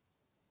now.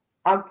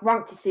 I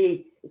want to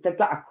see if they've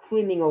got a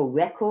criminal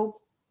record.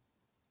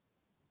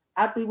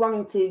 I'd be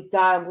wanting to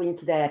dive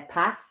into their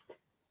past,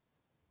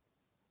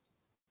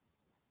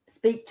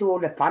 speak to all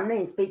the family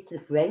and speak to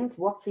the friends.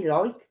 What's he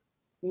like?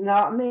 You know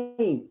what I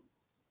mean?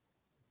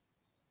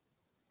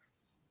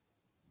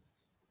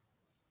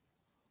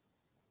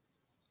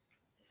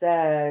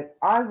 So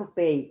I would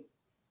be.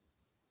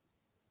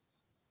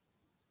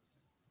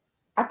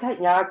 I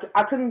don't know.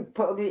 I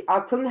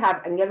couldn't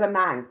have another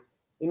man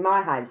in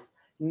my house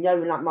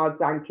knowing that my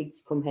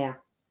grandkids come here.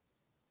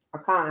 I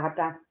can't have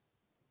that.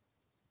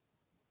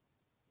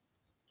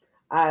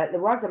 There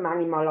was a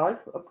man in my life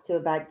up to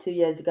about 2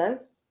 years ago,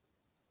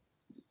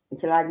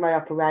 until I had my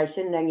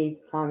operation. Then he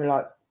kind of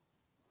like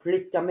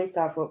flipped on me,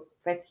 so I thought,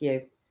 "Thank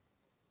you."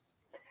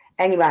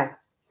 Anyway,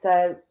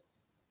 so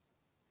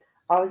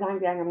I was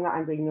angry, and I'm not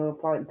angry. You're a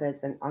fighting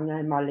person. I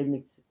know my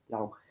limits.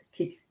 No,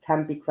 kids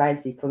can be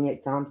crazy, funny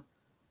at times.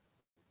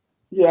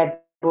 Yeah,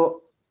 but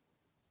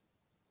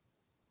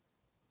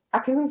I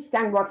can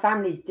understand what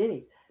families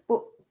do.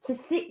 But to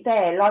sit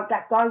there like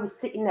that guy was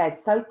sitting there,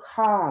 so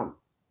calm,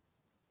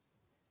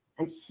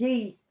 and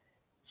she's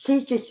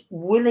just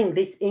willing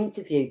this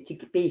interview to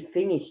be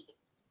finished.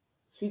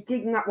 She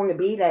did not want to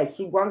be there.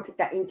 She wanted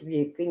that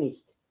interview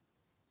finished,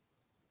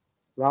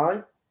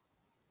 right?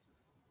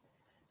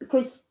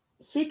 Because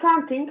she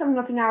can't think of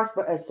nothing else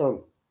but her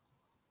son.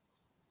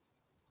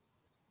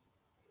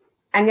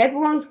 And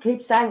everyone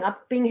keeps saying,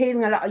 I've been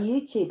hearing a lot of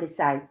YouTubers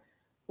saying,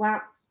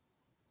 well,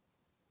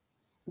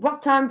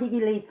 what time did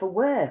he leave for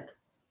work?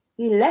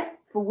 He left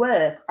for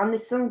work on the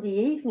Sunday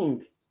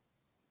evening.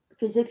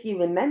 Because if you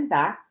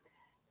remember,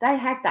 they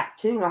had that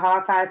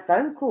 2.5-hour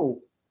phone call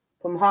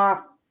from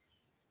half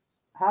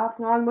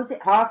 9, was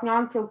it?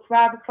 9:30 till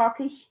 12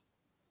 o'clock-ish.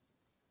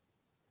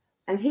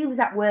 And he was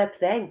at work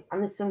then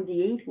on the Sunday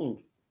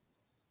evening.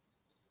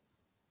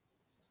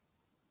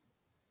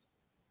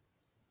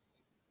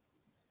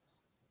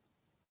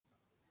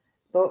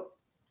 But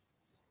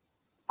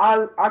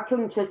I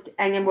couldn't trust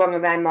anyone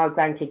around my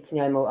grandkids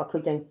no more. I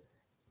couldn't.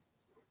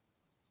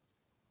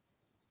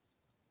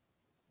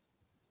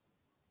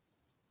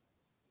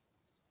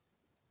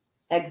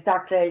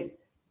 Exactly.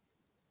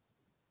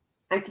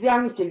 And to be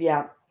honest with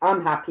you,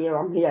 I'm happier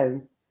on my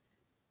own.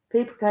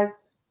 People go,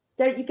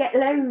 don't you get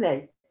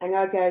lonely? And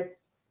I go,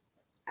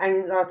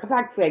 and like I've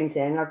had friends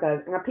here, and I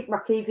go, and I pick my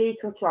TV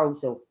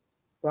controls up,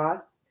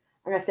 right?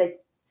 And I said,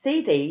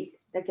 see these?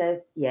 They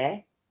go, yeah.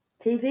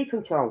 TV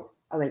control.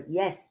 I went,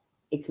 yes,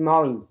 it's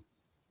mine.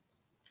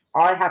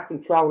 I have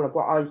control of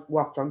what I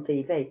watch on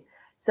TV.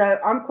 So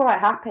I'm quite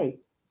happy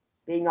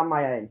being on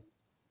my own.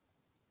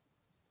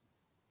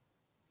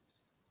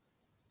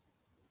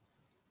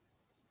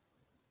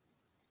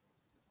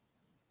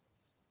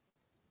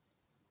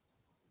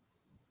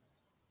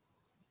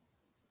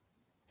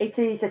 It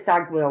is a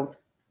sad world.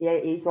 Yeah,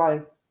 it is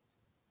right.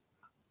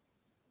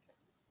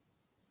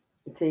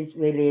 It is,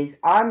 really is.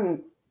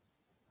 I'm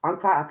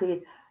quite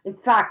happy. In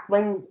fact,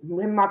 when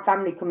my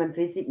family come and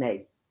visit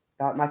me,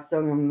 like my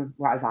son and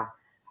whatever,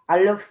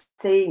 I love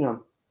seeing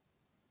them.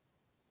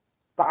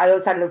 But I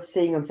also love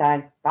seeing them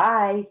saying,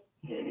 bye.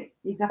 You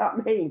know what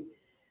I mean?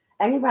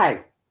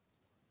 Anyway.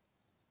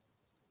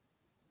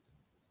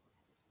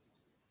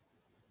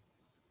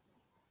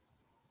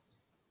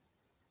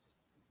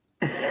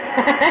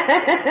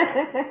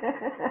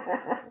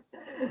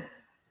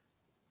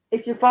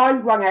 If you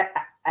find one,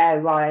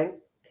 Ryan,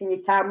 can you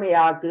tell me?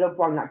 I'd love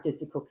one that does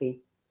the cooking.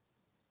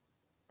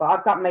 But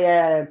I've got my...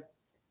 has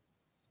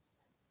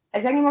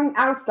anyone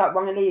else got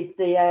one of these,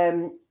 the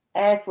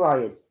air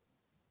fryers?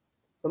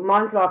 But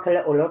mine's like a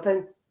little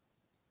oven.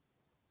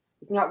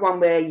 It's not one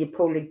where you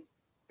pull the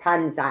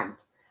pans out.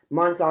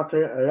 Mine's like a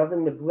little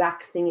oven with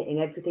racks in it and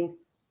everything.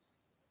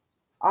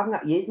 I've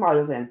not used my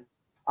oven.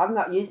 I've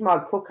not used my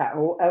cooker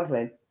or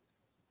oven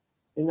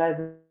in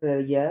over a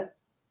year,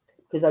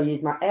 because I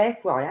use my air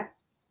fryer.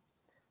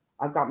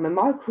 I've got my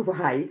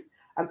microwave.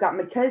 I've got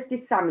my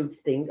toasted sandwich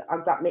thing.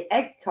 I've got my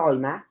egg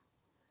timer.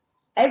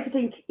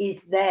 Everything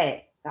is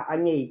there that I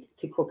need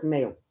to cook a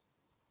meal.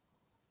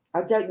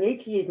 I don't need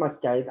to use my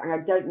stove, and I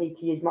don't need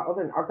to use my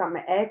oven. I've got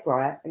my air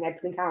fryer and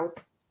everything else.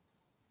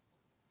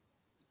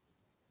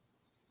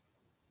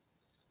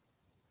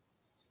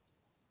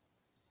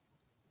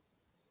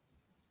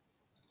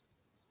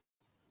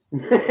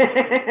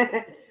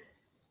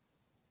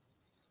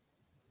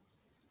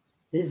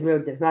 This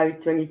will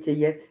married 22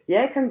 years.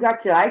 Yeah,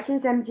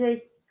 congratulations,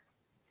 MG.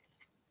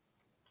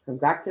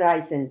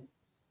 Congratulations.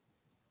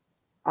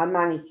 I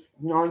managed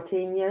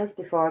 19 years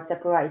before I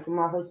separated from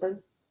my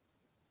husband.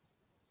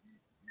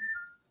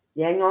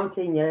 Yeah,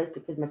 19 years,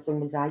 because my son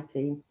was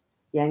 18.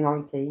 Yeah,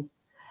 19.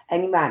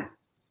 Anyway,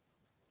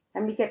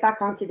 let me get back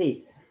onto this.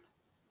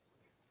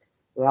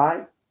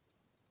 Right?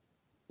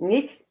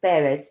 Nick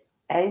Beres,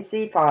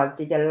 NC5,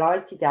 did a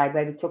live today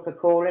where we took a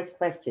caller's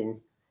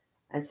question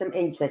and some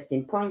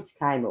interesting points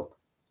came up.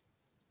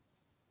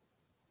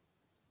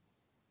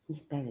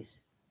 Nick Beres.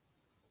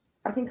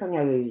 I think I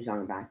know who he's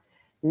on about.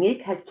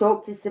 Nick has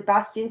talked to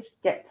Sebastian's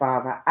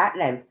stepfather at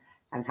length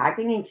and had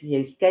an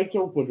interview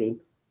scheduled with him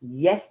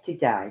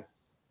yesterday.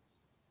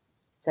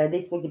 So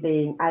this would have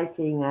been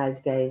 18 hours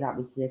ago. That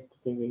was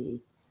yesterday.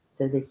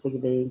 So this would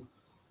have been,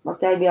 what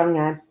day are we on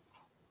now?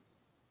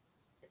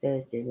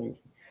 Thursday,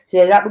 Wednesday.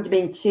 So that would have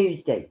been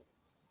Tuesday.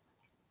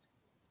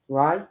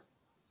 Right?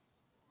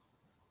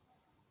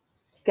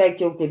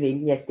 Scheduled with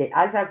him yesterday.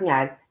 As of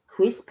now,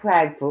 Chris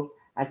Proudfoot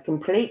has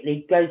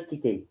completely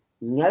ghosted him.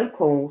 No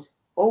calls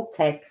or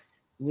texts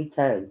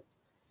returned.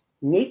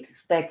 Nick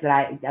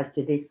speculated as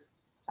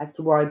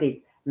to why this.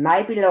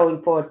 Maybe law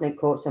enforcement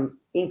caught some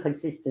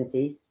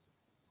inconsistencies.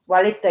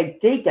 Well, if they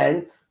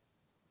didn't,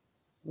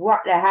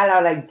 what the hell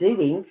are they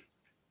doing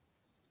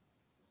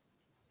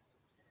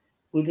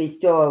with his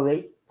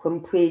story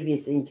from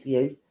previous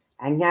interviews,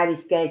 and now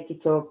he's scared to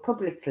talk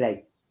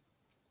publicly?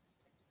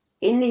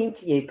 In the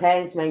interview,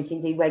 parents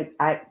mentioned he went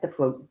out the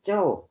front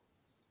door.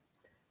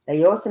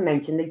 They also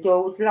mentioned the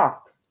door was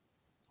locked.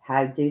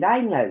 How do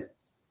they know?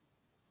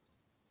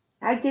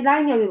 How do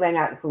they know he went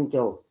out the front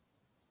door?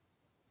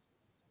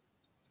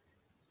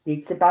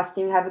 Did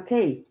Sebastian have a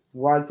key?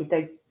 Why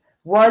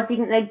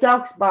didn't their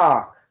dogs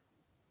bark?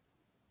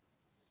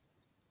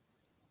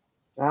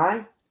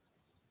 Right?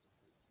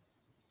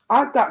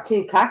 I've got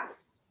 2 cats.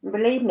 And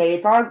believe me,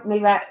 if I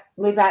move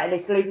out of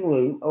this living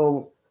room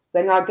or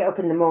when I get up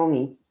in the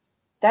morning,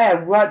 they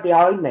are right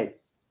behind me.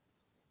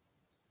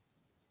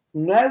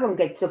 No one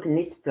gets up in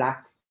this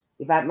flat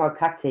without my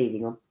cats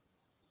hearing them.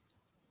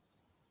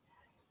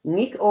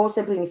 Nick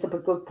also brings up a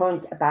good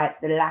point about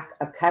the lack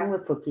of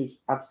camera footage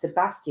of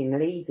Sebastian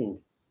leaving.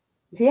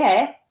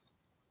 Yeah,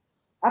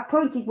 I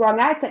pointed one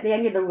out at the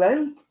end of the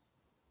road,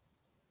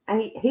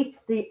 and it hits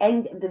the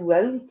end of the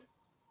road,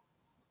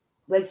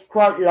 where it's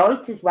quite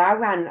light as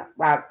well, and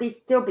well, it'll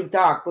still be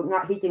dark, but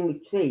not hidden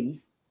with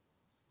trees,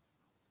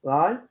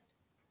 right?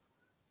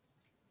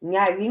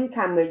 Now, ring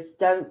cameras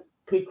don't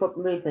pick up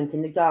movement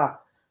in the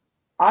dark.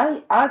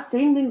 I've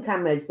seen ring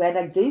cameras where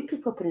they do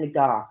pick up in the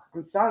dark.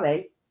 I'm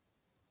sorry.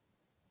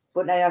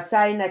 But they are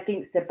saying they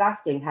think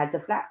Sebastian has a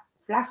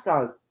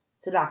flashlight.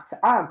 So that's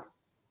odd.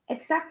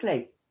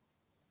 Exactly.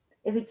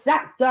 If it's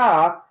that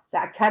dark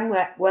that a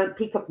camera won't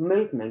pick up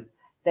movement,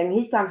 then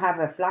he's going to have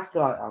a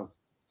flashlight on.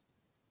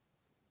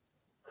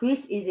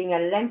 Chris is in a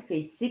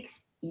lengthy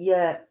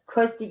 6-year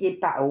custody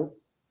battle.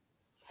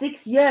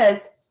 6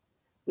 years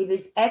with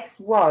his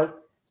ex-wife,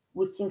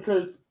 which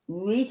includes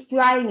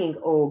restraining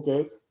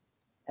orders,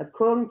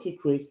 according to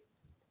Chris,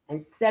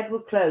 and several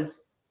close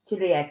to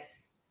the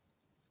ex.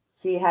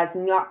 She has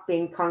not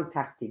been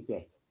contacted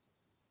yet.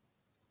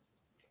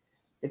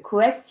 The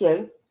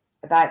question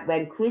about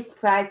when Chris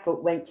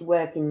Proudfoot went to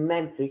work in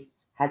Memphis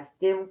has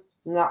still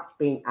not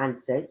been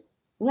answered.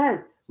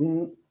 No,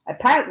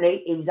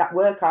 apparently he was at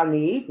work on the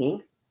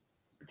evening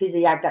because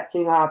he had that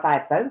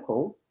 2.5-hour phone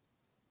call.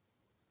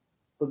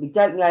 But we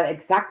don't know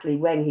exactly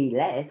when he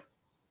left.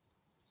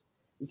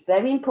 It's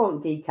very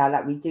important detail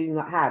that we do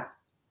not have.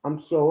 I'm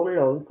sure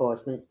law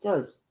enforcement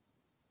does.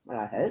 Well,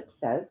 I hope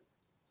so.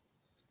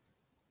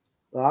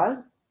 Right?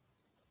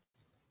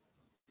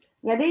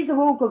 Now, these are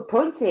all good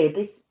points here.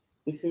 This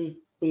is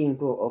being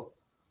brought up.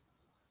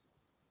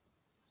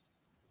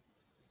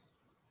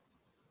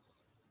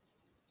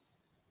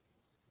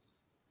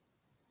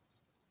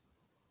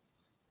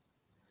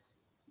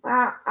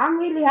 I'm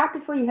really happy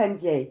for you,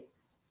 MG,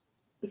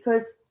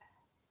 because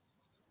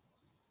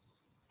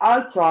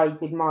I tried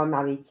with my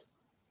marriage.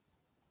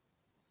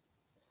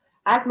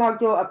 As my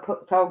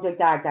daughter told her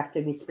dad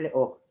after we split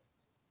up,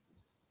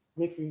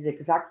 this is the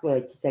exact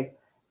word. She said,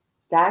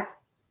 "Dad,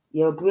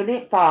 you're a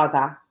brilliant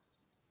father,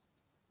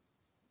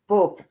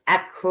 but a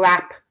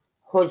crap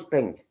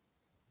husband."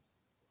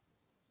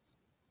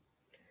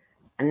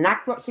 And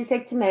that's what she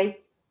said to me.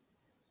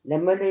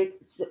 Then were the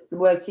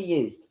words she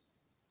used.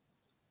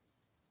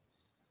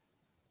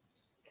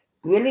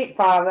 Brilliant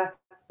father,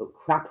 but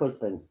crap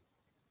husband.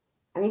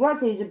 And he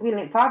was a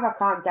brilliant father.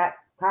 I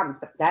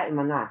can't doubt him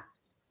on that.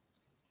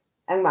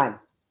 Anyway,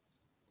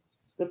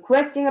 the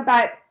question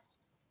about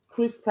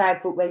Chris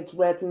Proudfoot went to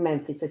work in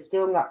Memphis has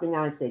still not been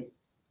answered.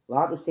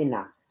 Right, we've seen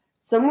that.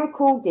 Someone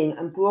called in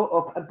and brought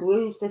up a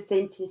bruise they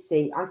seem to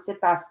see on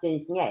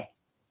Sebastian's neck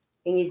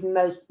in his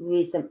most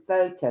recent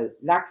photo.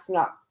 That's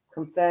not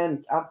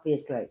confirmed,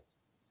 obviously.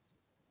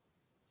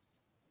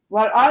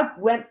 Well, I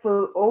went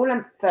through all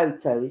them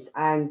photos,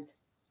 and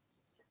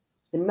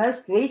the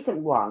most recent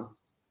one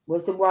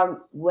was the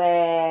one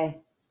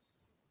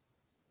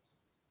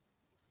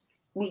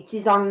which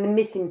is on the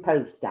missing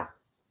poster,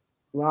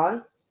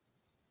 right?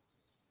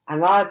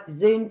 And I've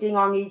zoomed in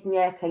on his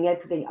neck and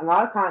everything, and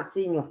I can't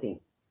see nothing.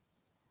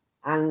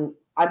 And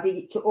I did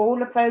it to all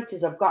the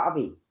photos I've got of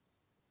him.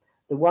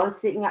 The one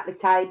sitting at the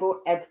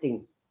table,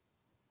 everything.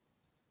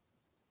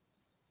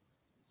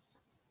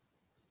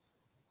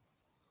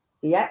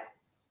 Yeah.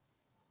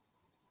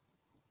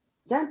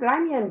 Don't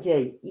blame me,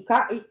 MG. You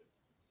can't.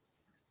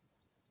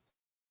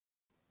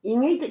 You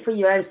need it for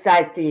your own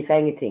safety, if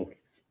anything.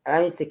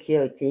 Own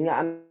security. You know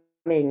what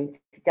I mean? In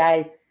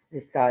today's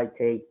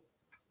society.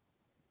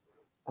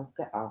 I'll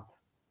get off.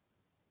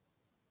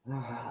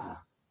 I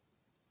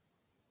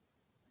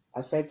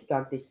swear to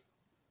God, this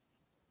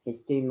is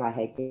doing my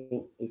head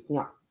in. It's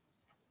not.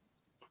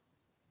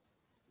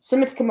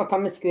 Something's come up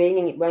on the screen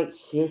and it won't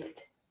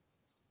shift.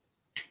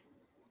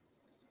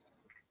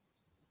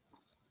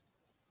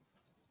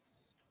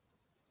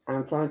 And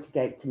I'm trying to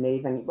get it to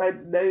move and it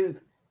won't move.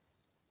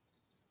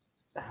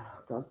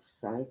 Oh, God's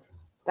sake.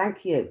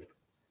 Thank you.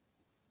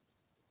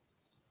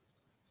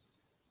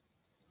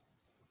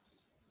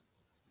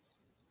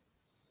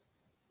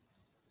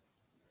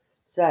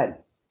 So,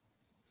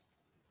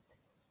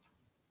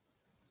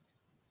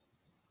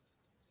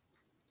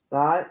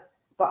 right,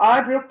 but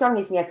I've looked on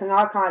his neck and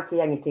I can't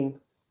see anything.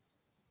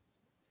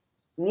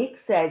 Nick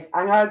says,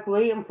 and I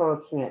agree,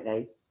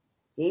 unfortunately,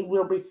 he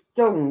will be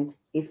stunned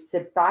if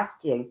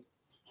Sebastian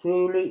is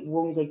truly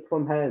wounded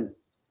from home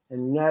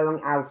and no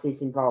one else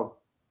is involved.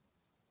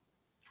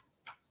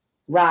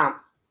 Well,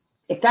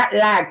 if that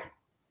lad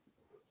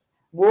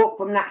walked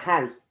from that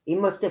house, he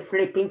must have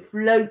flipping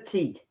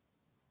floated.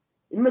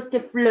 He must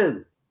have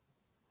flew.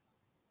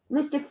 He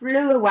must have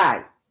flew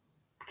away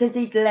because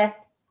he'd left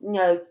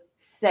no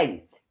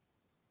scent.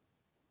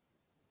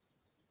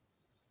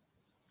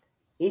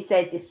 He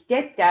says if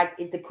stepdad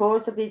is the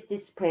cause of his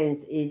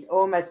disappearance, he is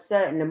almost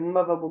certain the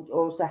mother would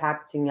also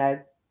have to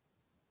know.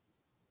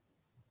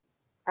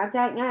 I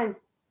don't know.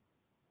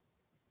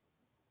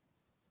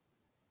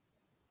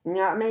 You know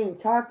what I mean?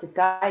 It's hard to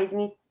say, isn't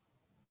it?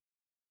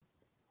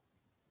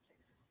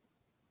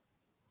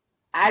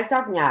 As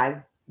of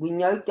now, we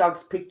know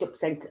dogs picked up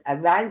scent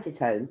around his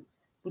home,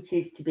 which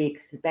is to be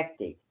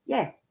expected.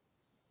 Yeah.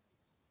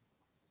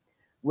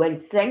 When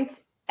scents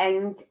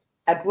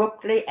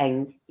abruptly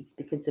end, it's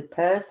because the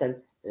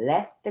person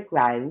left the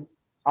ground,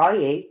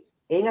 i.e.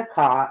 in a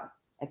car,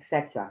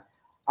 etc.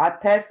 I've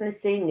personally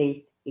seen this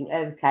in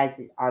other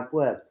cases I've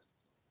worked.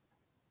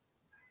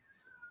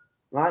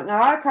 Right,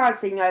 now I can't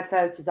see no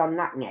photos on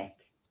that neck.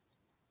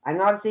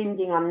 And I've zoomed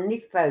in on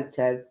this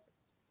photo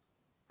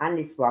and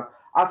this one.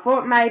 I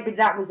thought maybe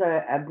that was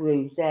a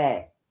bruise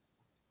there.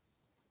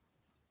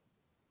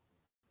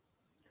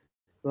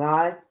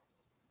 Right.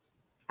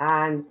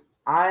 And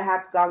I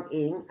have gone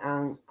in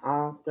and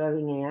I'll go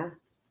in here.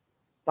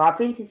 But I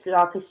think it's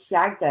like a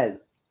shadow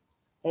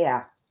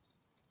here.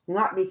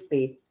 Not this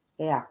big.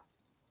 Here.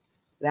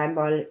 Round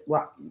by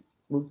what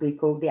would be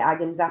called the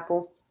Adam's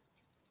apple.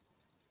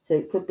 So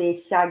it could be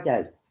a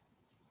shadow.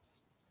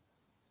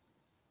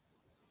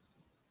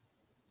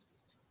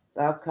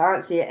 But I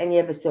can't see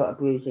any other sort of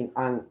bruising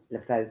on the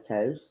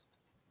photos.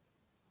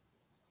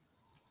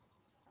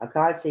 I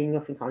can't see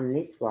nothing on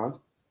this one.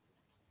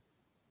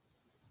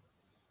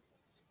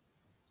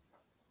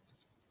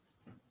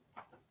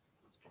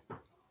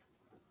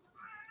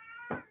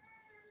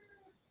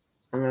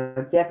 And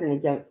I definitely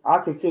don't. I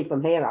can see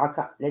from here. I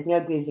can't. There's no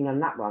bruising on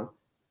that one.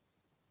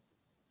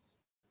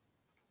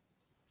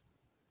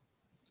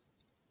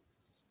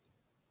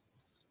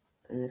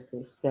 And let's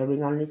just go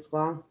in on this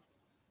one.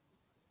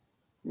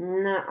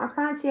 No, I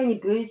can't see any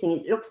bruising.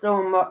 It looks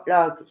almost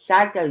like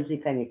shadows,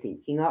 if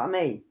anything. You know what I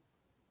mean?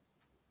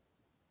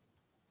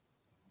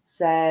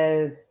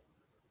 So,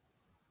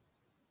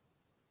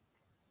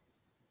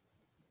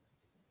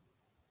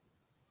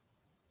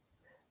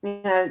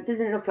 you know, it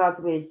doesn't look like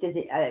a bruise, does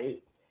it?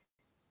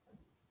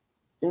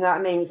 You know what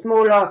I mean? It's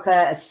more like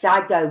a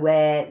shadow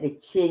where the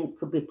chin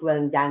could be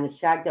flowing down the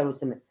shadow or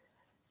something.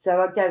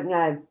 So I don't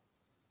know.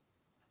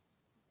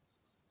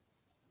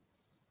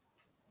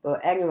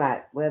 But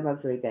anyway, where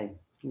was we again?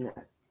 No.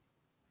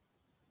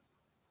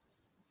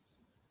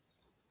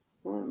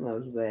 Where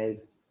was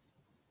we?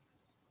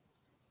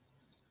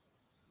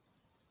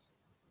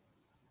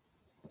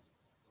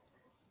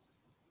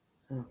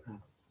 Okay.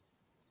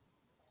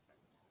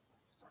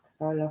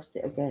 I lost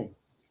it again.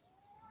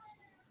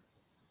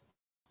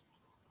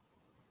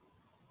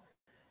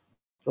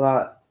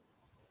 Right.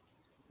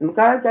 I'm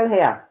going to go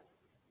here.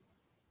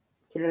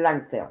 To the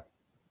landfill.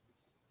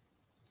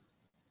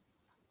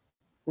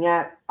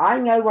 Now, I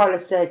know why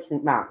they're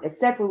searching, well, there's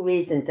several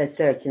reasons they're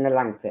searching the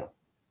landfill.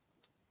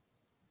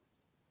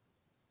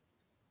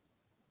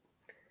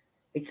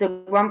 It's the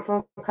one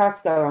from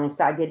Costco on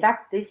Saturday.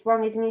 That's this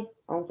one, isn't it?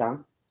 Hold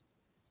on.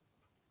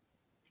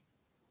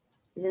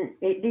 Isn't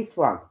it this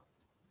one?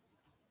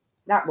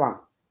 That one.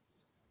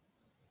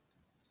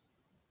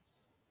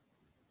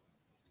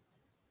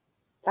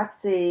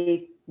 That's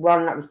the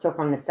one that was took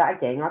on the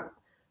Saturday.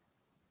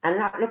 And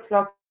that looks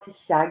like a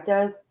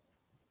shadow.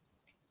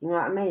 You know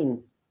what I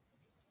mean?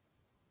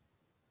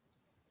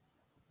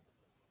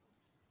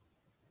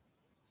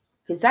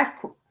 Because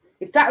that's,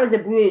 if that was a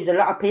bruise, a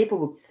lot of people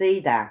would see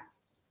that.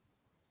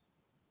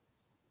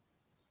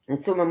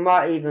 And someone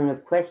might even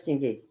have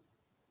questioned it.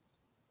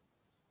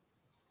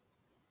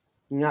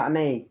 You know what I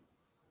mean?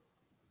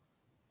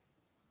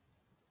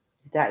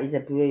 That is a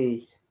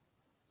bruise.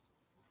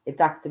 If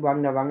that's the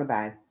one they're wrong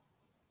about.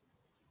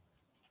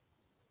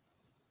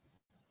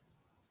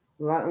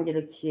 Right under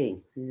the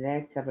chin.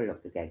 Let's have a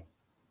look again.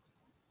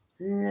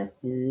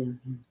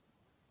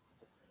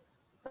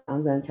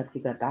 I'm going to have to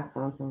go back,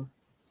 aren't I?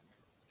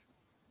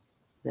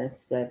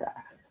 Let's go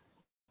back.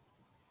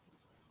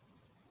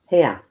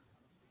 Here.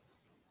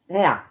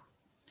 Here.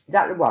 Is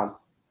that the one?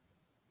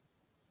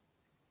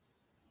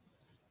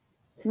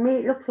 To me,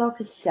 it looks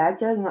like a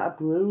shadow, not a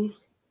bruise.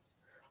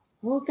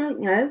 Well, I don't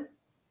know.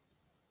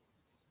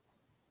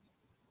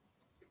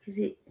 Because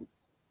it...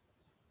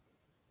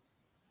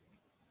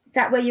 Is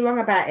that where you're on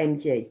about,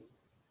 MG?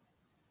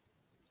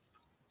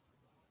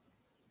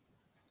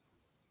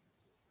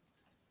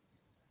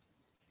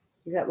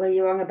 Is that where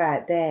you're on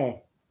about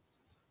there?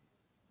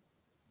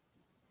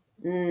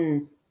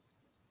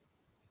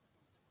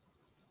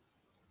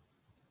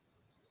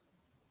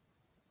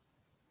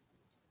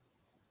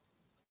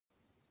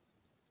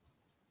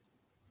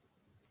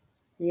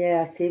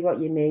 Yeah, I see what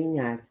you mean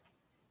now.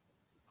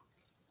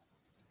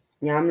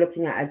 Now I'm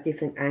looking at a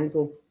different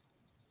angle.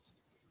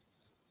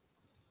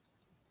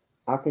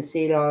 I can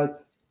see like...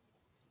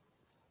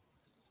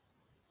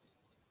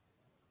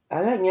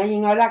 I don't know, you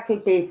know, that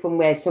could be from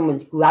where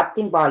someone's grabbed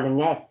him by the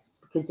neck.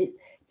 Because if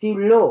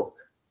you look,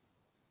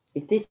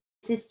 if this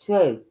is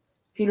true,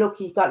 if you look,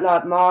 he's got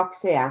like marks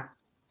here,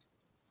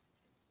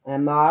 and a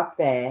mark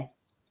there,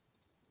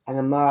 and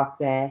a mark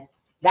there.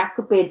 That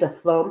could be the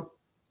thumb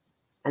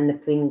and the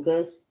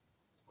fingers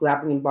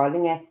grabbing him by the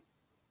neck.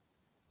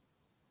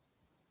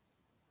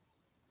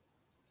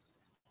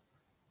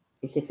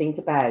 If you think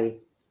about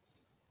it.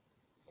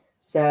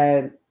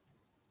 So,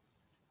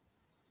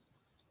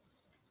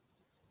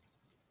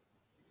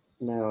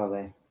 where are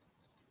we?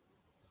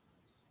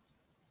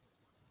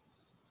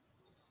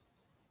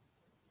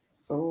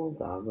 Oh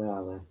God, where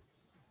are we?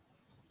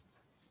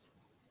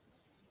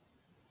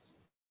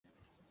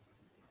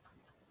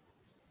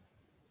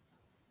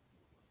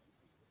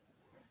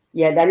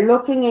 Yeah, they're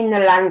looking in the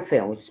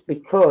landfills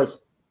because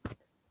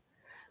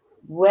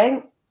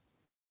when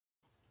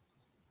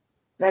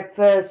they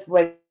first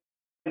went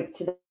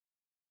to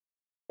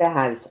the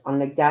house on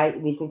the day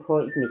it was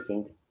reported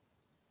missing,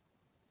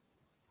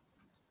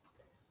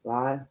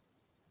 right?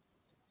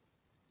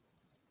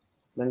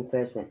 When they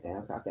first went there,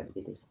 I've got to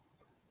do this.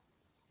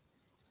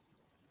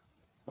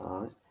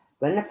 Right.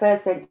 When they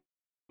first went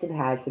to the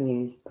house when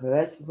he was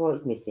first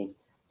reported missing,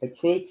 they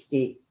treated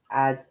it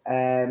as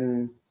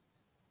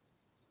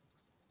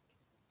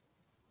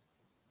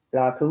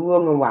like a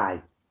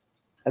runaway.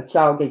 A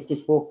child has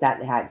just walked out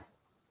the house.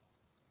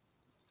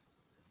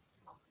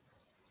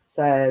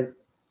 So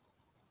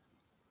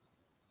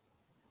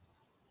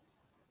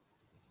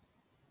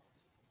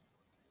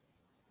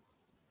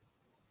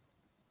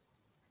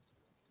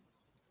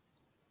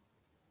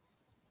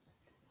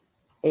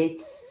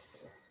it's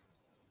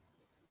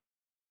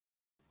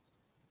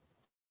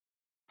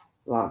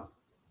well,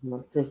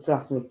 I've just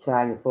lost my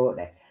train of thought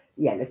there.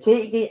 Yeah, they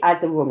treated it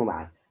as a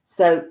runaway.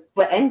 So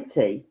for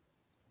empty,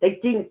 they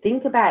didn't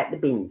think about the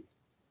bins.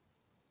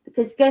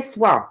 Because guess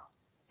what?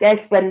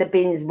 Guess when the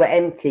bins were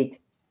emptied?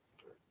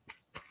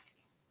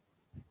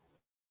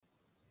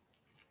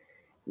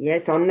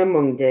 Yes, on the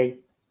Monday,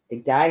 the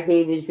day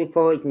he was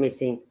reported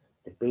missing,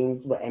 the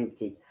bins were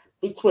emptied.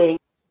 Before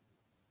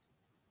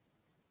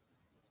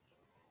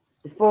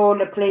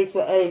the police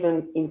were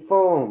even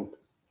informed,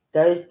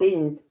 those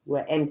bins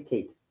were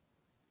emptied.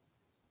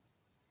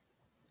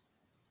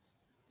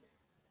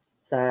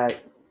 So,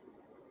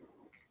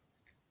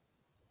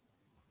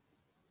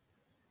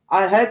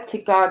 I hope to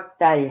God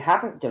they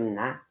haven't done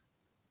that.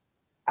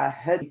 I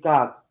hope to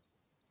God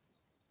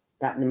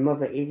that the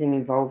mother isn't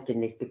involved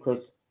in this,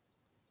 because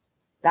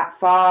that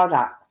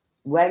father,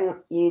 when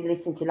you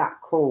listen to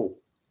that call,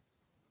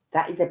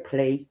 that is a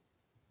plea.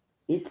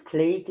 He's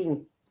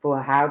pleading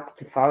for help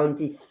to find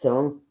his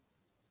son.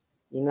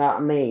 You know what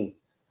I mean?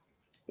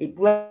 It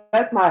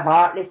broke my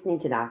heart listening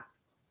to that.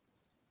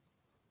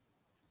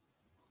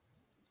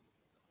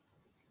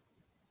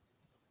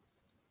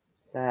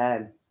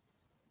 So,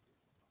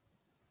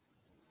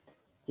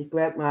 it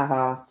broke my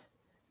heart,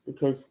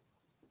 because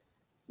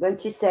when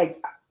she said,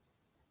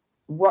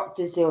 "What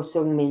does your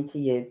son mean to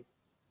you?"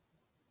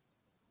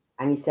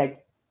 And he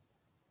said,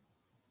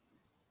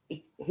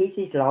 "He's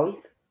his life."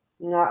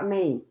 You know what I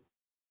mean?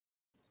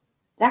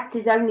 That's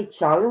his only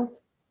child.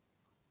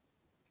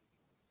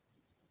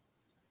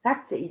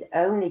 That's his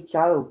only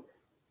child.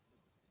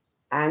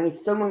 And if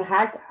someone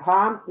has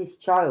harmed this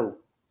child,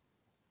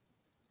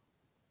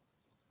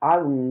 I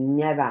will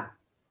never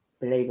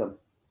believe them.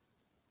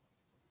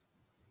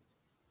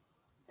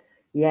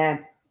 Yeah,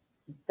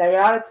 they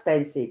are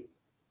expensive.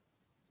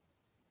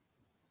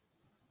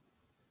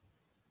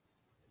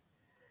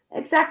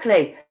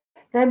 Exactly.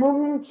 They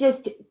wouldn't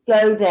just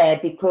go there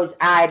because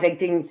they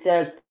didn't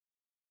search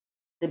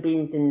the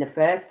bins in the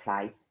first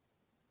place.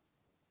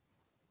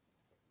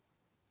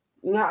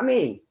 You know what I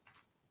mean?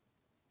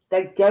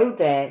 They go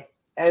there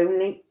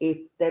only if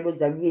there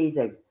was a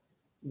reason.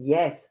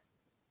 Yes.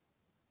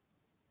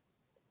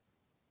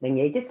 They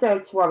need a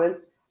search warrant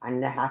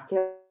and they have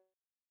to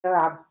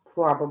have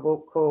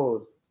probable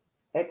cause.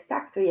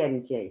 Exactly,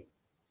 MG.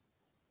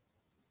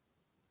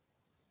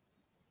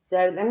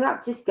 So they're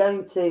not just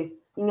going to,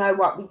 you know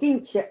what, we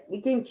didn't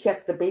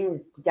check the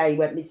bins today,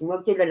 went missing,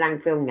 we'll do the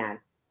landfill now.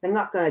 They're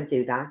not going to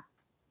do that.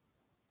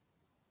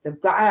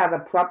 They've got to have a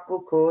probable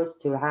cause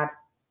to have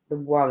the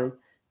warrant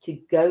to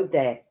go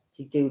there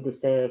to do the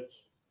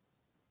search.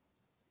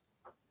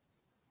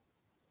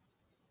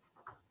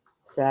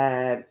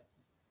 So,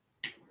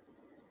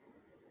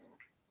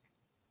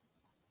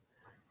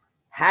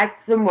 has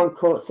someone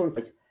caught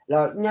something?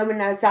 Like, no one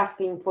else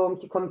asking for him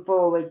to come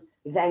forward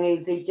with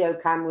any video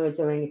cameras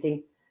or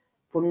anything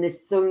from the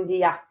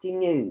Sunday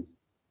afternoon.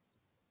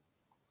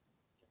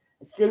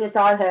 As soon as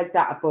I heard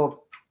that above,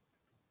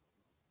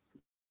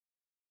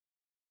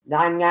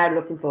 they're now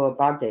looking for a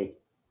body.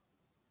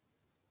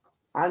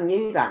 I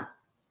knew that.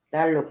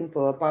 They're looking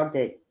for a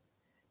body.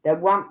 They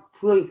want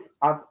proof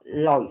of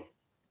life.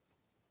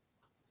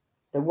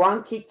 They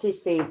wanted to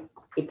see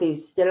if he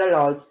was still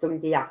alive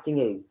Sunday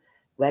afternoon,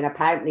 when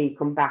apparently he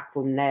come back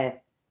from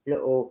their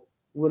little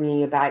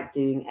running about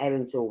doing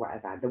errands or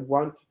whatever. They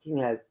wanted to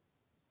know.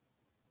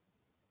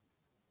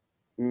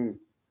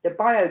 The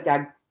bio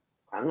dad,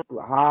 I'm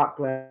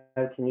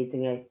heartbroken,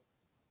 isn't he?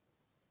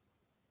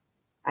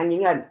 And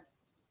you know,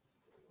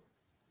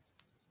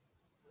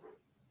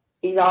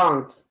 his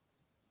aunt,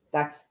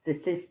 that's the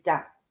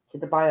sister to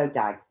the bio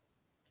dad,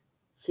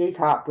 she's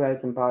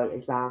heartbroken by it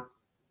as well,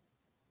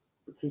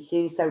 because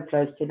she was so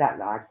close to that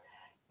lad.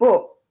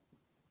 But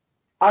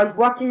I was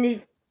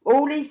watching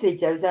all these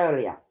videos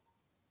earlier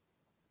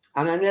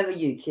on another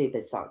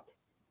YouTuber site,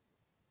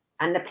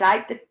 and they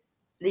played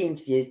the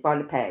interviews by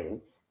the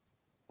parents,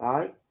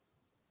 right?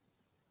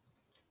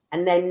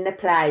 And then they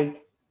played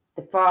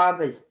the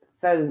father's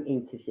phone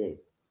interview.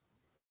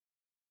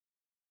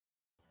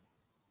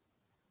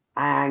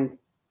 And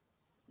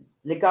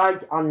the guy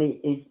on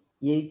the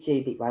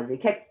YouTube, he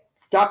kept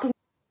stopping.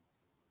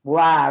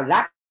 Wow,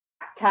 that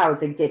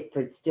tells a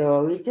different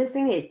story,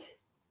 doesn't it?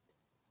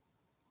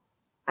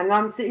 And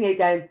I'm sitting here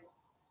going,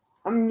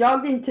 I'm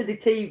nodding to the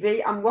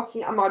TV, I'm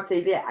watching it on my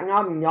TV, and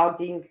I'm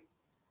nodding.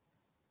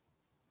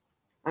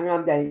 And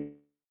I'm going,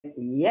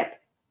 yep.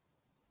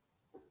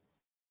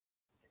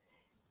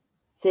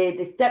 See,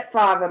 the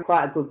stepfather had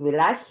quite a good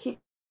relationship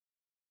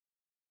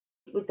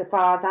with the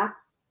father,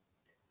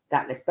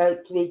 that they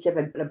spoke to each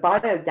other. The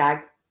bio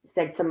dad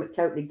said something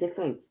totally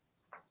different.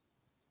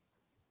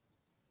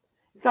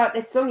 It's like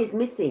their son is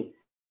missing,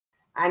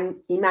 and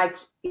they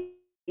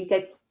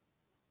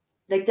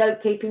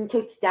don't keep in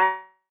touch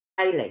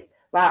daily.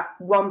 Well,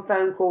 one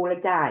phone call a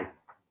day.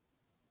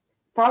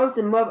 If I was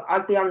the mother,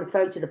 I'd be on the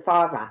phone to the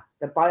father,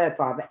 the bio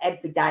father,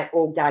 every day,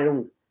 all day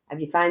long. Have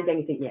you found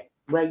anything yet?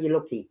 Where are you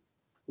looking?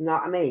 You know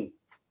what I mean?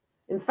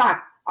 In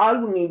fact, I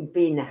wouldn't even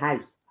be in the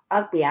house.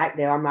 I'd be out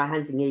there on my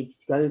hands and knees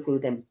going through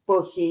them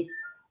bushes.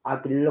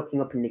 I'd be looking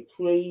up in the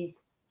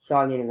trees,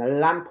 shining a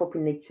lamp up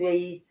in the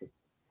trees,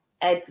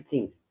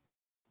 everything.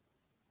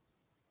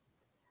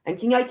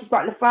 And you notice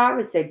what the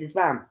father said as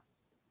well?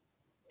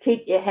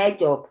 Keep your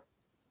head up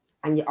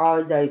and your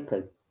eyes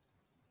open.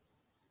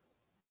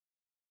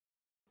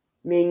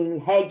 Meaning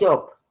head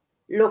up.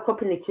 Look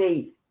up in the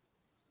trees.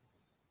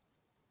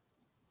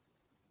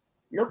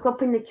 Look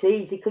up in the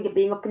trees. He could have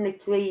been up in the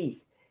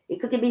trees. He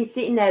could have been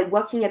sitting there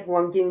watching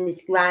everyone doing this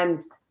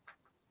ground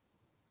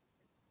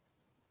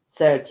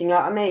search, you know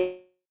what I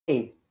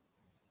mean?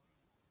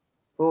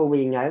 For all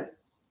we know.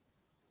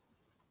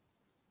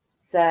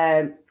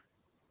 So,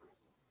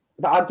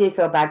 but I do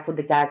feel bad for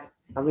the dad.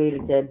 I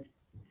really did.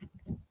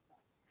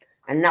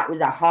 And that was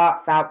a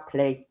heartfelt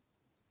plea.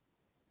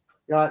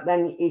 Like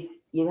when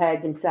you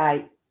heard him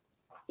say,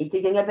 he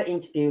did another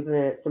interview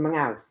with someone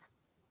else,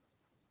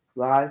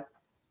 right?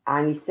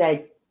 And he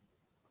said,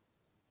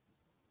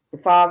 the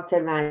father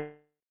turned around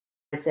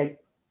and said,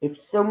 if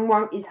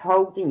someone is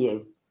holding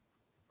you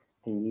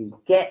and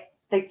you get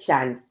the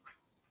chance,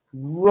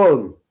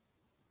 run.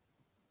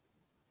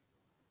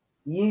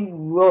 You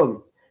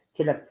run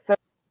to the first.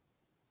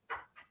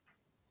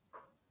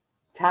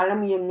 Tell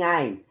them your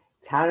name.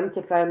 Tell them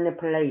to phone the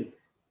police.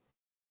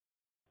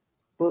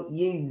 But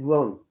you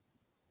run.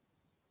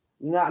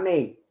 You know what I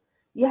mean?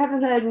 You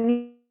haven't heard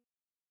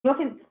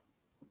nothing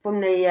from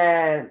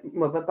the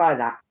mother by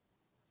that.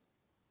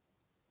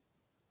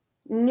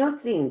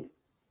 Nothing.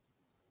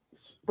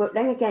 But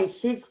then again,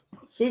 she's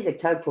a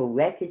total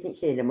wreck, isn't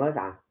she, the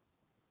mother?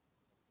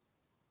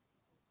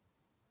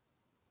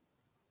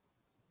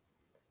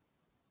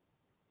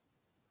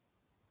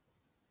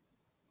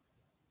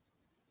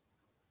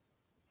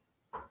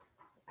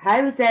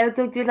 How was there a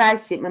good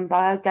relationship when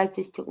Biodad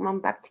just took Mum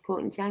back to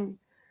court in January?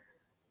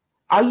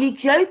 Are you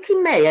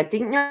joking me? I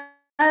didn't know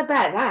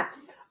about that.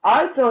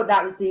 I thought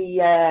that was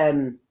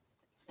the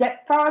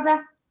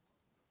stepfather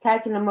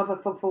taking the mother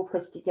for full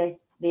custody,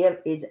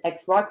 his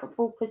ex-wife for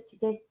full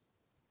custody.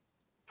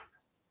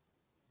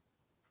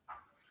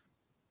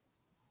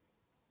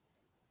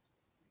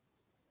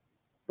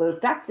 But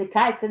if that's the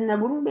case, then there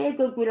wouldn't be a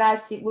good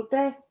relationship, would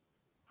there?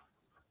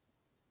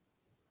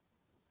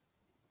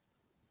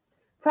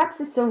 Perhaps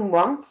the son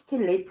wants to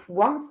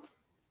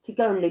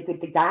go and live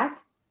with the dad.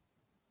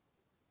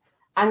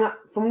 And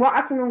from what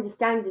I can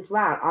understand as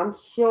well, I'm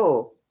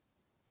sure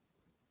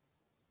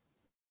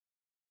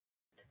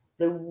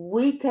the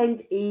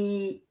weekend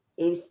he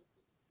was,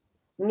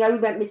 he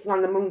went missing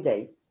on the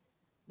Monday.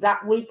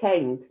 That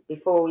weekend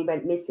before he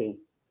went missing,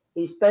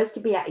 He was supposed to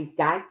be at his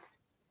dad's,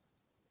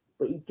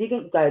 but he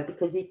didn't go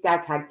because his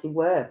dad had to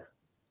work,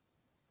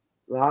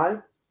 right?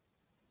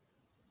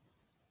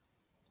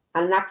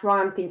 And that's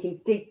why I'm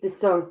thinking, did the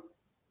son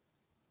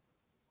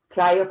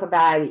play up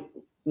about it?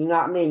 You know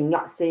what I mean?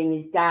 Not seeing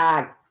his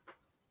dad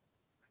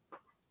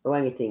or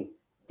anything.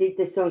 Did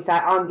the son say,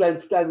 I'm going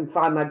to go and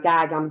find my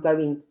dad, I'm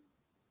going,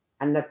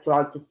 and they've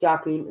tried to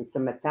stop him and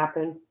something's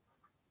happened?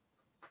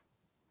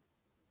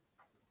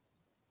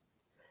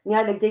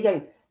 No, they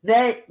didn't.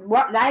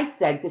 What they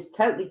said was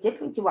totally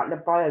different to what the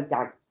bio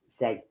dad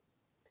said.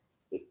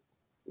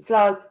 It's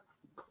like,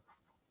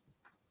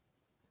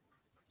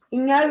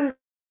 you know,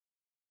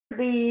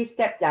 the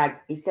stepdad,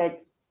 he said,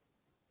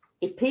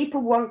 if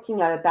people want to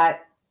know about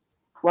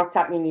what's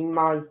happening in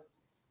my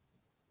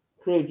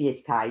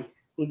previous case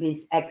with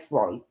his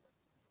ex-wife,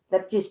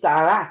 they've just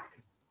got to ask,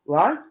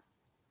 right?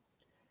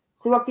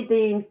 So what did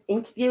the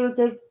interviewer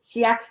do?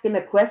 She asked him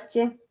a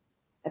question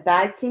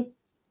about it,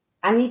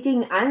 and he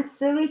didn't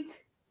answer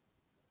it.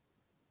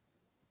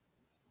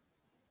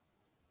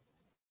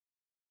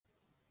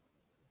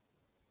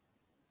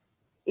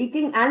 He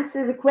didn't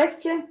answer the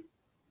question.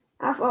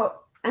 I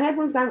thought, and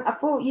everyone's going, I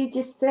thought you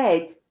just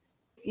said,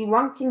 if you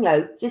want to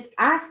know, just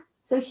ask.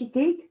 So she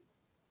did.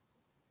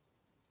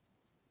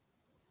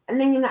 And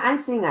then you're not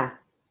answering her.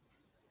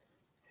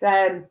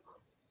 So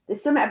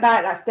there's something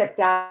about that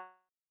stepdad.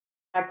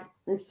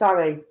 I'm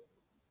sorry.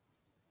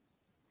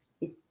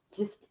 It's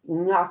just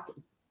not.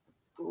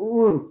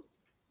 Ooh.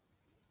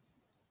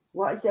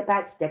 What is it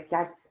about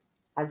stepdads?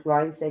 As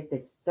Ryan said,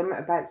 there's something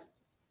about.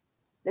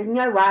 There's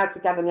no way I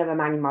could have another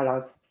man in my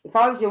life. If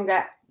I was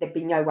younger, there'd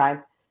be no way.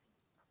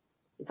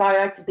 If I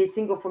had to be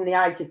single from the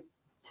age of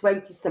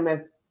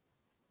 20-something,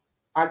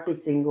 I'd be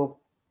single.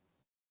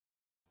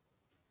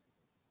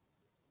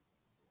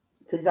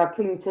 Because I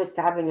couldn't trust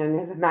having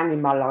another man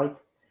in my life,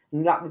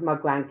 not with my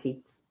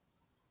grandkids.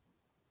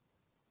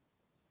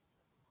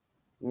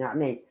 You know what I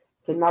mean?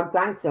 Because my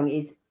grandson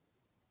is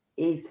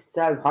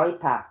so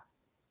hyper.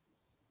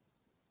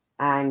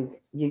 And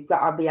you've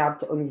got to be able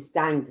to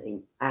understand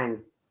him and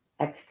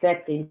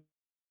accept him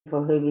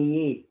for who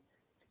he is.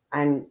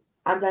 And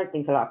I don't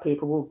think a lot of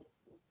people would.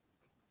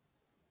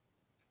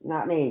 You know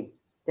what I mean?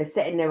 They're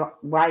set in their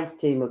ways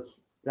too much.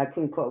 They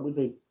couldn't put up with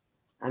him.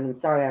 And I'm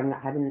sorry, I'm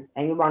not having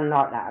anyone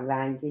like that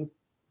around him.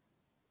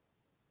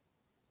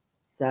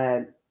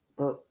 So,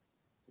 but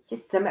it's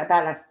just something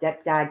about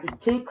that stepdad. He's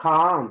too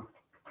calm.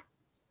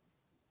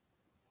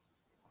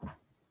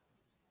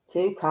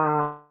 Too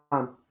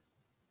calm.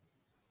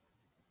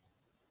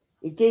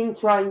 He didn't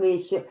try and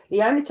reassure.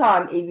 The only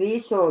time he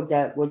reassured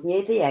her was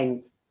near the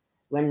end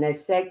when they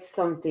said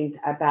something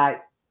about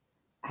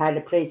how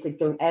the police had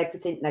done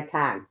everything they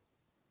can.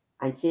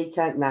 And she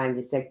turned around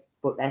and said,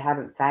 but they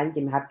haven't found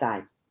him, have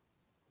they?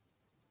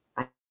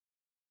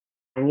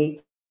 And he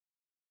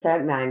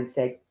turned around and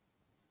said,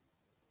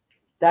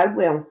 they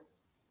will.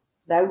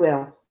 They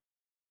will.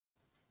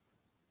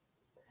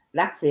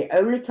 That's the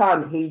only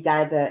time he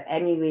gave her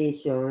any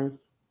reassurance.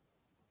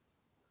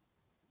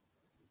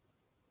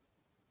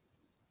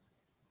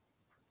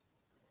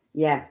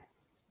 Yeah.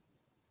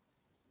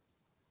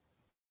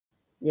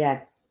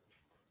 Yeah.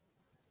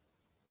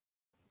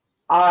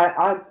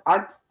 I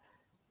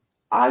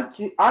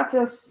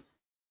feel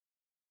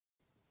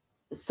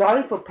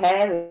sorry for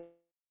parents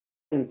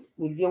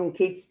with young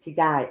kids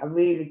today. I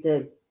really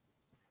do.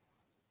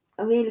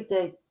 I really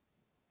do.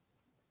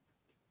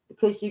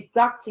 Because you've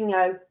got to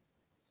know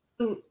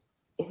who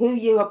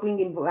you are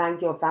bringing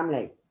around your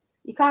family.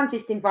 You can't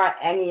just invite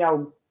any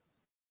old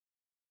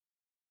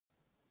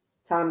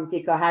Tom,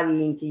 Dick or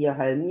Harry into your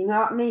home. You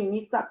know what I mean?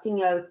 You've got to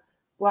know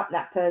what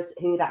that person,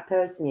 who that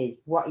person is,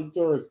 what he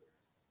does,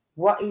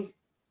 what his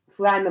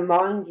frame of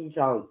mind is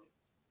like.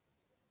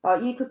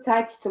 Like you could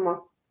say to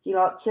someone, do you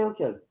like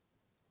children?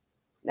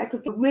 They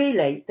could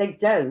really, they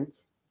don't.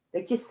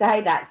 They just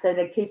say that so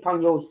they keep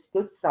on your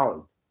good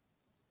side.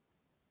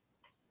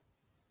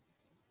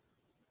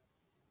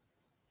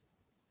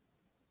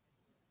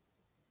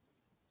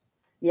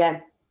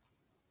 Yeah.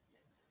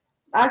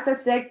 As I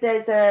said,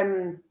 there's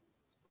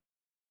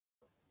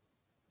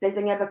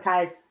another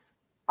case.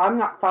 I'm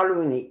not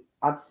following it.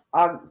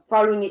 I'm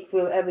following it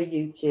through other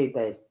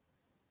YouTubers.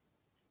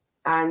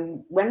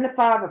 And when the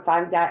father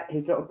found out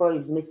his little boy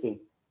was missing,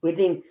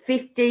 within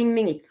 15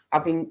 minutes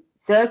of him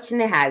searching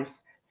the house,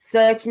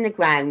 searching the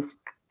grounds,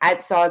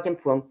 outside and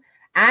front,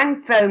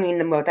 and phoning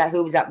the mother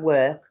who was at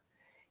work,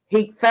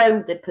 he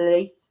phoned the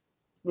police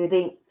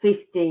within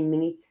 15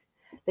 minutes.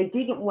 They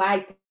didn't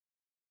wait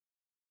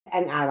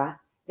an hour.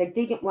 They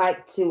didn't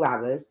wait 2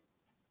 hours.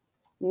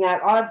 Now,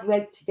 I've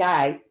read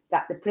today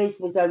that the police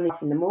was only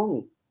up in the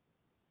morning.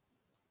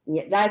 And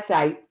yet they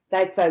say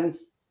they phoned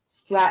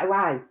straight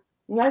away.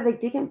 No, they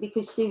didn't,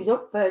 because she was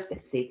up first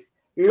at 6,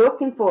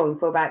 looking for him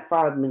for about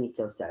 5 minutes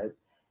or so.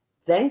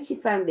 Then she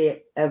found her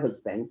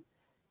husband.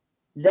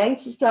 Then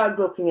she started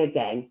looking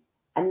again.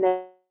 And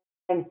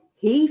then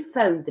he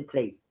phoned the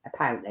police,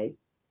 apparently.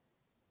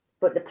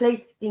 But the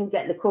police didn't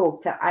get the call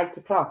till 8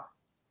 o'clock.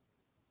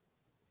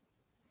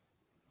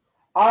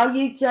 Are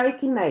you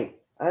joking me?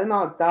 Oh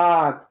my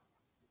God.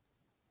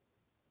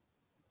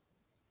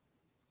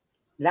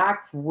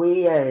 That's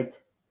weird.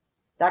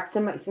 That's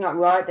something's not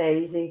right there,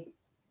 is it?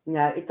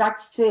 No, if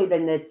that's true,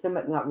 then there's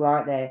something not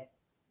right there.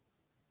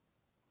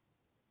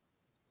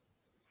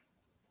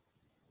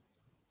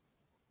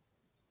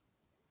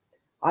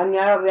 I know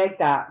I read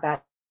that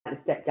about the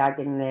stepdad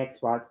and the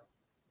ex-wife.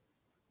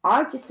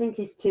 I just think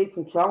he's too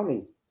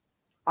controlling.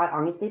 I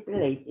honestly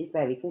believe he's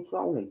very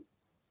controlling.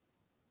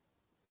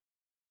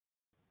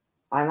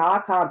 And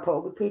I can't put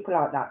up with people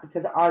like that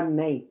because I'm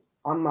me.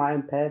 I'm my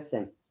own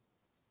person.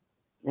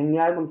 And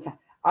no one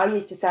I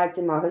used to say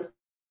to my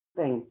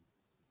husband,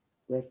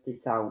 rest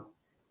his soul,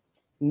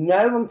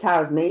 no one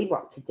tells me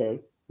what to do.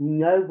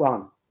 No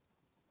one.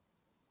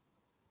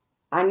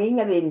 And he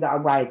never even got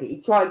away with it.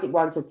 He tried it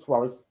once or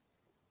twice.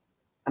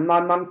 And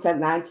my mum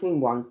turned round to him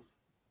once.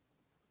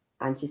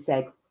 And she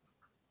said,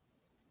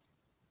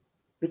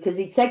 because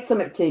he said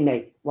something to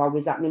me while we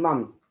was at my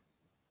mum's.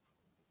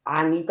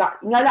 And he got,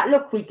 you know that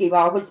look we give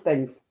our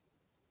husbands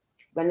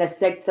when they've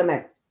said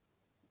something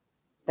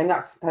they're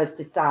not supposed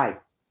to say.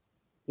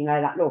 You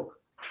know that look.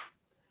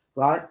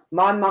 Right?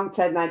 My mum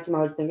turned round to my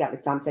husband at the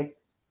time and said,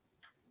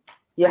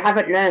 you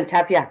haven't learned,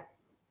 have you?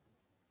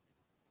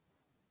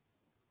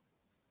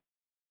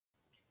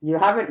 You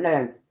haven't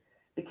learned.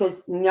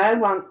 Because no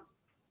one,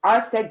 I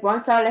said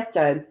once I left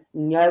home,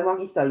 no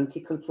one is going to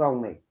control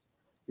me.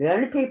 The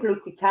only people who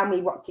could tell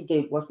me what to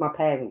do was my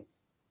parents.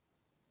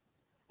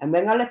 And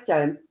when I left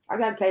home, I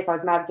don't care if I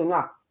was married or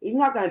not. He's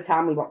not going to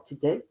tell me what to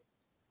do,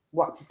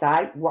 what to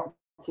say, what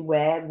to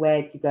wear,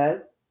 where to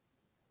go.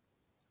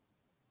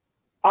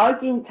 I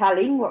didn't tell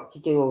him what to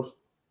do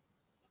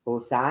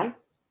or say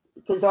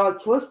because I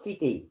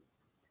trusted him.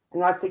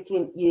 And I said to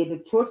him, you either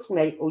trust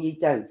me or you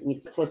don't. And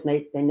if you trust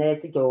me, then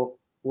there's the door,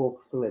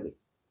 walk through it.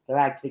 Go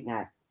out of it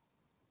now.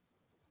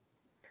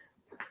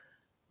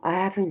 I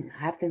haven't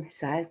have them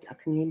saved. I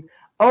can hear.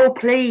 Oh,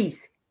 please.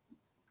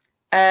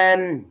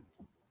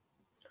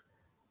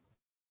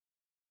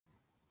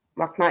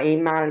 What's my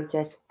email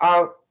address?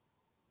 Oh,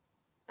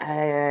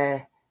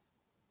 how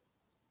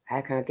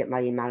can I get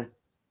my email?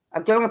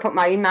 I'm going to put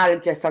my email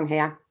address on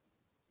here.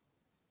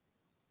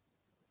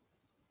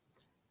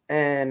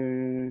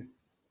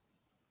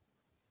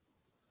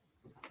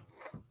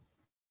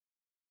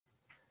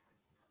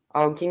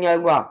 Oh, do you know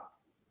what?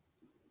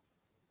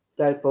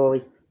 Go for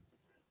it.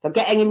 If I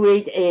get any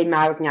weird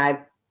emails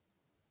now,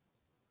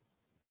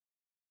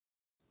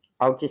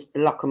 I'll just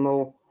block them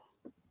all.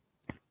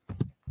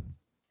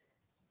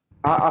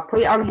 I'll put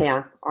it on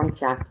here, on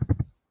chat.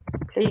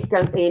 Please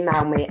don't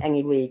email me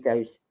any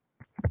weirdos.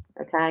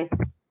 Okay?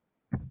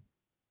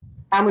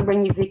 And we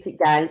bring your ticket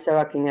down so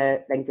I can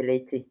then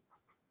delete it.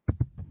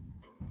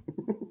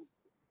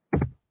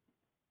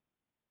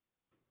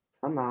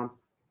 Come on.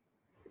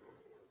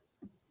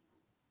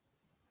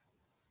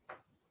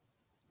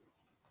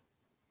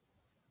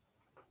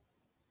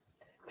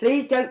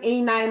 Please don't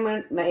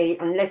email me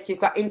unless you've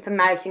got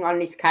information on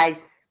this case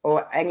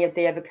or any of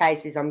the other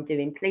cases I'm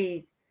doing,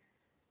 please.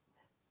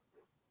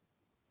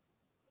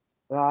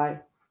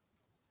 Right.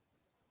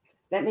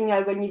 Let me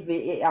know when you've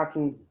it. I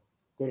can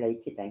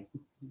delete it then.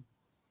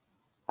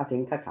 I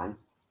think I can.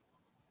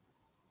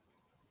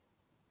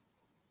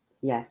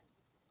 Yeah.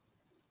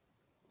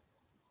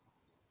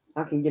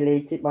 I can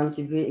delete it once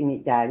you've written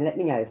it down. Let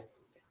me know.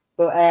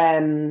 But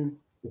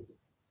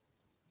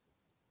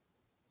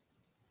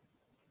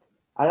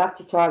I'll have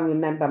to try and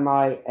remember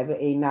my other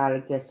email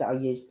address that I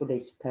use for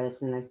this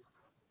personally.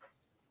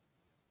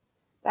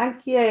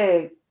 Thank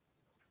you.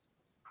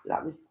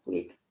 That was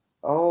quick.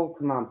 Oh,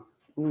 come on.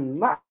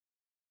 What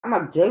am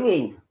I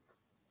doing?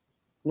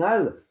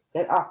 No.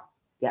 Get up.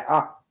 Get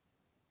up.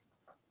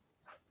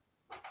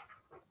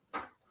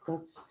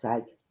 God's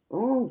sake.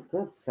 Oh,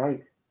 God's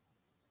sake.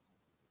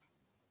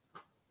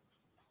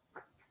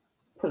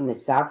 Putting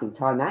myself in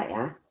time out,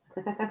 yeah?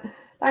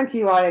 Thank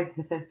you, Ryan.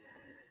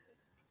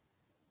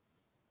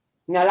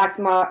 No, that's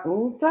my...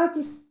 Oh, God,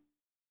 it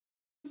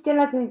still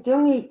hasn't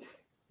done it.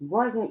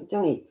 Why hasn't it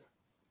done it?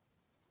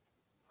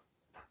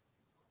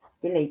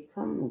 Delete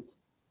comment.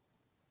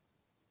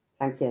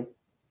 Thank you.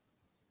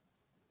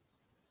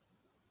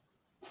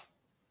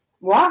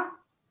 What?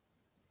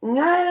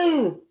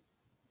 No.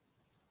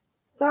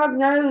 God,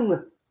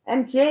 no.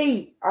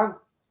 MG. Oh,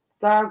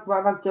 God,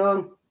 what have I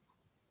done?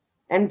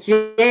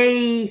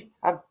 MG.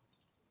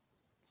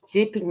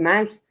 Stupid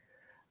mouse.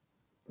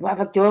 What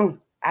have I done?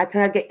 How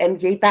can I get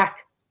MG back?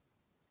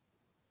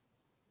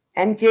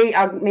 MG,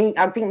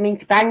 I didn't mean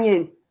to ban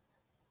you.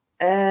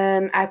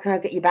 How can I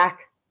get you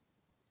back?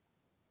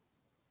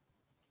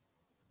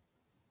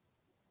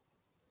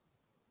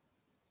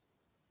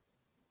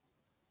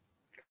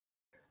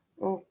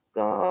 Oh,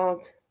 God.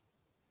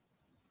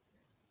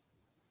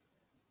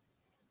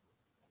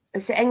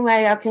 Is there any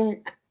way I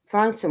can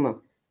find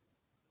someone?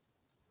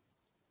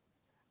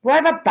 Why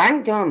have I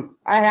banned them?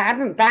 I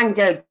haven't banned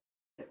her.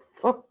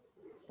 Fuck.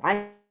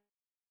 How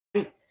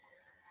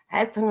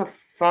can I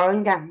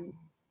find them?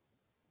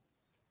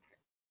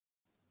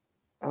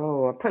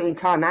 Oh, I put in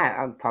time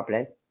out,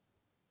 probably.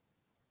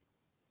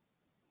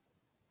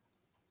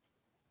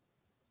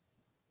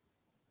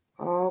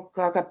 Oh,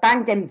 God, I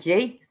banged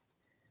MG.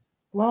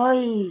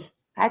 Why?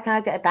 How can I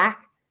get it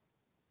back?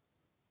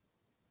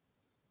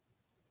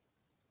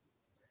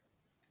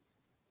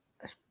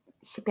 I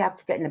should be able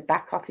to get in the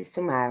back office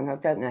somehow, and I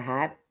don't know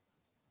how.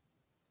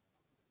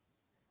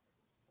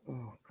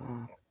 Oh,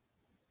 God.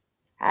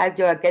 How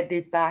do I get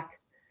this back?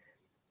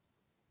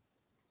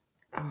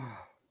 Oh.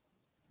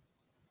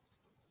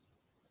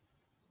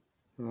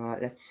 Right,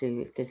 let's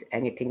see if there's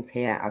anything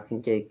here I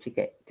can do to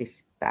get this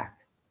back.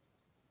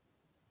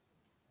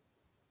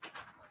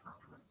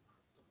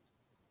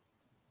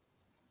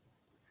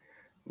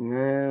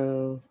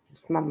 No,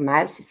 my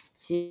mouse is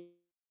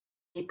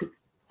stupid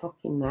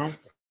fucking mouse.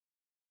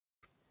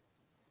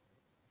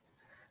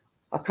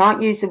 I can't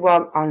use the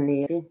one on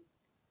the.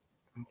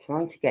 I'm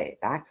trying to get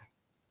it back.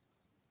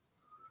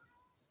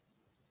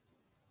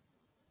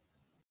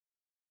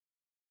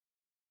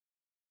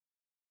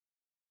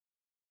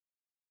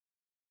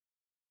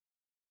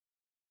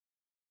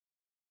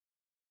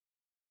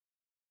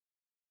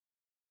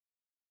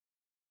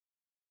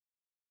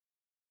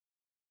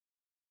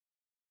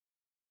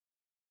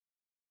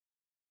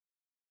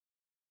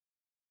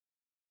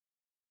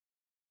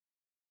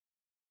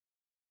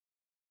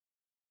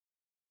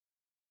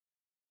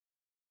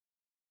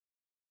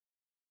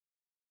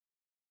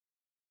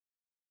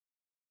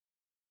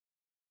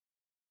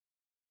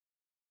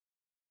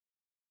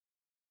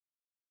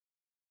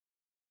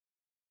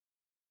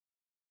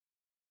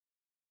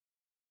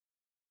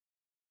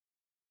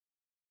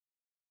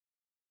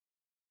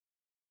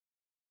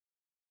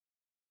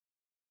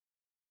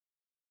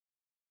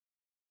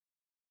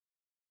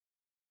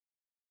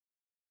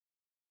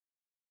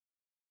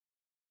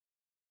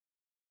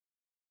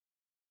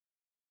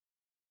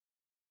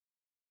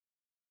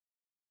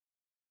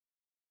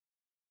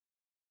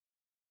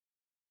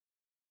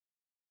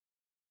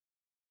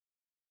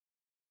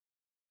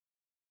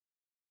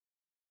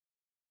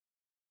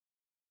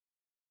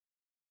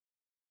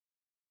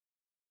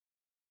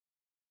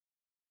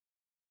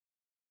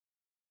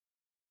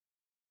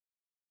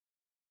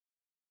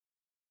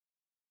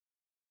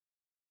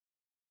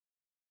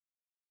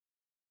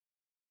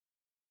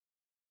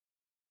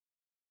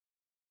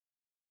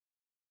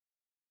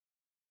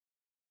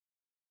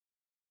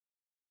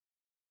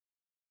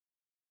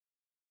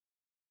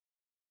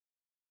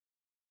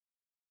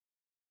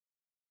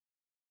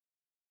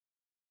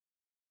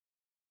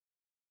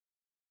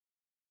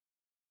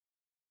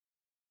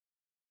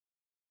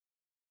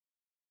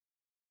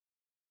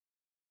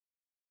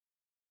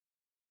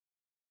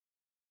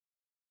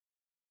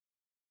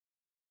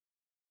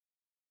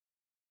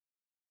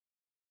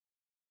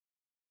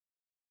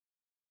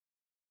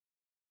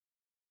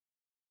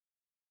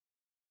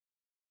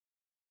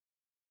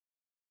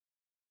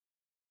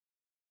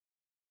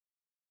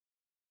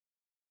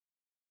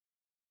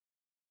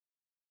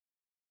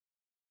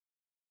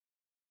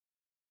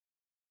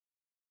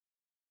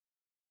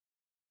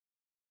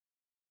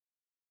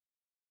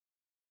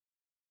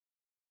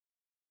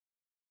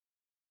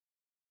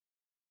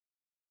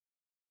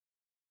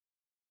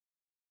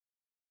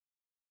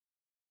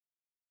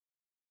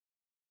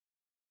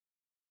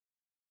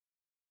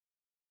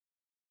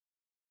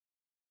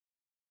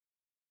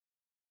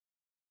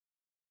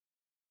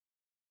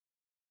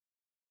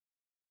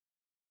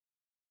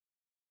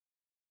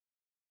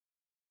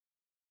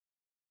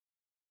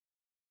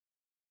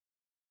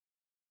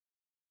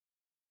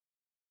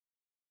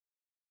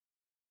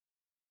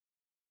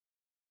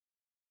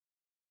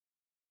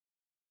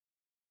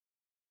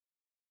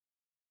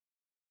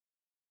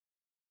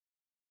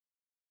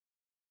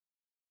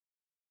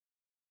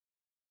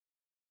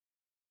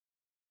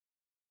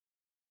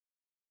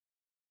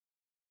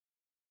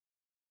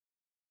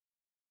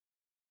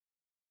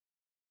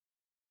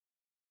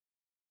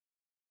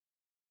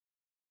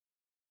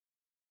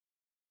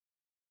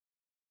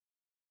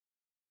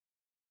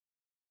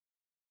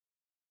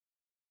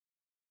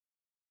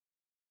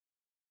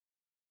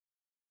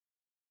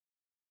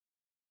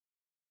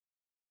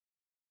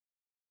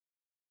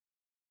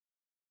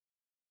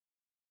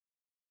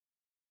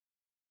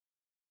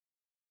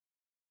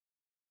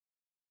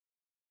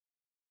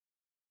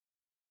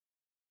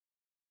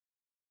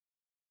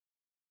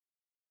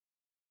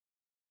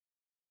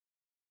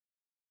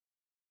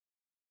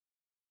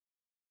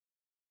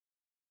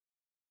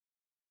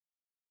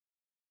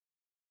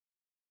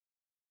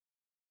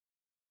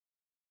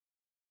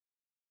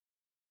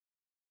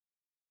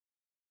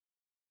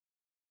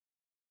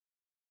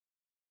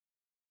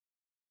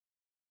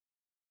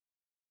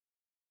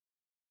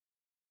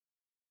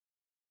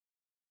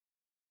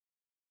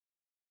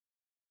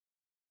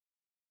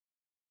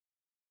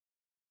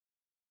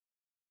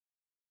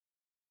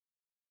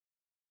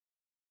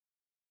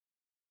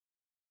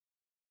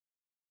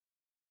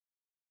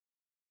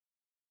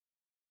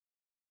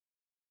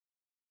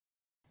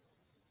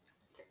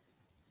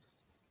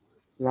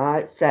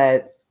 Right,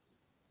 so,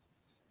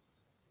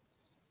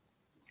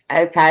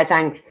 okay,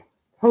 thanks.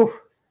 Whew.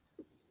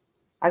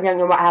 I don't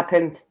know what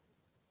happened.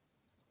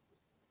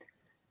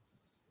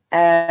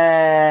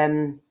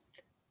 Right,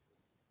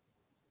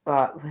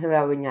 who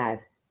are we now?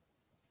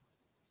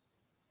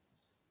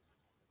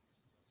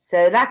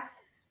 So that's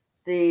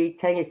the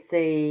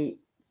Tennessee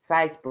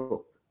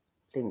Facebook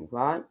thing,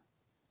 right?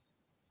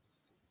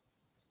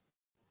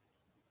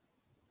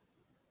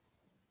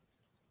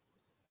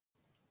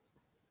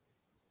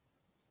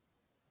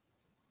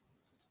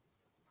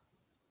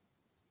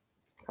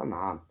 Come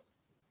on.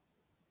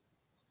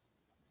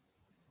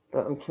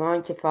 But I'm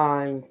trying to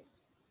find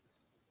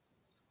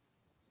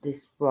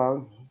this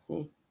one.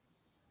 You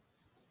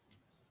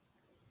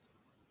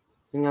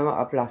know what?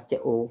 I've lost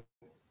it all.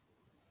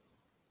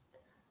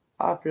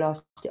 I've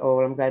lost it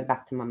all. I'm going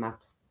back to my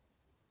maps.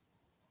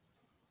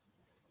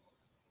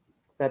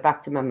 Go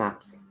back to my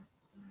maps.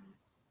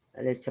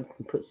 At least I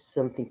can put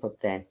something up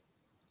there.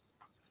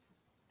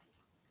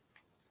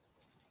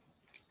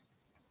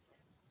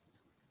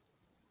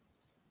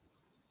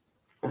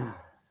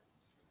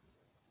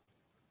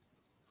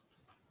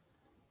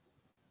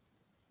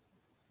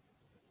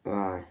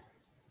 Right.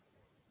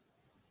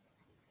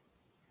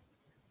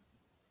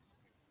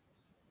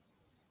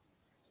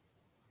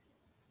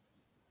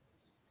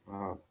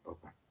 Oh,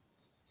 okay.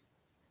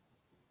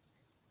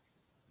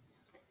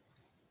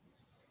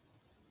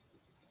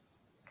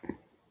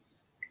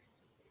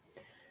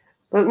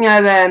 But you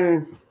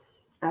know,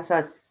 as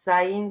I was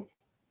saying,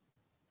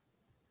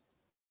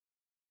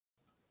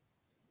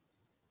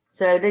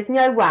 so there's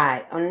no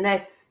way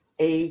unless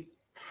he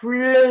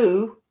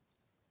flew,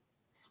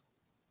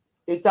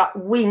 he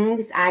got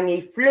wings and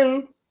he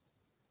flew.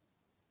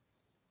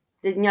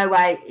 There's no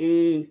way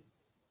he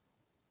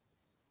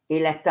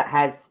left that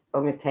house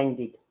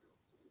unattended,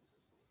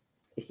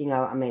 if you know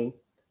what I mean.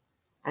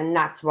 And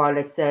that's why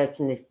they're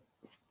searching this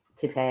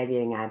tip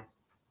area now.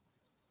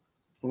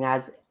 And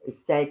as it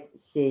said,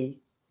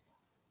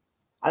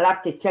 I'll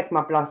have to check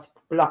my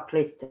block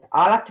list.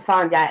 I'll have to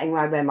find out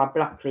anyway where my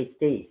block list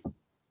is,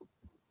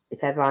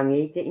 if ever I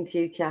need it in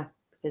future,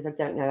 because I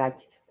don't know how to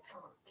find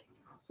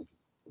it.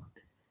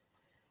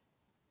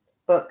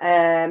 But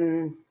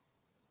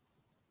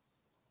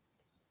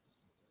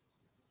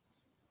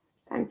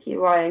thank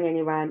you, Ryan,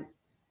 anyway.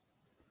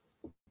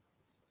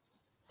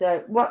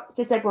 So what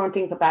does everyone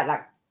think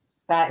about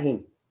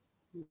him?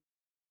 You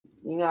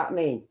know what I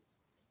mean?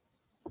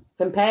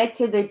 Compared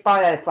to the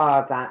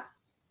biofather,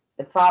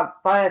 the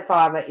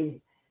biofather is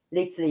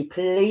literally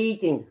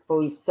pleading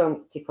for his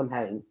son to come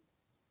home.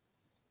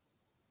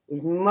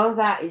 His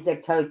mother is in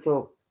a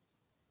total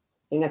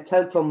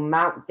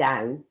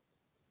meltdown.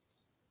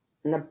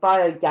 And the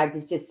bio dad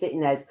is just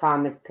sitting there as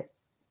calm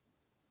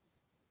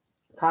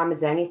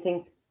as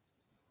anything.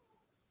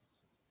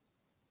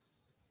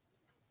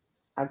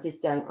 I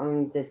just don't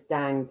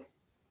understand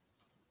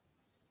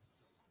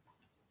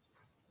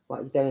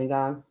what is going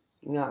on.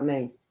 You know what I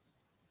mean?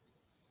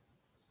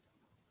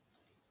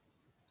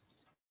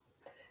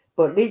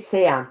 But this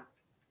here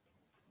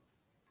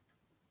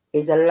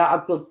is a lot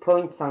of good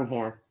points on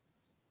here.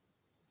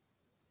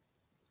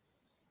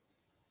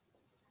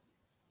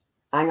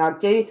 And I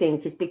do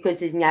think it's because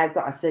he's now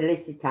got a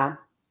solicitor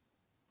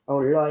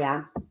or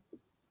lawyer,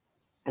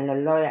 and the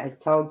lawyer has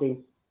told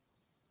him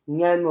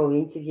no more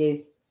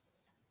interviews.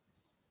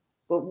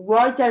 But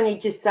why don't he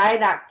just say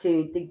that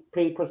to the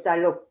people?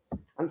 Say, look,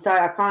 I'm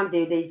sorry, I can't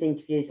do these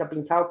interviews. I've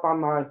been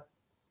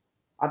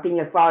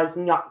advised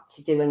not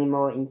to do any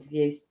more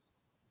interviews.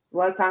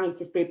 Why can't he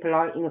just be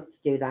polite enough to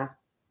do that?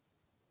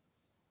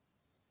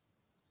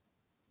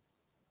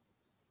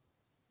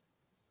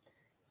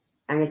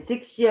 And a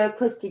 6-year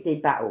custody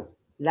battle,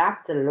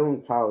 that's a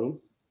long time.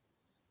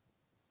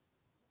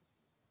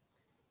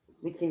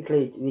 Which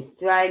includes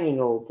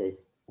restraining orders.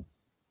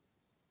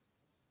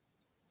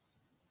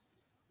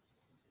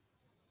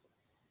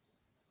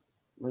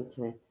 Wait a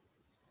minute.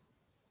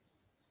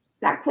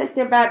 That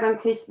question about when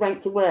Chris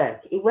went to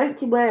work. He went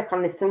to work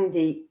on a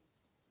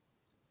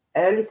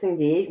early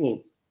Sunday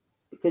evening,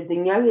 because we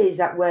know he was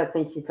at work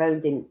when she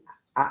phoned him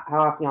at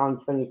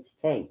 9:30, 20 to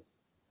 10.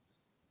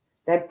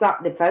 They've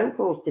got the phone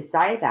calls to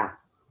say that.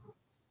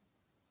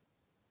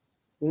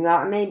 You know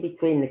what I mean?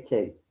 Between the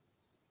two.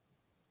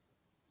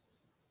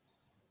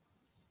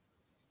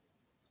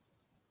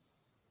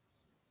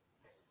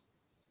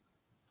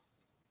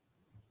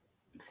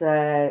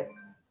 So,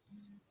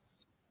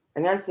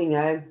 and as we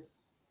know,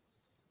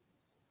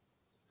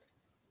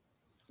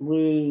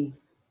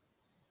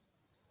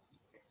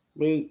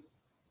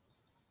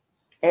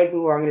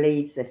 everyone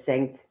leaves a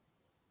scent.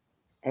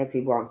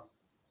 Everyone.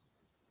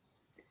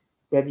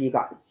 Whether you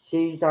got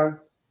shoes on,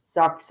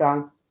 socks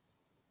on,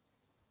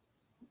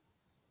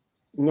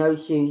 no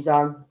shoes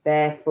on,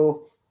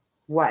 barefoot,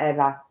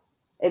 whatever.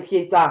 If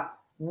you've got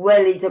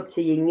wellies up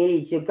to your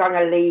knees, you're going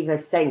to leave a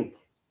scent.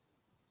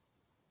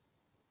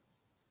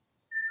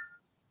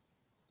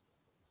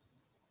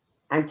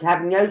 And to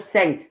have no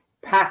scent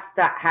past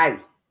that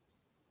house,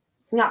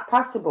 it's not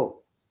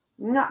possible.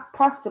 Not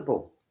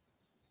possible.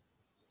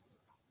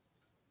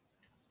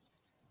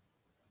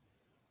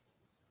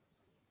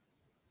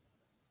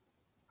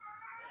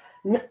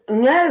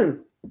 No.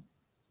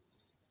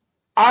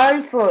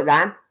 I thought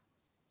that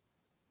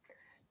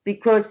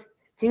because,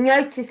 to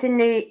notice in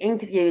the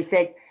interview, he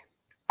said,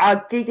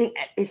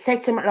 it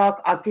said something like,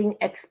 I didn't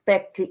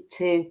expect it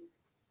to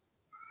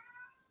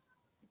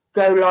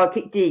go like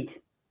it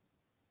did.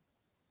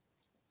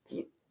 Do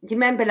you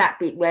remember that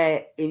bit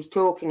where he was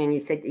talking and he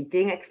said he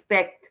didn't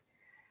expect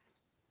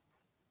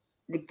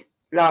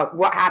like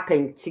what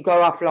happened to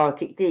go off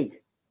like it did?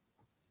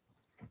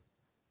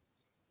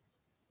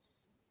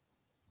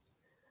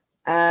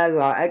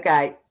 Right,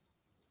 okay.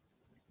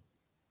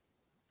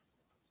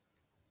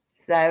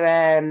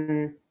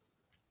 So,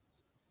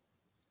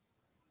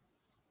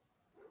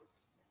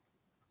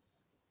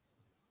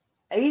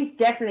 he's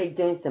definitely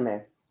doing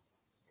something.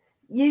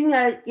 You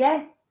know,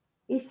 yeah.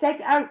 He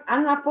said, and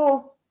I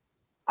thought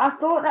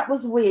that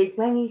was weird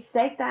when he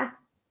said that.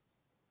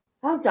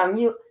 Hold on,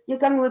 you're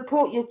going to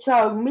report your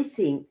child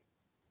missing,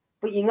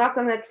 but you're not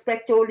going to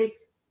expect all this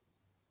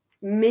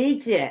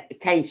media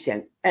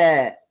attention.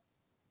 Where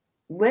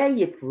are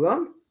you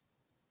from?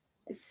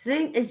 As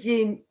soon as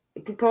you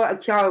report a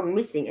child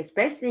missing,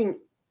 especially in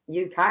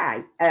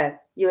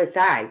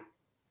USA,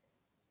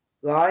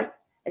 right?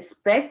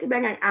 Especially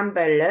when an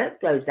Amber Alert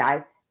goes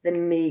out, the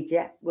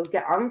media will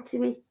get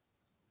onto it.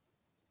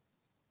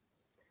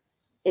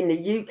 In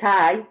the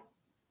UK,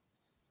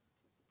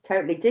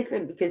 totally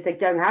different because they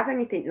don't have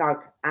anything like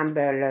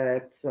Amber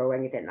Alerts or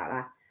anything like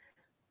that.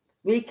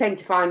 We tend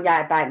to find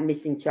out about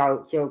missing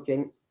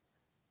children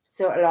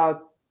sort of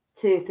like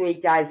 2 or 3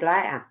 days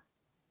later.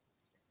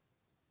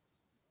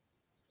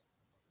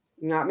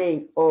 You know what I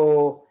mean?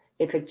 Or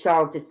if a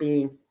child has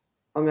been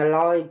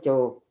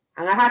unalived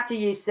and I have to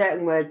use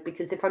certain words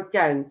because if I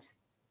don't,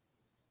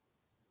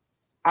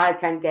 I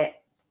can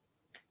get,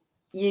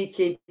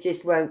 YouTube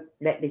just won't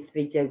let this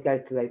video go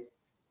through.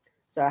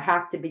 So I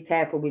have to be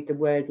careful with the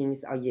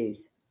wordings I use.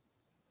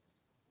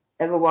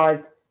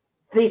 Otherwise,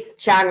 this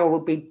channel will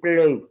be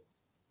blue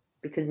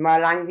because my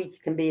language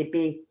can be a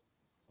bit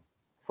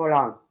full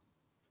on.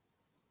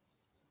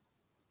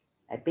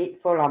 A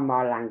bit full on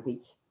my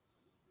language.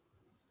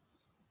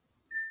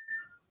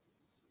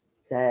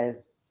 So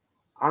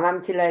I'm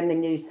having to learn the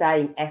new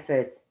saying,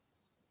 effers.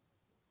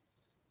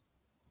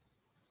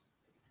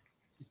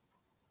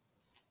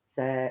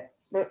 So,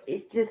 but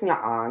it's just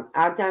not on.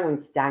 I don't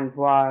understand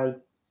why.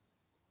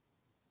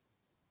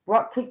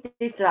 What could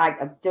this lad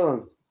have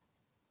done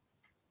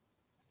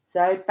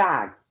so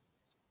bad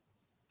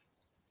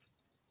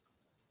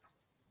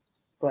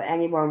for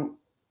anyone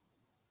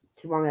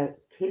to want to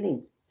kill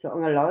him, to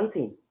unalive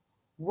him?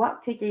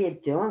 What could he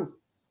have done?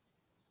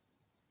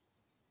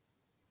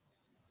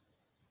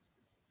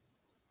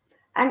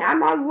 And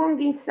am I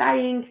wrong in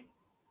saying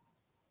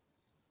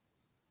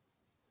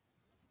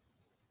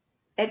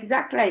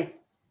exactly?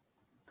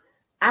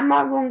 Am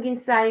I wrong in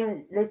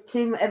saying there's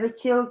 2 other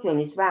children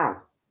as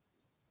well?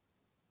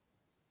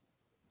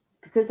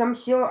 Because I'm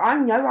sure, I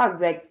know I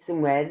read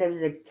somewhere there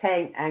was a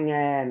 10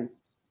 and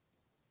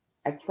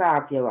a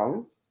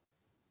 12-year-old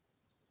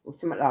or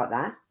something like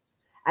that.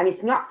 And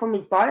it's not from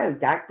his bio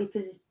dad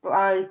because his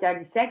bio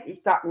dad said he's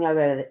got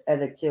no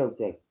other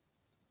children.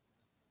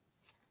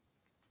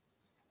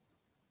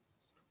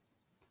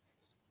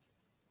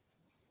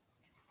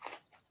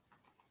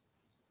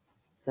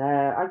 So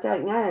I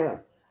don't know.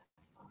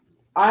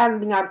 I haven't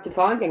been able to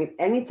find anything.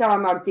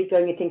 Anytime I dig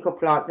anything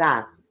up like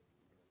that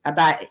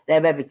about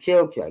their other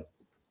children,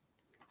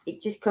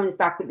 it just comes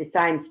back with the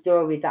same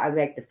story that I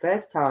read the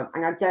first time,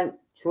 and I don't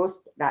trust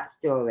that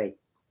story.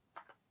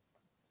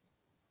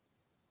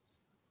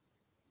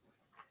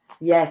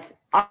 Yes,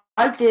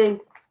 I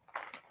do.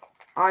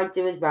 I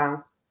do as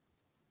well.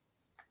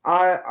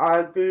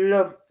 I'd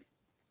love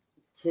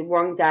to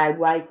one day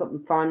wake up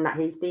and find that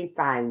he's been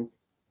found.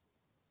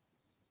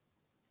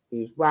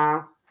 He's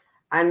well.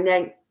 And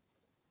then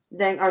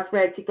I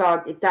swear to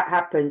God, if that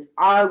happens,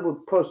 I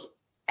would push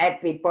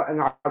every button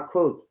I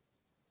could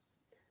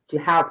to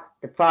help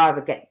the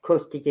father get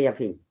custody of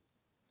him.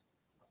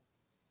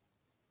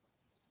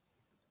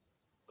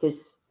 Because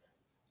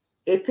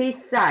if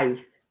he's safe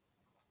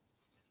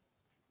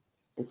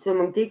and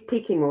someone did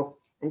pick him up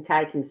and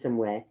take him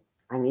somewhere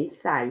and he's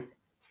safe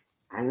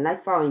and they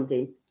find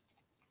him,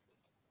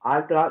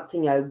 I'd like to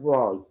know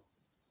why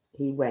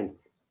he went.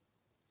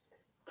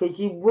 Because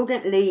you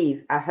wouldn't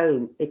leave a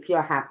home if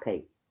you're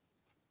happy.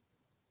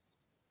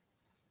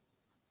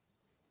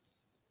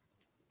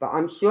 But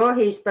I'm sure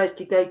he was supposed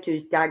to go to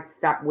his dad's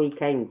that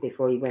weekend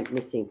before he went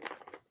missing.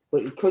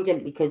 But he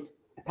couldn't because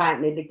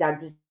apparently the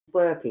dad was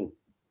working.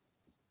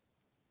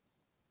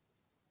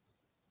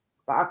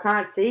 But I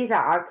can't see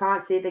that. I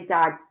can't see the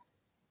dad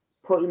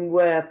putting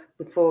work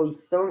before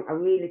his son. I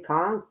really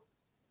can't.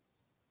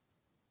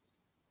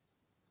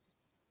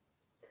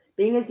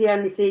 Being as he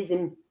only sees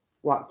him,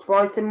 what,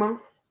 twice a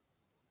month?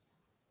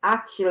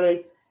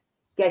 Actually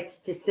gets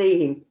to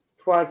see him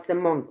twice a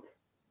month.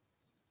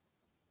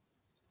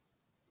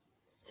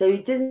 So he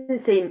doesn't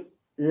seem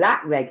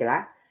that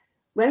regular.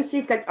 When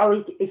she said,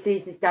 oh, he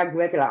sees his dad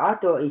regular, I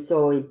thought he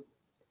saw him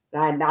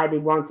maybe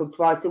once or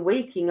twice a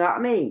week, you know what I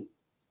mean?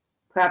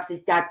 Perhaps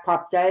his dad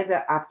popped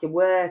over after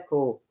work,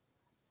 or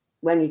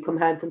when he come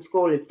home from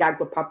school, his dad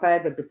would pop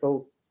over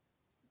before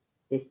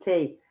his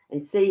tea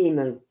and see him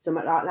or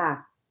something like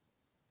that.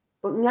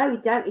 But no, he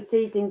don't. He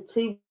sees him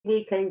 2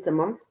 weekends a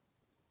month.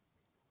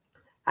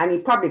 And he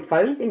probably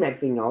phones him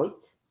every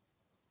night.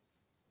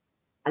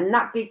 And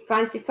that big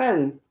fancy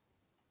phone,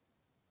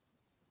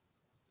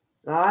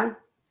 right?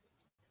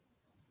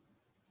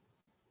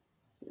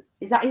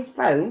 Is that his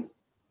phone?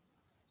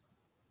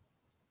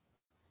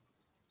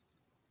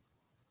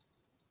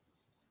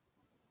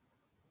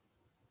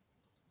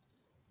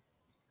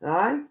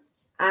 Right?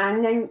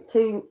 And then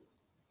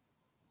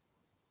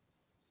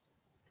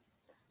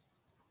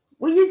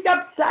will you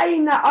stop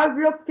saying that? I've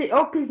looked it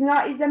up. He's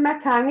not. He's a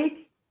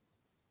mechanic.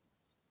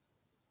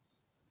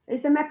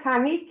 He's a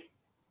mechanic.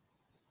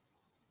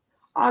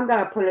 I'm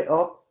going to pull it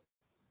up.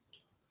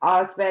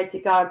 I swear to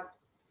God.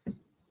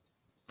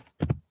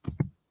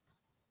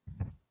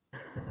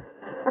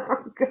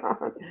 Oh,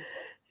 God.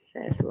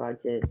 Says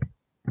Rogers.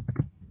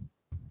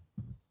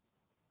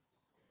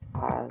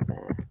 Oh,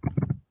 there.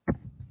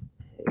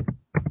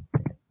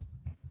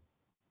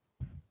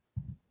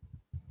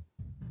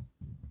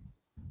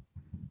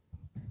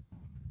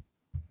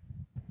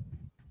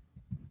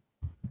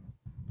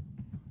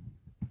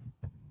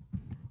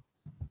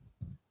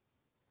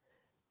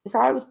 So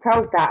I was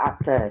told that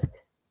at first.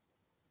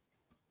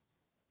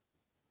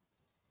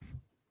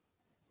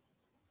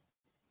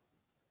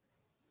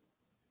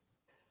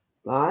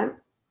 Right?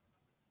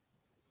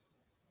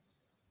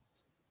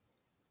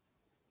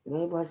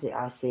 Where was it?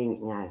 I've seen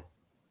it now.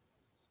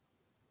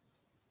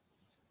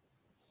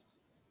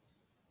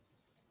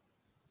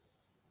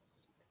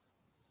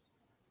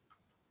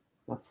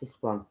 What's this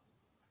one?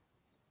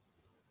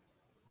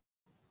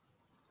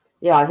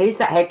 Yeah, here's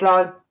that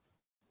headline.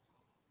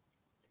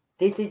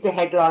 This is the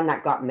headline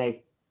that got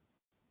me.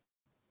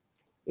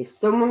 If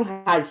someone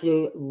has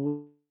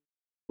you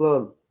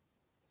run,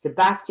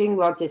 Sebastian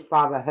Rogers'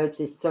 father hopes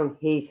his son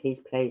hears his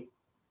plea.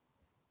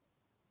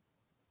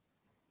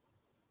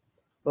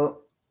 But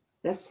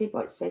let's see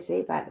what it says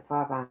here about the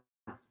father.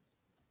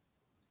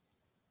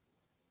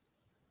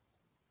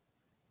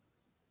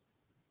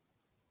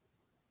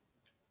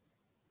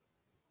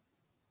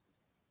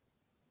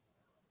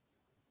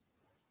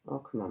 Oh,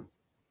 come on.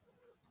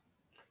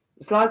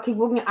 It's like he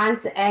wouldn't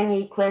answer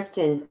any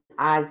questions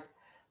as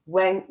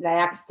when they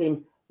asked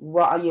him,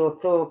 what are your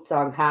thoughts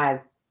on how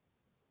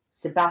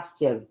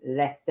Sebastian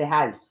left the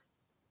house?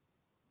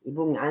 He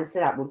wouldn't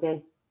answer that, would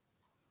he?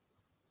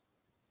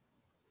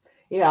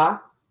 Yeah.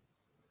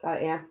 Got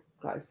it here.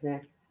 Got it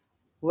there.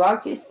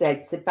 Rogers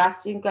said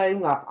Sebastian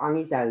going off on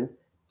his own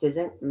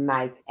doesn't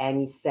make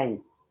any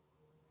sense.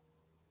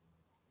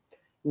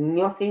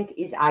 Nothing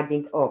is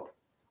adding up.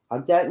 I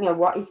don't know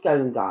what is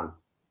going on.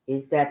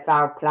 Is there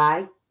foul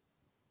play?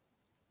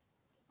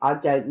 I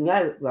don't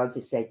know,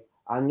 Rogers said.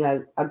 I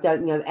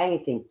don't know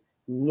anything.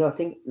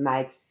 Nothing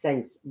makes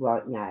sense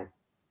right now.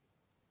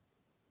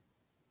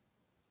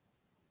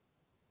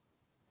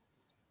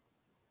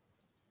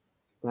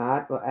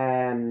 Right, but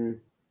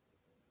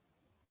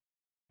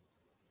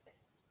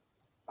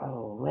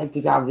oh, where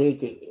did I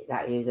read it?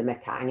 That he was a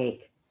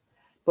mechanic.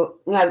 But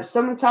no,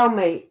 someone told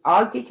me,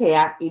 I did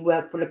hear he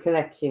worked for the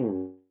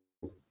corrections.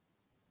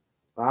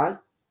 Right?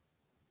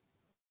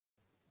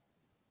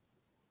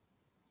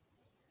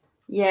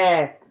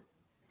 Yeah.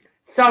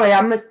 Sorry,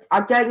 I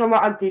don't know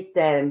what I did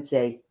there,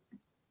 MG.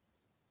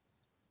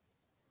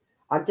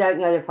 I don't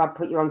know if I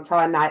put you on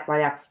timeout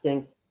by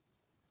accident.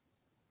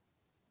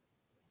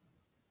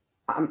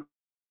 I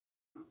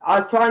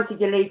was trying to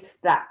delete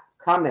that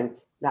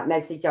comment, that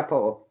message I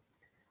put up,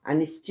 and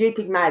this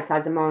stupid mouse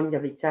has a mind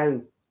of its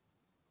own.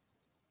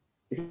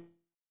 If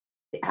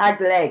it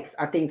had legs,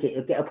 I think it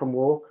would get up and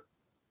walk.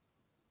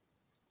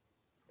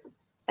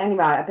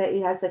 Anyway, I bet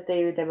he has a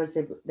theory there was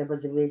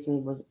a reason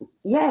he wasn't.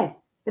 Yeah,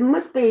 there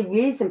must be a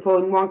reason for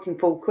him wanting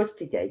full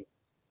custody.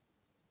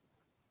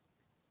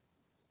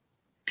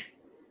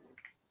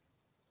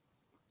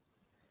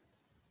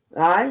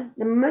 Right?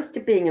 There must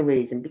have been a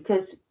reason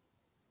because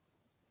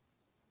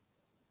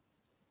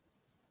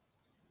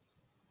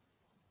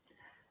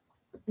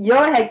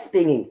your head's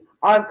spinning.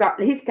 I've got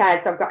his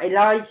case, I've got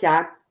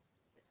Elijah,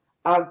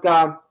 I've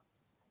got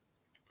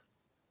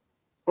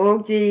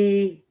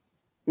Audrey,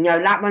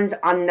 that one's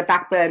on the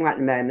back burner at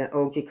the moment,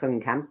 Audrey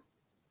Cunningham.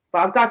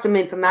 But I've got some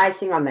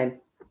information on them.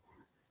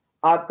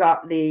 I've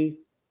got the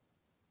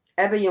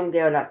other young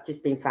girl that's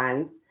just been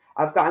found.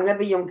 I've got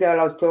another young girl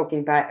I was talking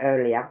about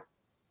earlier.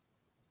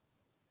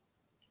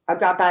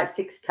 I've got about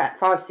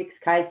 5, 6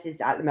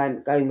 cases at the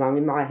moment going on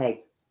in my head.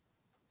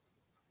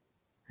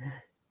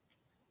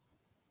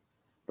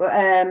 But,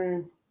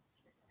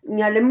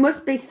 there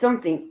must be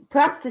something.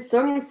 Perhaps the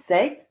son has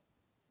said,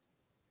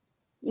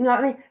 you know what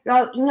I mean?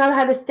 Like, you know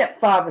how the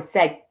stepfather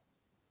said,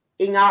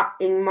 in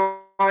my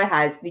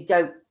house, we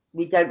don't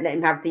let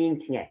him have the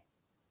internet,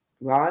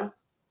 right?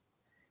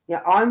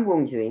 I'm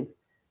wondering,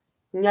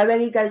 when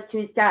he goes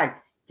to his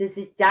dad's, does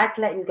his dad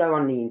let him go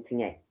on the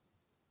internet?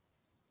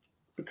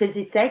 Because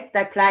he said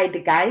they play the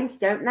games,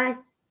 don't they?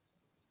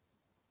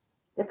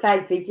 They play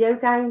video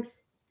games.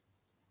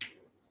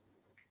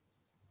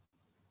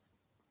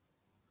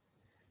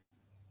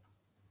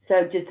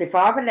 So does the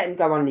father let him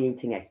go on the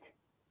internet?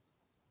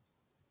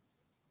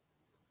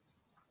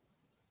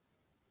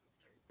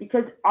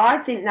 because I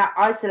think that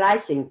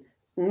isolation,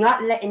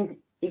 not letting,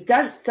 he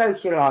don't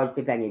socialise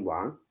with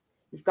anyone.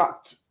 He's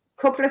got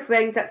a couple of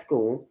friends at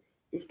school.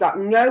 He's got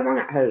no one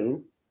at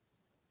home.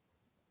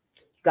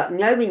 He's got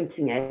no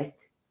internet.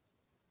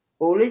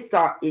 All he's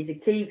got is a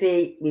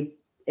TV with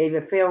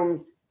either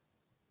films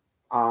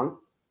on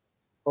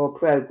or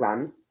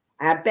programs.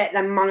 And I bet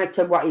they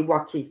monitor what he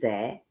watches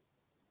there.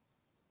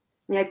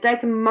 You know, if they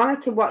can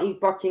monitor what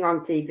he's watching on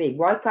TV,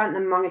 why can't they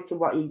monitor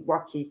what he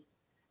watches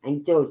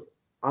and does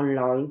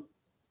online?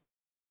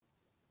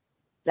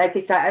 They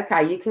could say,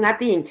 okay, you can have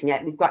the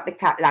internet, we've got the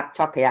cat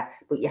laptop here,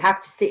 but you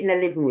have to sit in the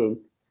living room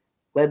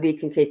where we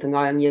can keep an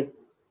eye on you.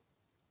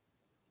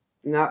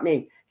 You know what I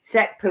mean?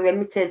 Set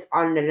perimeters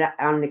on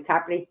the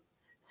tablet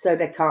so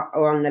they can't,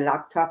 or on the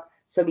laptop,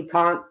 so we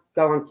can't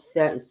go onto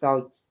certain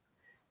sites.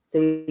 So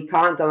we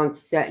can't go onto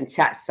certain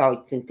chat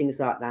sites and things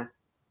like that.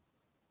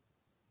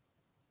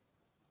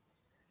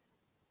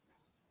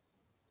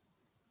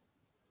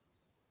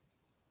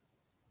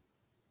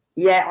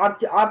 Yeah,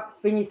 I've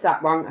finished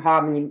that one,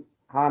 Harmony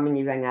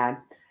Rang Out.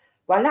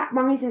 Well, that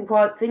one isn't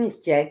quite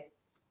finished, Jed.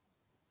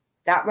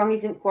 That one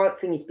isn't quite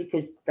finished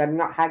because they've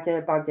not had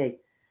her body.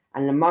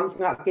 And the mum's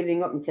not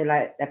giving up until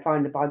they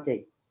find the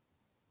body.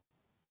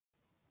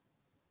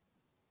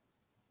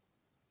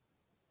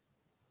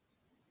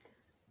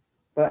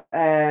 But,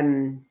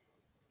 you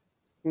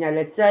know,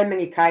 there's so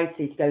many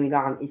cases going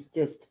on. It's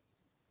just...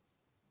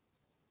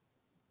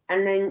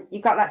 And then you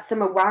got that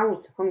Summer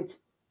Wells hunt.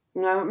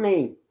 You know what I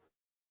mean?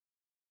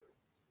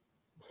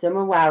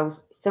 Summer Wells,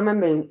 Summer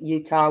Moon,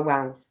 Utah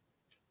Wells.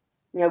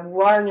 You know,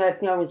 why on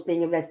earth no one's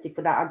being arrested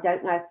for that? I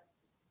don't know.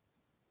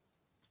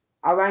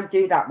 I won't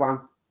do that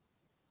one.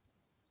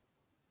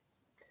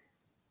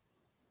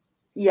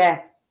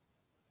 Yeah.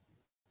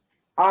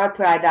 I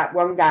pray that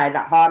one day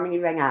that Harmony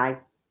Rang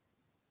Out,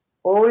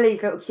 all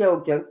these little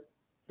children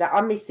that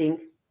are missing,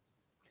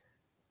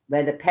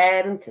 where the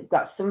parents have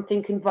got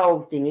something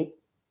involved in it.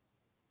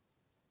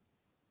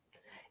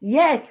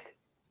 Yes.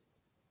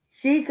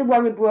 She's the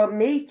one who brought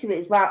me to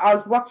it as well. I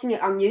was watching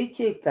it on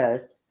YouTube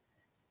first.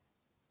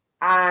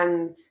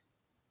 And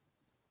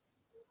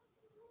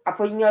I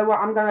thought, you know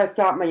what, I'm going to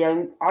start my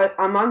own.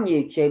 I'm on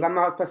YouTube. I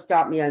might as well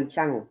start my own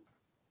channel.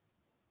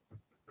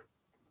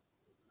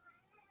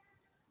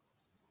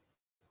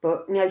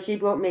 But, you know, she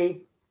brought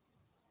me.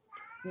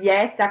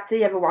 Yes, that's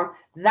the other one.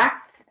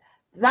 That's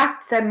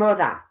a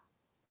mother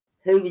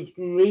who is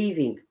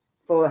grieving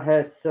for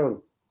her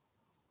son.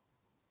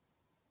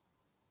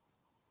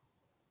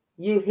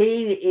 You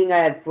hear it in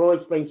her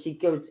voice when she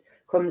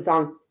comes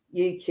on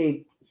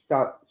YouTube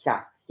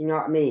chats. You know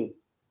what I mean?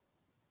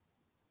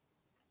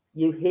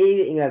 You hear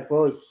it in her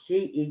voice. She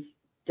is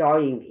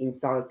dying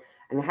inside.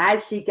 And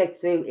how she gets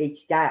through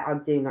each day, I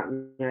do not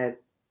know.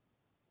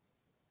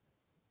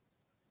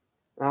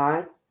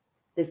 Right?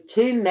 There's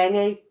too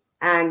many.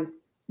 And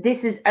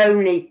this is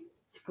only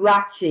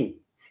scratching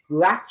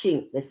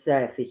the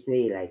surface,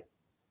 really.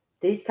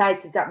 These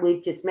cases that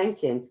we've just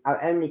mentioned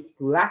are only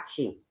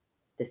scratching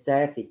the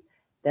surface.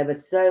 There were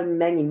so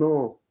many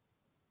more.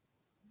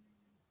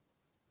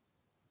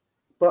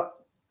 But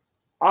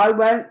I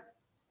won't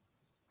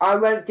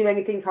do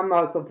anything on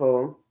Michael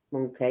Vaughan,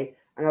 Monkey,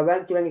 and I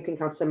won't do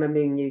anything on Summer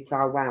Moon,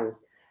 Utah Wells,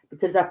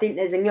 because I think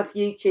there's enough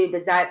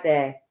YouTubers out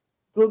there,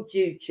 good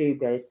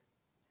YouTubers,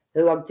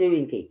 who are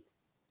doing it.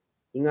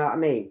 You know what I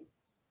mean?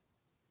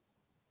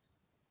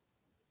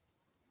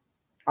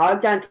 I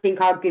don't think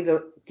I'll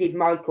give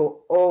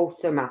Michael or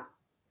Summer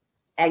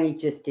any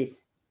justice.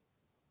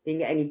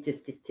 Didn't get any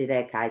justice to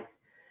their case.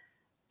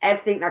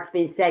 Everything that's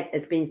been said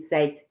has been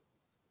said,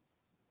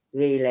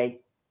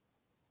 really,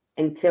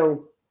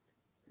 until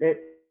but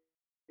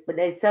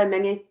there's so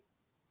many.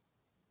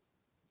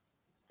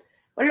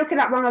 Well, look at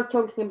that one I was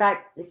talking about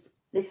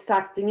this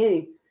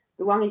afternoon.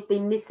 The one who's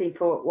been missing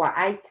for, what,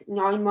 8,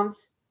 9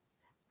 months?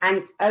 And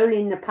it's only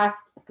in the past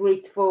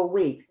 3 to 4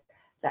 weeks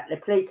that the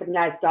police have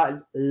now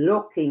started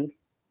looking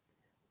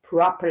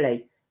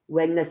properly.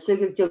 When they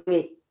should have done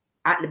it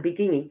at the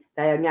beginning,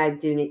 they are now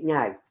doing it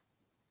now.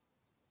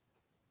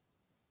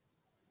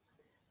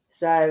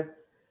 So,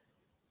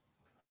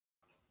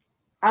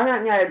 I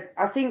don't know.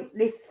 I think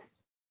this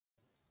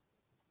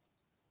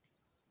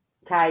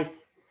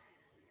case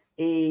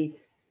is...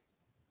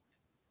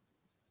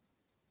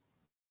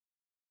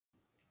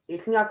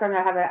 It's not going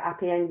to have a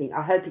happy ending.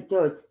 I hope it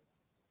does.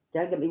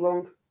 Don't get me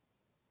wrong.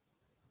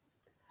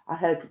 I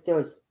hope it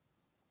does.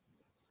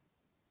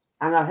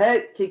 And I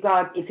hope to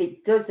God, if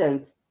it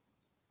doesn't,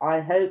 I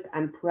hope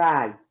and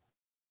pray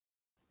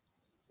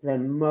the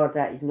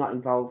mother is not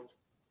involved.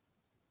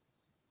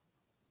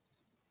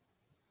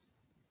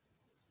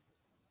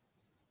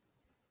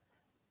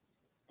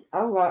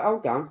 All right,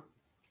 hold on.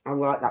 I'll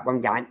write that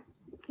one down.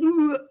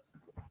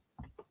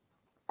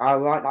 I'll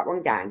write that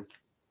one down.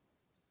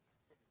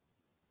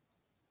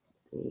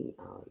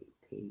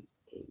 D-I-P-E-Y.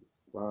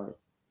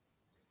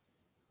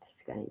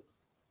 Escape.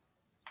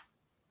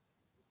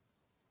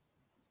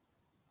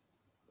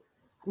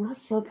 I'm not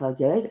sure if I've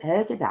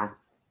heard of that.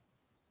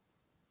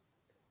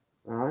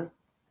 Right.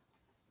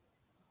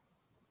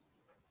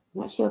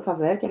 I'm not sure if I've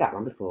heard of that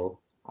one before.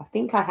 I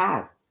think I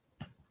have.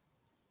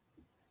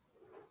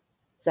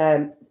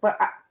 So, but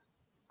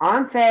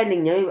I'm fairly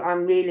new.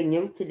 I'm really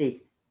new to this.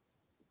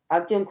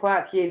 I've done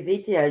quite a few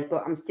videos,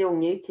 but I'm still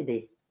new to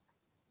this.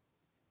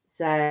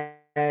 So,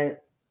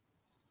 but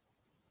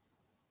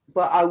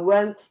I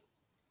won't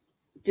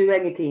do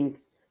anything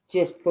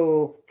just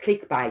for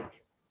clickbait.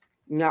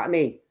 You know what I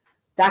mean?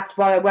 That's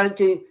why I won't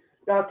do.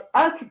 Like,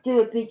 I could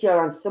do a video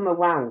on Summer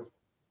Wells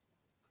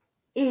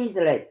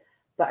easily,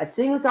 but as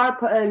soon as I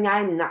put her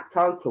name in that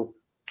title,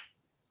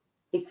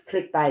 it's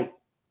clickbait.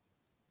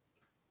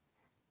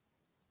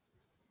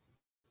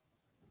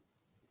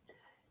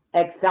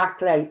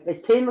 Exactly.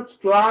 There's too much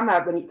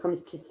drama when it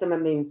comes to Summer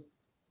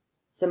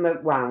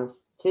Wells.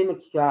 Too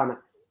much drama.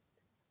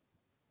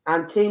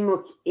 And too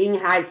much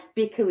in-house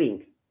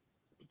bickering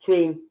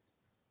between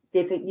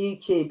different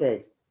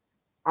YouTubers.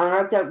 And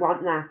I don't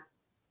want that.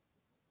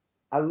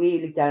 I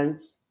really don't.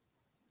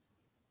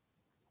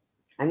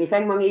 And if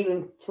anyone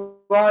even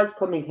tries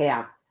coming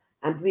here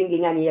and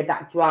bringing any of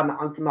that drama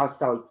onto my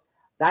site,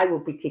 they will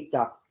be kicked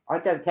off. I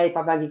don't care if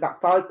I've only got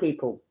 5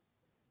 people.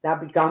 They'll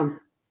be gone.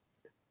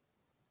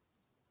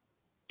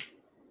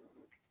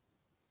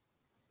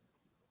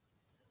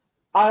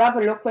 I'll have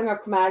a look when I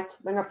come out,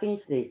 when I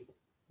finish this,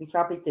 which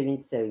I'll be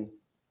doing soon.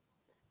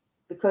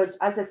 Because,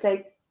 as I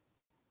said,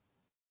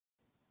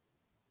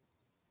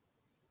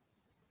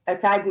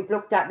 okay, we've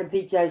looked at the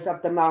videos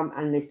of the mum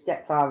and the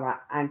stepfather,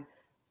 and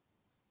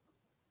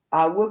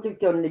I would have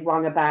done the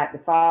one about the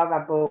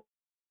father, but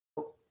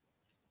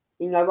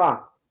you know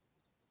what?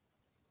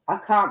 I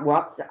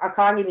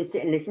can't even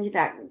sit and listen to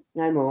that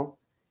no more,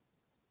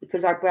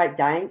 because I break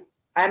down.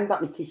 I haven't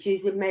got my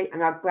tissues with me,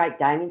 and I break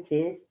down in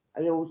tears.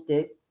 I always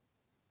do.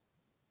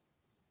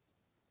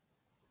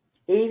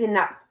 Even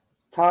that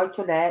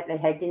title there, the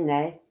heading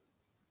there,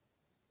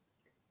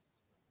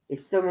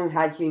 if someone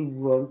has you,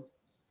 run.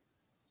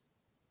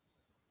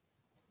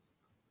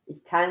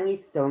 It's telling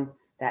his son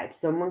that if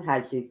someone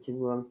has you, to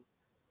run.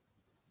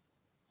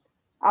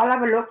 I'll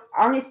have a look.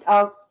 Honest,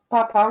 I'll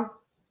pop on.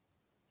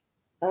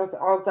 I'll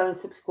go and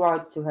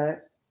subscribe to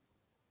her.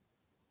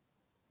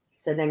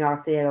 So then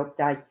I'll see her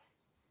updates.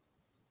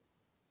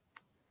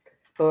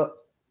 But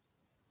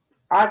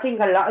I think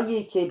a lot of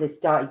YouTubers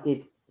started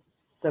with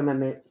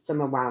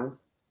Summer Wells.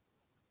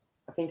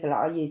 I think a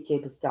lot of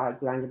YouTubers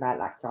started around about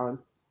that time.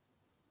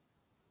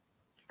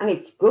 And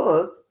it's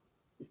good.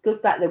 It's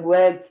good that the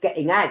word's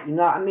getting out, you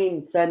know what I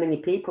mean? So many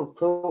people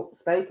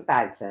spoke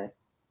about her.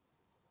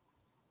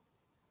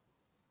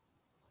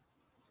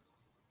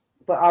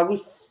 But I wish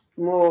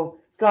more.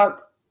 It's like,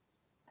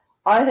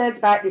 I heard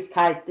about this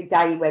case the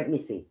day he went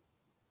missing.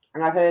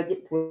 And I heard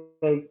it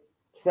through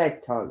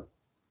thread time,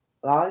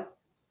 right?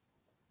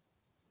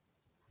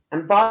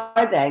 And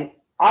by then,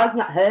 I've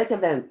not heard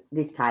of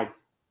this case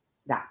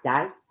that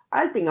day.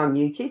 I've been on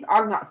YouTube.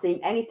 I've not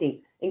seen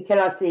anything until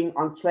I've seen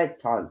on thread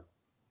time,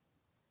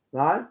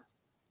 right?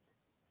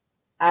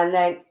 And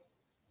then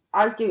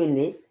I was doing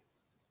this.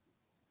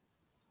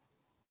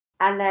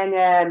 And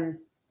then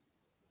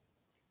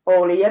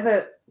all the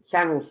other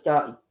channels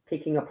started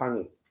picking up on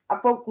it. I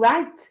thought,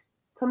 great,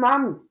 come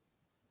on.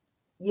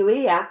 You're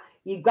here,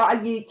 you've got a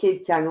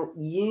YouTube channel,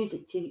 use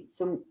it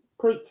to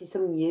put it to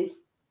some use.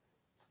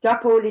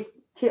 Stop all this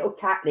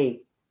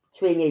tittle-tattling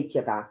between each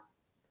other.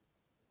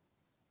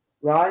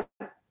 Right?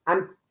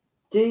 And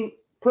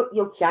put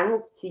your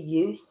channel to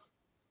use.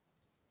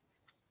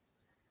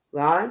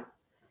 Right?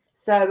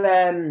 So,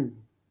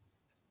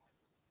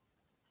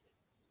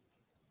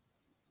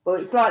 well,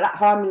 it's like that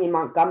Harmony in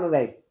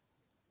Montgomery.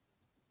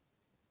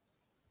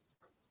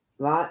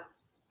 Right?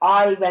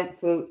 I went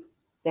through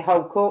the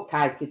whole court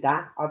case with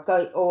that. I've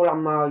got it all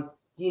on my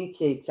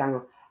YouTube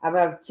channel. And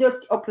I've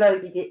just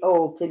uploaded it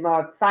all to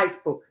my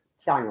Facebook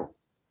channel.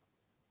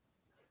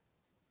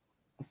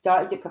 I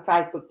started up a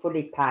Facebook for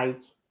this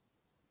page.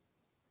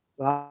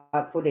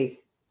 Right, for this.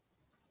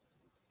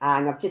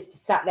 And I've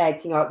just sat there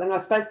tonight, when I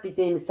was supposed to be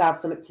doing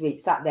myself something to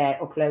it, sat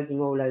there uploading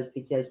all those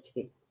videos to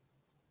it.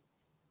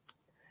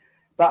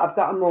 But I've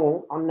got them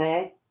all on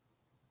there.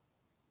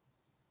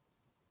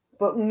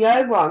 But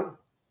no one,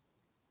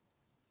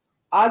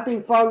 I've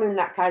been following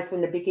that case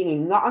from the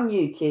beginning, not on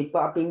YouTube,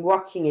 but I've been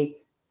watching it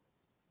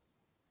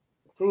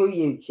through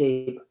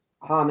YouTube,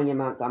 Harmony in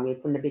Montgomery,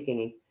 from the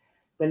beginning,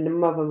 when the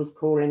mother was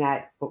calling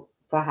out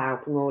for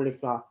help and all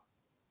this lot.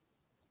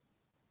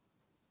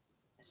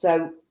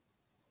 So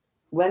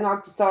when I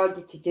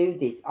decided to do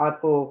this, I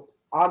thought,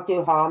 I'll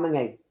do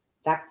Harmony.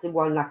 That's the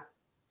one that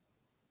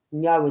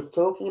I was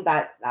talking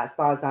about, as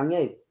far as I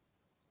knew.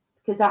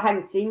 Because I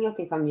hadn't seen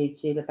nothing on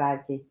YouTube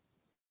about it.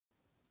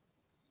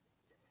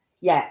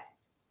 Yeah.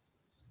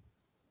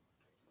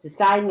 It's the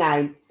same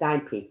name,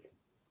 same pic.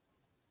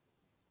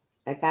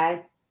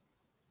 Okay?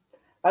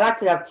 Well,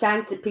 actually, I've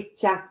changed the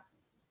picture.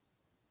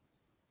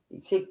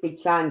 It should be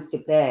changed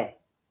up there.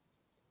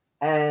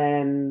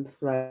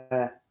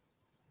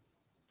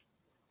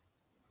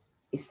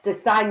 It's the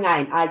same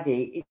name,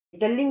 ID.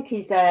 The link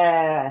is,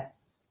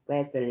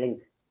 where's the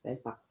link? Where's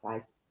my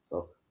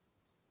Facebook?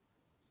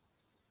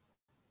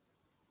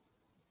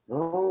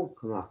 Oh,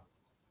 come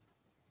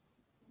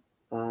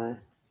on.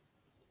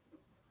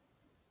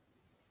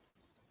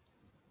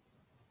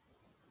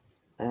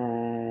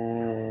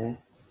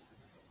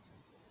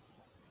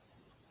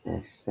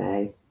 Let's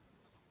say.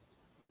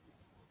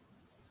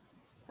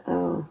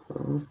 Oh,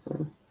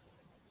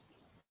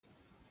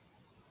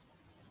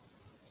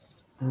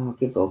 I'll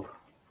give up.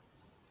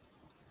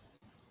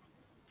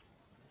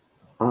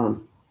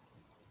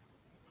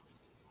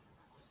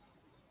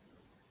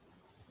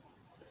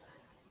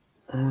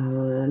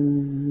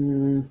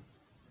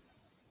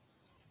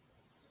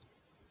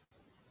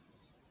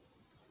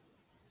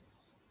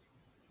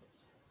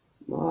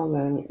 Why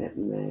won't it let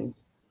me?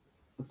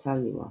 I'll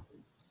tell you what.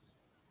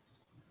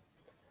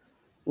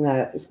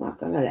 No, it's not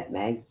going to let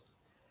me.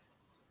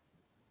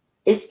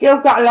 It's still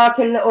got like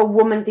a little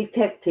woman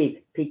detective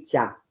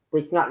picture, but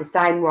it's not the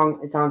same one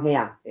as on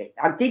here.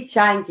 I did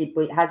change it,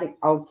 but it hasn't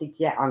altered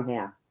yet on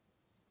here.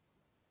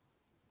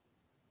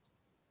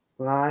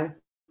 Right?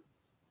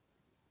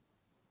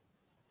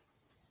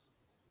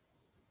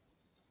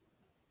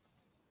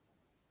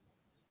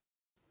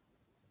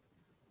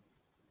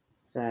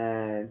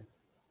 So...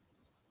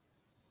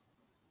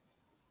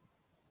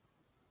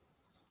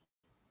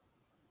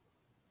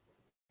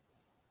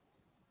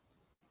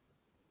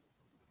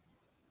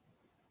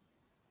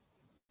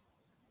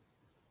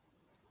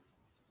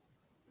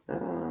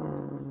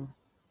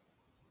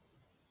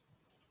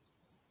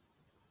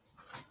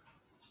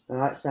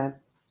 right, so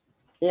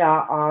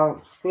yeah,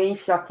 I'll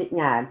screenshot it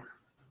now.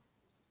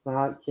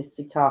 Right, just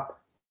the top,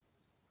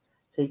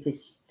 so you can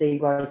see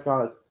what it's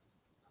like.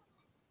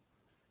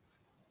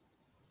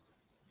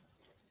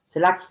 So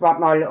that's what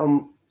my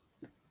little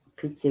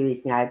picture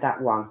is now,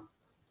 that one.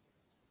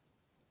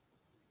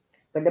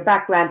 But the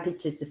background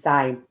picture's the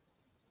same.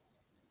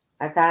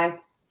 Okay?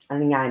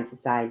 And the name's the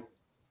same.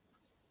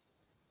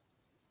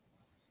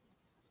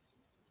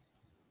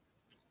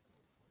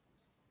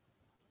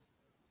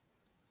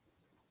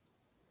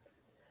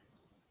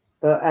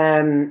 But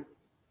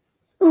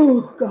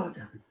oh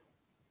God.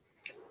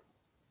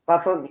 But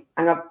I thought,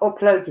 and I've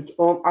uploaded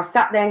I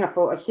sat there and I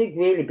thought I should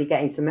really be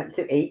getting something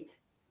to eat.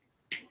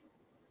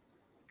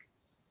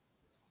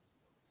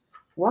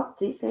 What's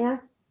this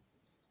here?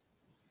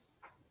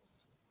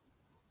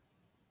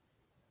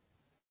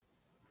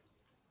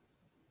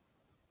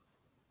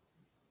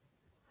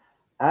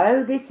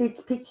 Oh, this is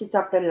pictures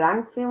of the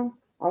landfill.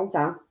 Hold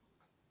on.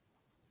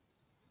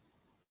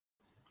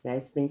 Yeah,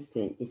 it's been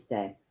seen. It's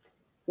there.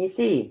 You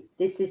see,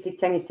 this is the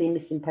Tennessee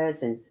missing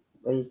persons.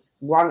 It was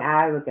 1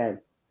 hour ago.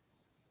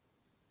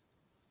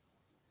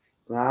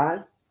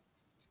 Right?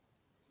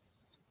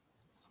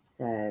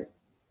 So,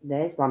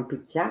 there's one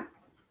picture.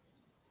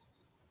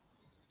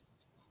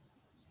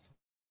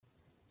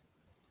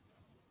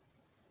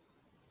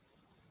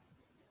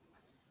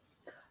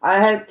 I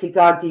hope to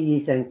God he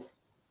isn't.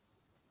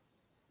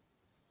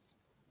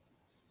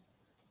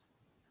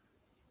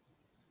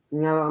 You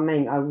know what I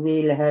mean? I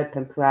really hope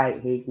and pray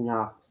he's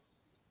not.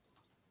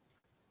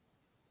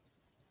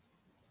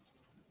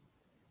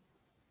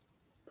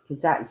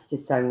 Because that is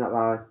just so not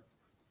right.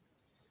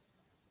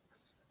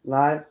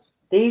 Right?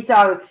 These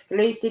are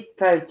exclusive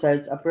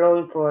photos of law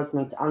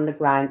enforcement on the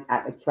ground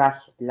at the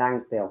trash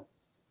landfill.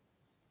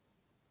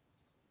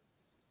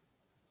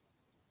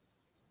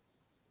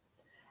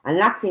 And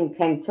that's in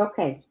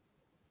Kentucky.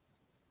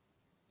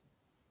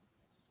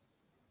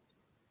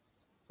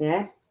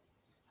 Yeah?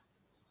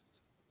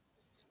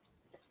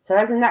 So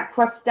hasn't that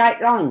crossed state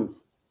lines?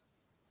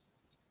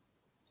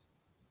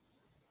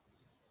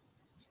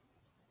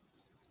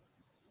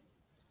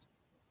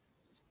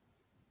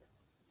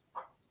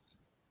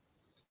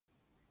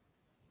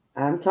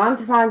 I'm trying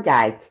to find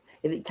out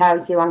if it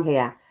tells you on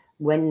here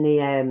when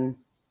the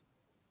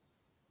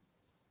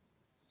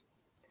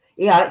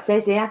yeah, it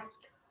says here,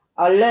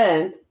 I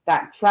learned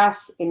that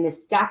trash in the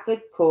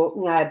Stafford Court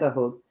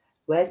neighbourhood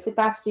where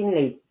Sebastian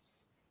lives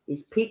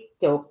is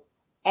picked up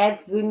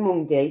every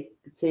Monday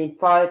between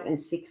 5 and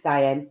 6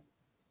 a.m.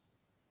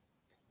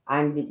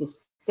 and it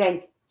was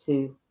sent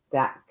to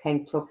that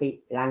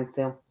Kentucky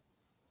landfill.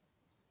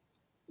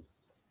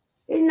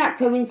 Isn't that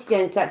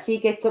coincidence that she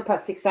gets up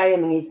at 6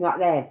 a.m. and he's not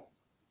there?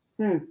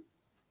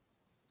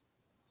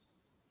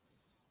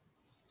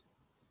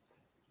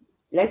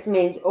 This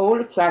means all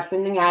the trash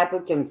from the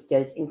neighbourhood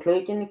dumpsters,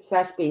 including the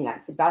trash bin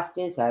at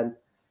Sebastian's home,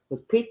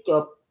 was picked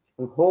up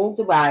and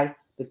hauled away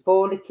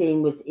before the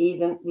team was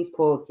even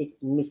reported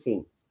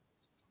missing.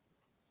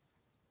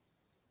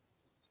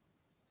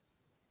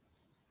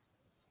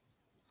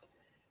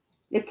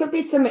 There could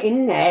be some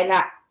in there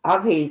that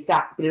of his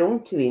that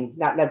belong to him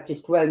that they've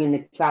just thrown in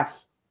the trash.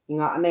 You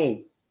know what I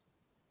mean?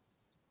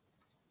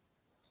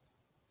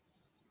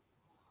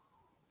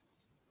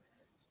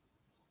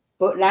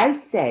 But they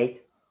said,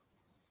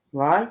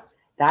 right,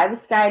 they were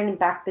scaling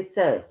back the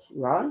search,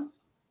 right?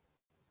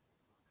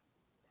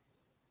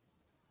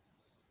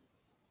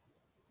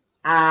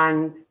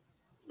 And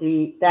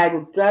they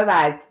would go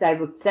out, they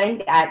would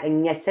send out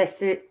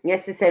the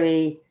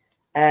necessary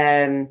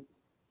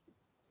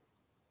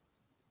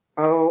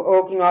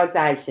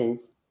organisations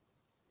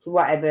to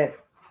whatever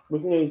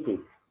was needed,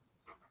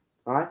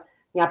 right?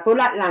 Now, for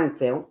that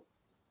landfill,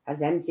 as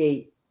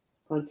MG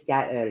pointed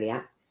out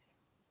earlier,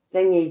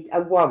 they need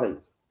a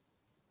warrant,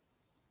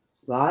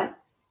 right?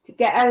 To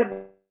get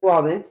a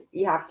warrant,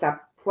 you have to have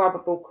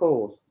probable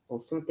cause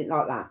or something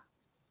like that.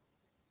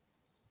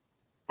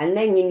 And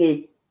then you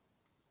need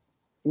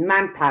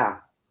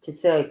manpower to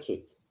search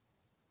it.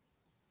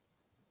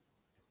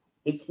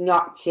 It's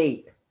not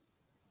cheap.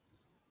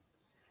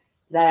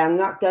 They are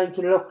not going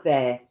to look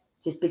there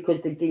just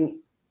because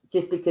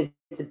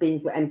the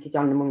bins were emptied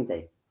on the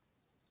Monday.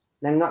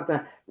 They're not going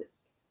to,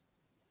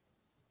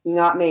 you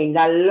know what I mean?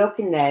 They're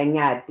looking there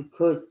now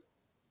because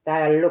they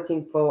are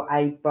looking for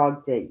a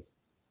body.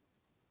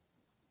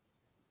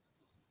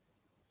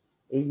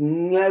 There's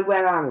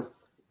nowhere else.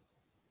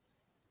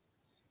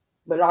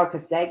 But like I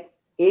said,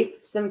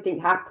 if something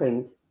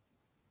happened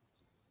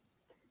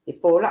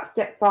before that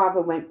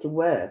stepfather went to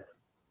work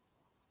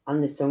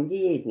on the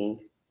Sunday evening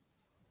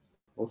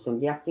or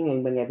Sunday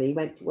afternoon, whenever he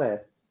went to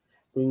work,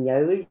 we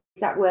know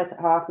he's at work at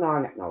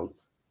 9:30 at night.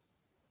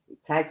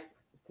 It takes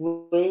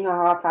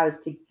 3.5 hours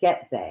to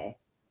get there.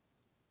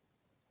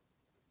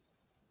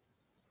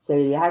 So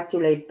you had to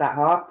leave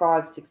about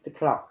 5:30, 6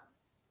 o'clock.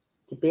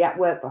 To be at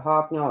work for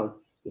 9:30,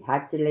 you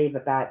had to leave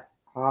about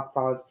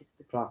 5:30, 6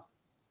 o'clock.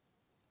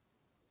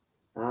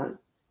 Right?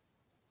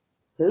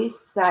 Who's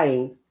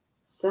saying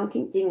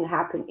something didn't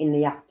happen in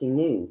the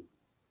afternoon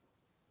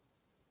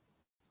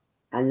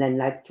and then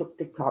they took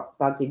the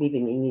body with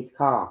him in his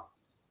car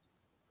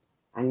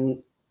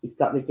and he's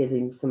got rid of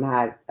him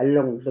somehow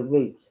along the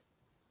route?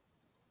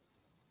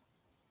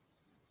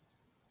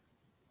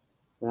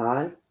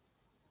 Right?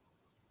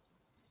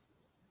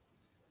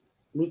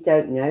 We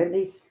don't know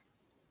this.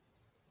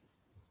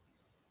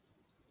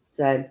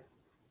 So,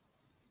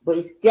 but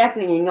it's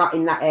definitely not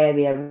in that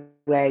area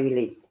where he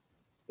lives.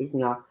 It's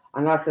not.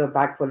 And I feel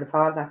bad for the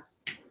father.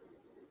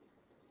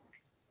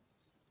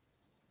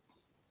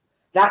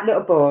 That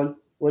little boy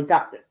was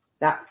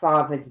that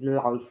father's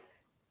life.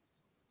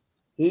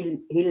 He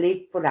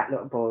lived for that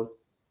little boy.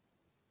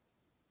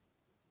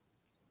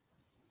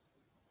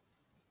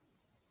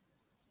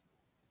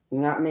 You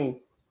know what I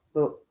mean?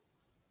 But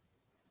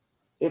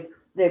if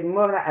the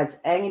mother has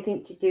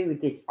anything to do with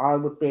this, I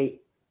would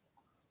be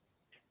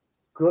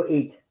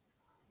gutted.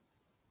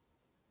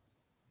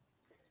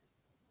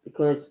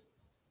 Because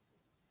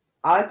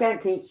I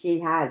don't think she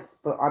has,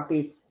 but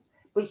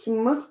she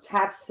must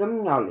have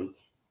some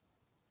knowledge.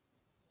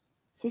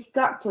 She's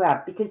got to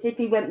have, because if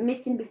he went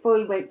missing before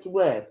he went to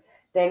work,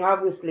 then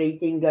obviously he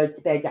didn't go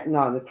to bed at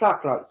 9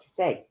 o'clock, like she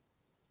said.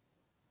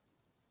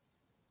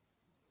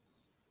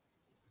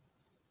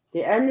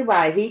 The only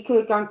way he could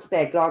have gone to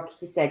bed, like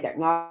she said, at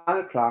 9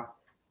 o'clock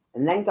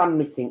and then gone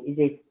missing is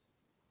if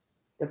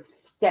the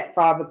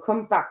stepfather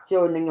come back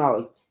during the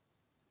night,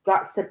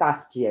 got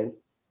Sebastian,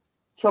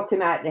 took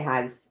him out of the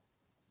house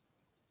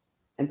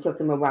and took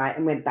him away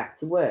and went back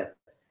to work.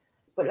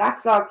 But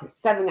that's like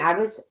 7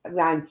 hours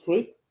round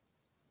trip.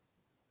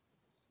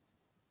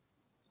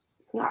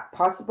 It's not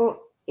possible.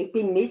 It'd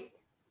be missed.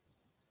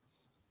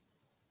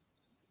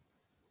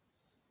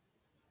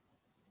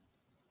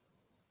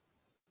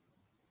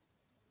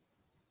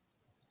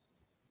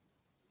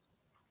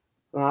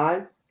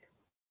 Right?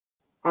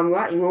 I'm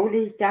writing all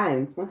these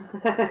down.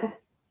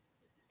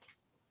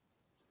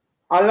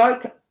 I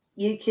like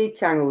YouTube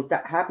channels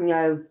that have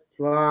no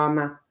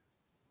drama.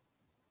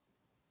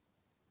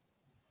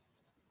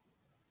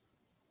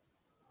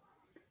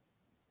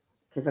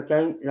 Because I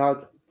don't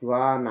like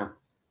drama.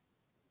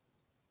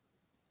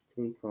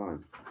 True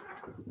crime.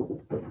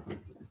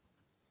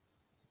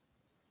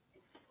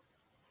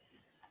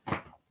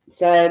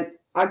 So,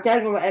 I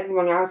don't know what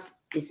everyone else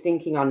is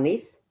thinking on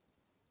this.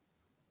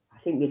 I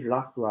think we've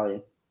lost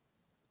Ryan.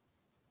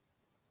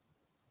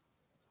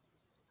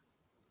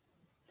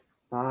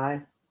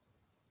 Bye.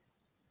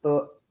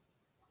 But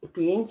it'd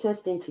be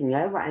interesting to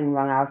know what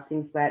anyone else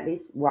thinks about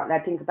this, what they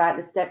think about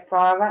the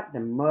stepfather, the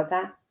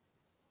mother,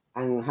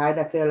 and how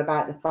they feel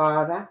about the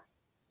father.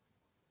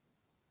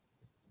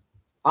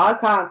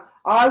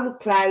 I would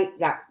play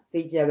that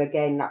video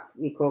again, that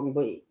recording,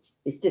 but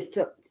it's just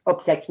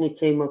upsets me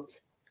too much.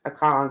 I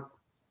can't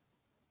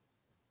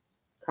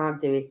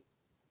do it.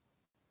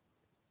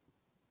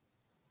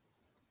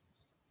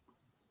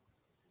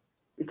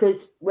 Because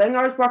when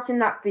I was watching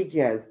that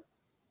video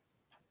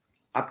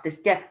of the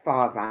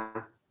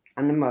stepfather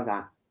and the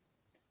mother,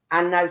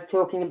 and I was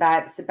talking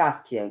about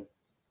Sebastian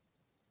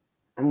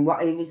and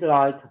what he was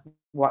like,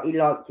 what he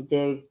liked to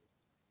do,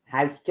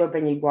 how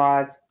stubborn he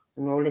was,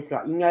 and all this,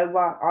 like, you know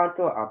what I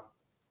thought of?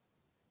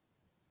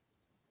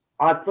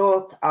 I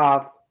thought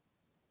of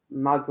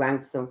my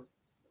grandson.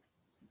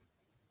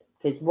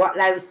 Because what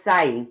they were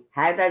saying,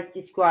 how they were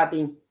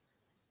describing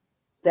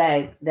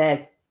her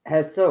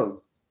son,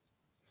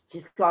 it's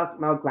just like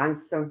my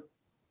grandson.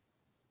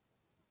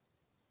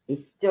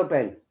 He's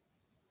stubborn.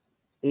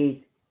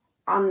 He's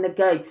on the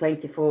go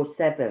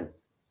 24/7.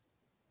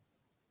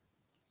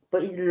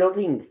 But he's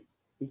loving.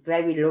 He's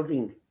very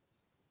loving.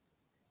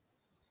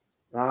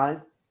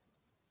 Right?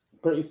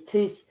 But he's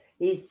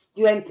his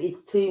strength is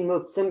too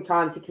much.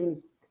 Sometimes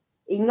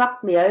he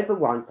knocked me over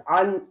once.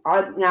 I'm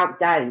knelt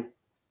down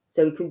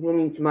so he could run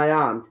into my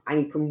arms, and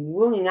he come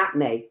running at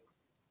me,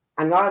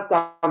 and I've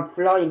gone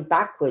flying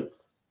backwards.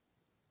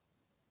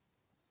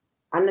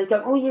 And they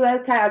go, "Oh, you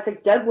okay?" I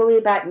said, "Don't worry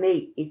about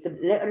me. It's a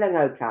little and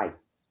okay."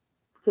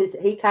 Because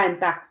he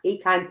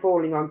came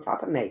falling on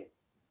top of me.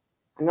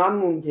 And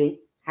I'm wondering,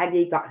 had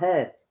he got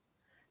hurt?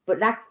 But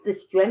that's the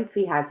strength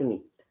he has in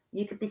him.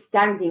 You could be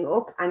standing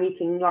up and he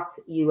can knock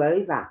you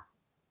over.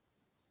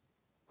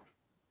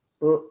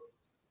 But,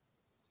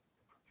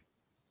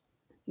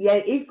 yeah,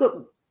 he's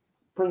good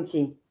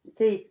punching.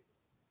 It is.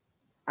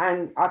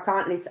 And I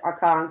can't listen, I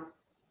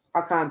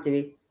can't do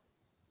it.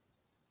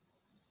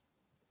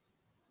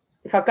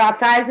 If I got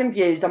 1,000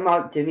 views, I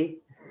might do it.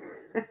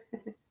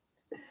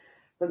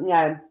 But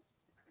no.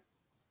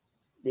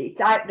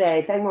 It's out there.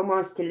 If anyone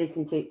wants to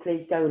listen to it,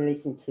 please go and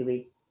listen to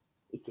it.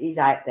 It is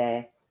out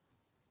there.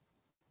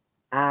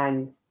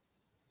 And,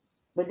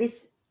 but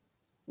this,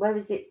 where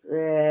is it?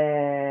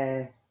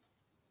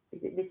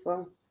 Is it this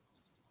one?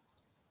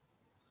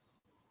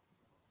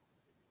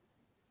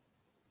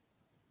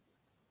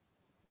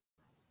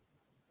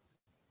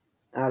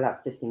 Oh,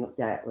 that's just an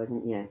update,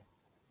 wasn't it? Yeah.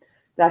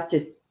 That's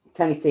just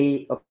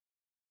Tennessee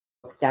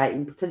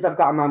updating because I've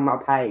got them on my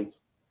page.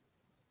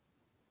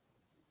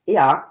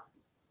 Yeah.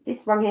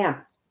 This one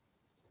here.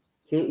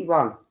 Cutie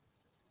one.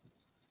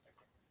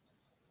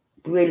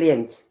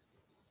 Brilliant.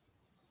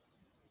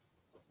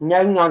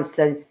 No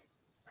nonsense.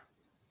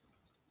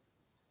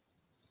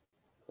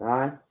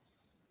 Right.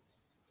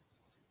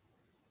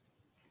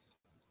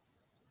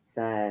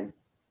 So.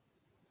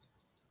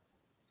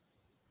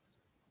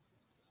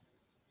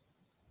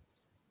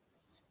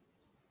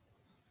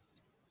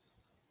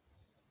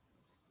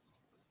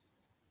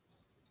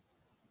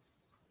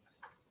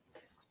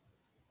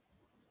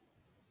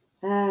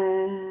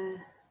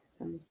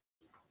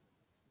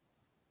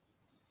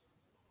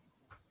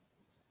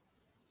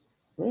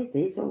 Where's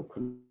this all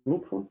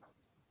coming from?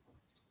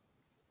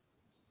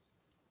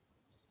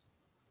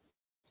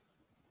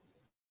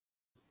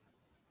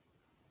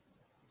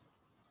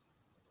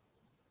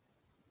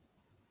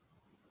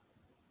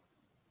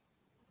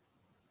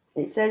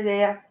 It says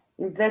here,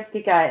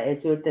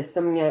 investigators with the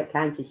Sumner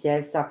County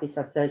Sheriff's Office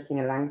are searching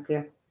a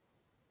landfill.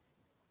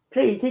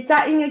 Please, is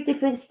that in a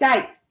different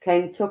state,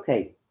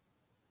 Kentucky?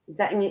 Is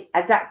that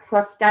has that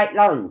crossed state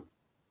lines?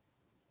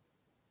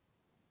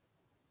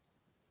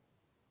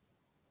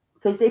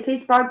 Because if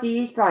his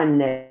body is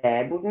found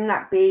there, wouldn't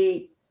that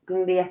be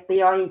bring the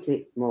FBI into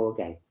it more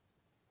again?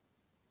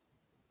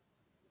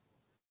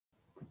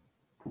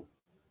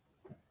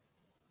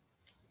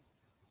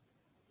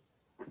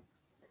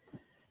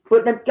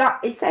 But they've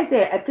got, it says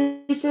here,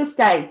 officials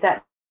state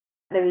that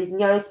there is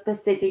no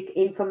specific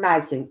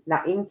information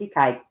that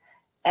indicates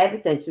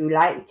evidence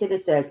related to the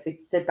search for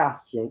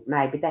Sebastian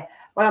may be there.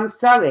 Well, I'm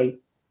sorry,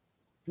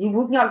 you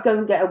would not go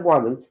and get a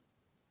warrant.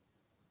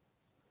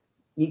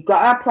 You've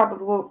got a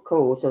probable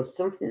cause or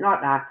something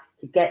like that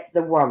to get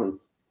the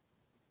warrant.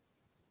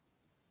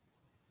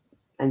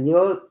 And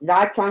you're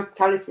trying to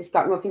tell us it's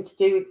got nothing to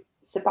do with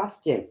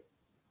Sebastian.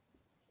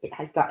 It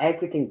has got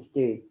everything to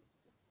do.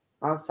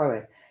 Oh,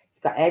 sorry. It's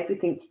got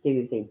everything to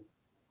do with him.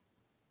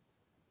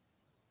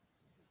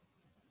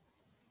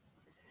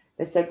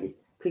 They said it's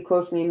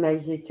precautionary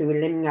measure to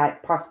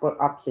eliminate possible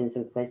options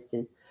and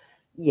questions.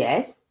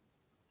 Yes.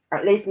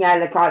 At least now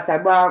they can't say,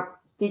 well,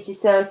 did you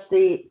search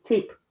the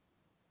tip?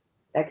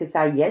 They can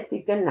say, yes,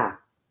 we've done that.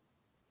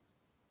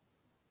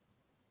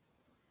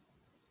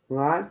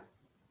 Right?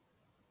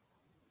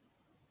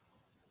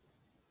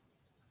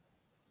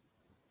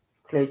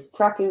 Includes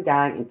tracking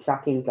down and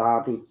tracking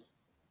garbage.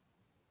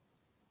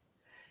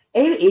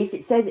 Here it is.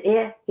 It says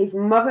here, his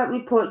mother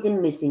reported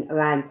him missing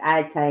around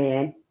 8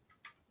 a.m.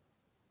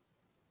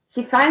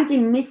 She found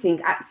him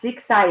missing at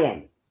 6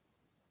 a.m.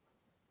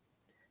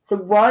 So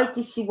why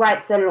did she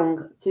wait so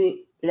long to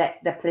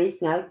let the police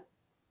know?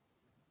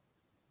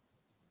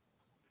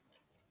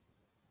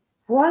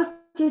 Why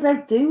do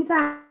they do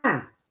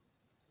that?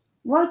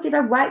 Why do they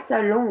wait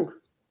so long?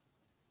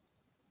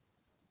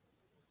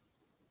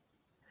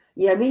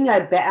 Yeah, we know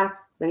better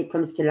when it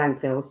comes to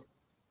landfills.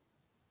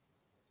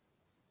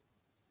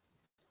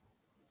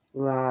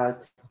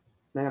 Right.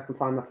 Then I can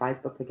find my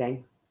Facebook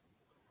again.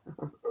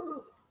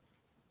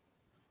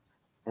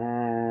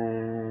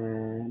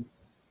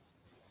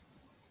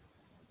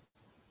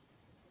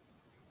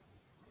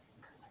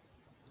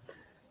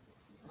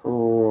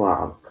 Oh,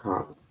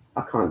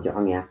 I can't get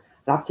on here.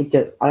 I'll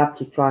have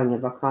to try and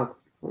if I can't.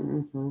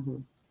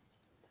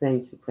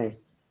 Friends request.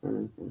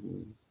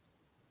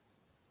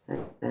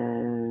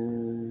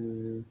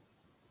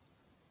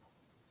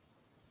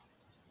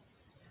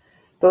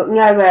 But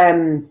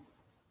no,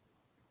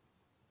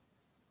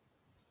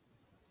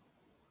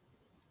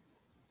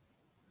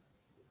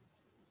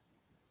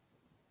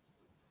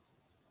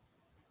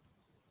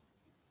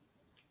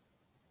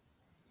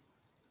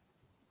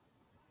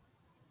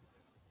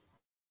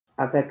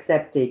 I've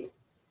accepted.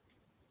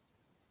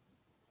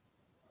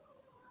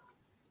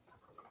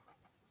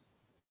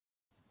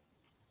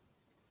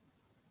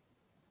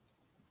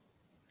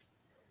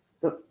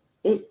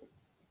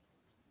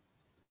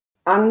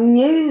 I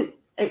knew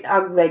it, I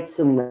read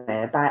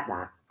somewhere about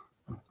that.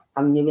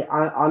 I knew it.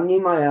 I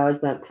knew my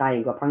eyes weren't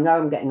playing up. I know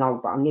I'm getting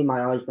old, but I knew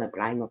my eyes weren't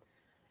playing up.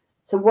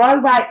 So why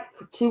wait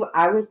for 2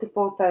 hours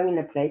before phoning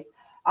the police?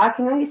 I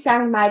can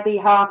understand maybe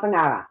half an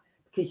hour,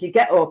 because you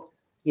get up,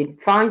 you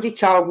find your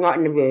child not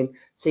in the room,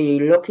 so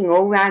you're looking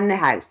all around the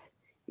house.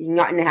 He's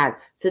not in the house.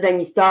 So then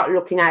you start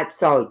looking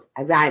outside,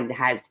 around the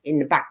house, in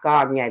the back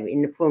garden area,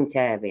 in the front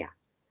area,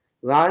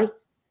 right?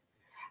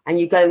 And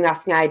you go and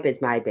ask neighbours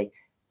maybe.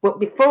 But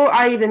before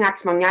I even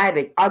ask my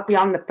neighbours, I'd be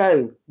on the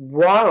phone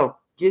while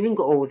doing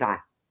all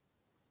that.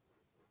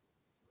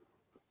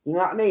 You know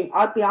what I mean?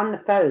 I'd be on the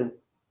phone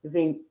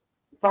within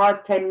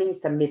 5-10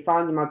 minutes of me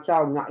finding my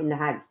child not in the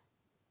house,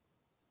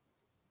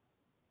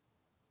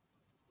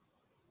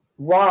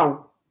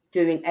 while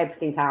doing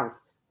everything else.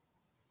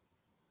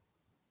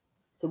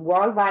 So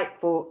why wait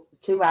for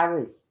 2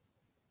 hours?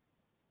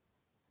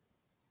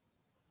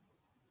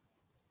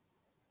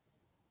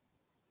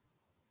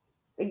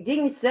 It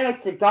didn't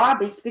search the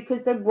garbage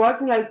because there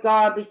was no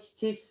garbage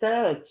to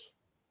search.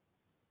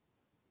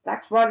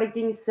 That's why they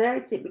didn't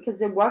search it, because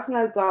there was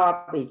no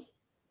garbage.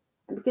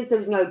 And because there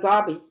was no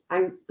garbage,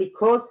 and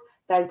because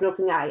they were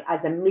looking at it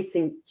as a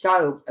missing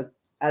child,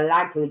 a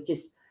lad who had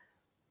just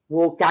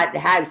walked out the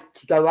house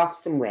to go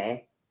off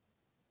somewhere,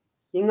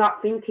 you're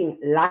not thinking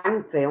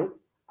landfill.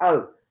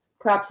 Oh,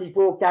 perhaps he's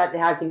walked out the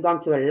house and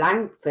gone to a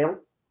landfill.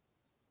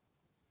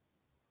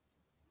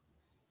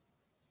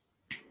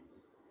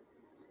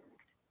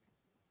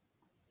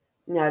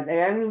 No,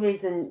 the only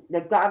reason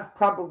they've got to have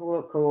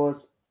probable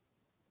cause,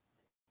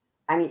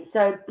 and it's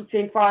so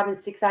between 5 and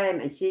 6 a.m.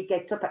 and she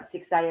gets up at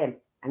 6 a.m.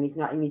 and he's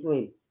not in his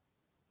room.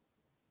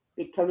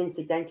 Bit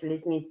coincidental,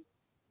 isn't it?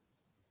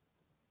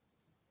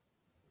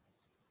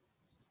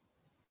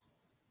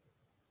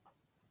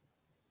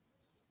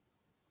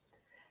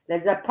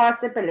 There's a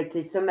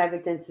possibility some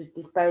evidence was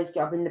disposed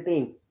of in the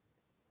bin.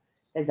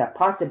 There's a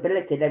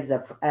possibility there was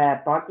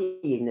a body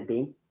in the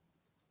bin.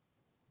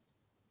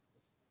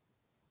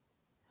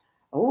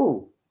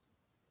 Oh.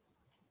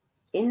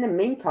 In the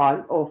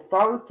meantime,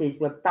 authorities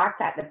were back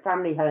at the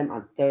family home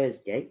on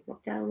Thursday. What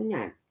the hell are we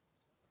now?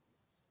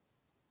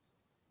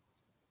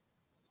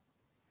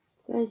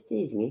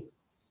 Thursday, isn't it?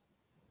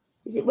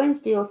 Is it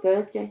Wednesday or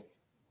Thursday?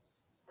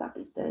 Can't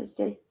be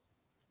Thursday.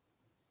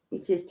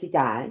 Which is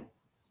today.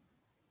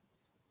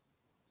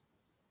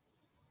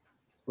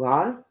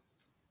 Right?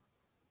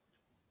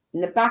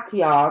 In the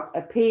backyard,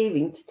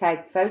 appearing to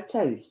take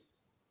photos.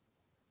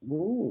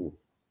 Ooh.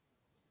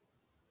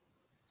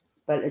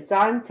 But at the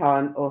same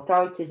time,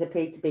 authorities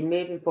appear to be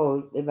moving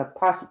forward with a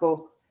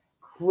possible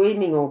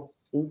criminal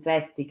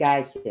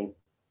investigation.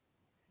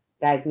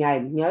 They've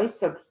named no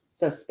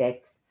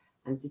suspects,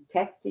 and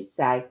detectives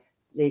say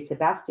the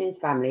Sebastian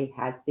family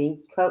has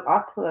been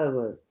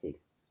cooperative.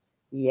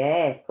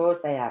 Yeah, of course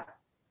they have.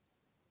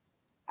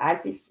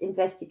 As this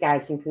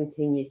investigation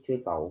continues to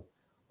evolve,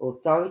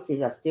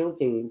 authorities are still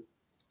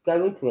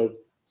going through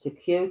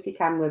security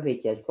camera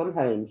videos from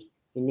homes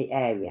in the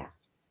area,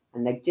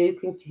 and they do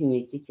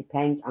continue to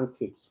depend on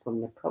tips from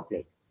the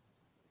public.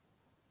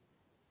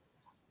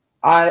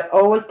 I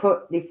always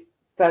put this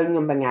phone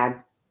number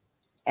now.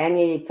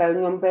 Any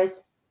phone numbers,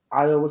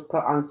 I always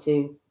put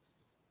onto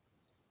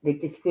the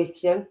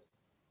description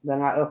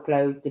when I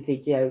upload the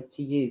video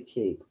to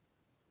YouTube.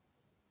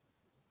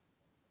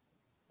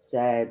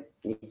 So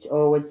it's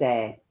always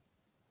there.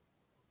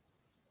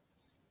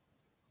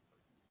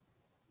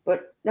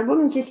 But they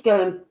wouldn't just go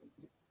and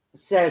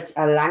search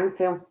a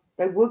landfill.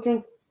 They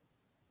wouldn't.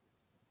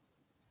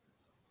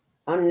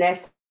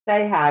 Unless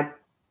they had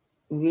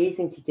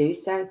reason to do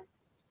so.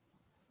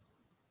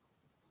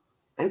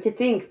 And to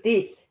think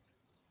this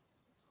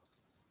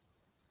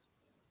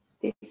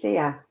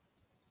here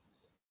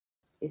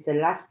is the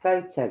last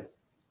photo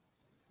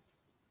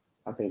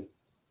of him.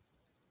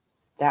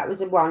 That was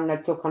the one I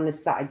took on the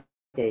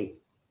Saturday.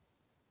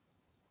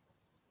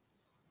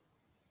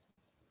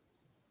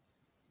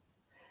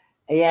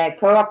 Yeah,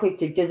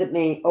 cooperative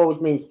doesn't always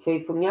means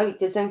truthful. No, it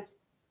doesn't.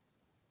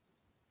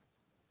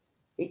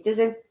 It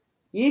doesn't.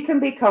 You can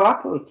be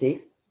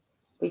cooperative,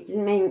 but it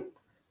doesn't mean,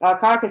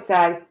 like I could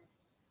say,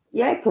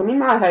 yeah, come in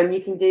my home,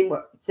 you can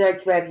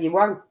search wherever you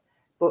want,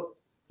 but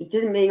it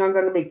doesn't mean I'm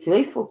going to be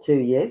truthful to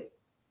you.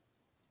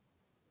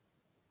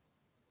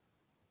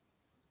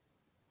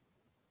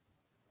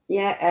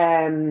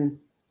 Yeah,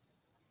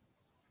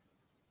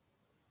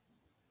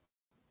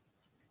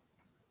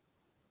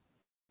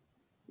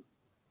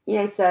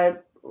 yeah, so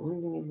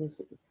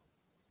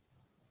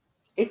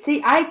it's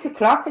the 8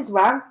 o'clock as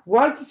well.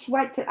 Why did she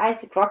wait till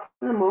 8 o'clock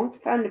in the morning to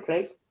phone the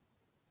police?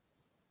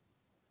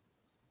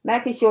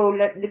 Making sure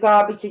that the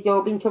garbage has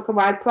all been took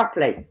away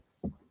properly.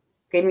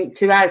 Give me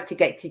 2 hours to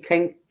get to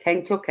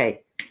Kentucky.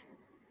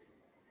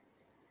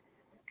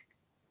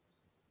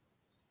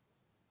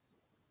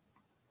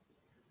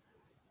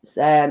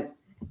 So,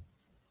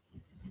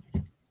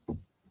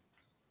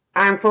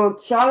 and for a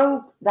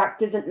child that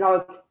doesn't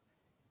like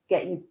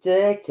getting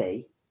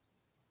dirty,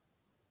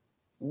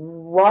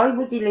 why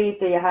would you leave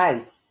their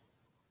house?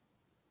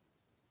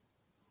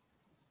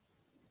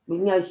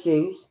 with no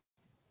shoes,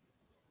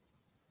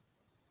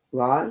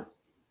 right?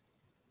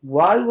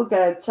 Why would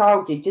a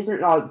child who doesn't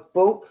like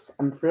bugs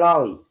and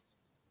flies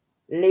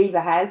leave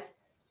a house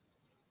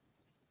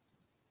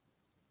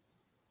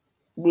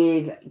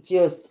with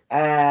just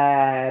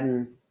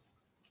like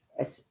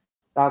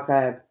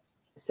a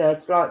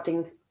searchlight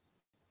thing?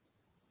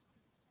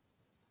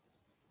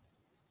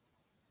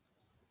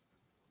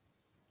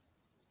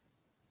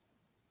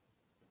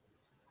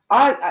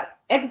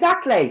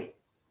 Exactly,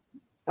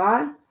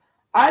 right?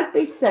 I'd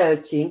be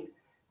searching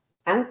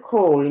and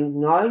calling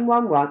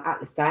 911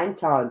 at the same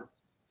time.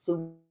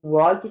 So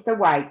why did they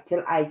wait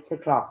till 8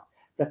 o'clock?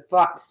 The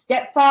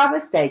stepfather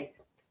said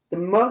the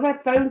mother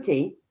phoned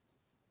him.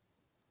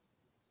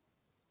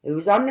 He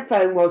was on the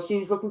phone while she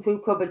was looking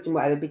through cupboards and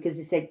whatever, because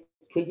he said,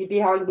 could you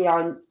be behind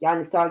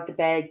the side of the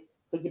bed?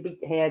 Could you be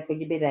here? Could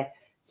you be there?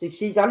 So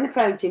she's on the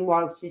phone to him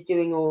while she's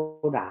doing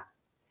all that.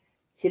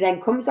 She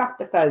then comes off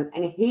the phone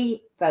and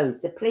he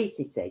phones the police,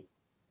 he said.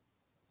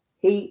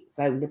 He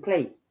phoned the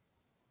police.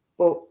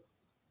 But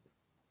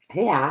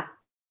here,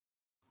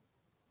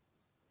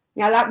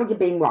 now that would have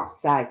been what,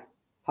 say,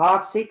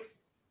 6:30,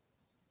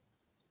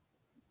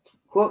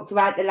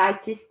 7:15 the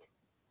latest,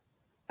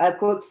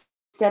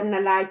 7:15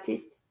 the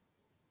latest.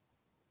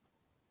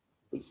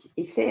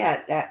 You see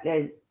that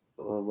there's,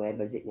 oh, where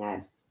was it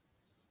now?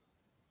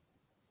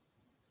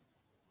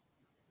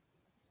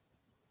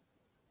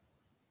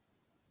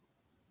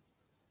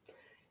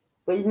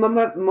 But his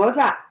mother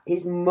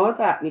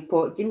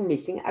reported him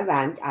missing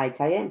around 8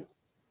 a.m.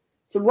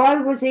 So why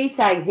was he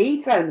saying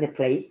he phoned the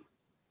police,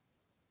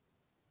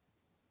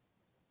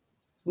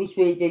 which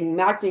we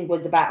imagine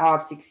was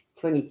about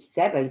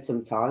 6:27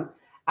 sometime,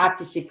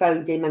 after she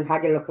phoned him and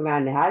had a look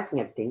around the house and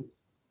everything?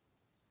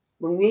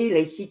 When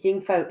really he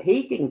didn't phone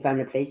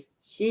the police,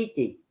 she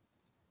did,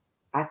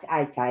 at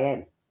 8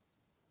 a.m.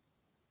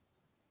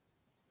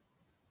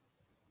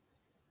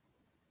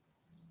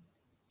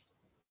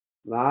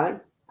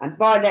 Right? And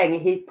by then,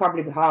 he's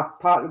probably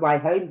part of the way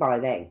home by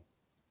then.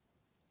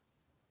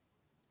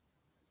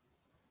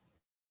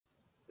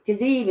 Because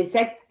he even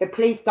said the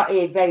police got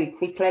here very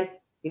quickly,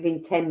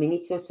 within 10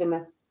 minutes or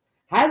something.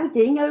 How would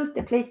he know if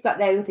the police got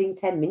there within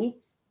 10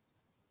 minutes?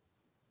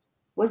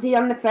 Was he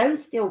on the phone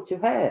still to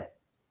her?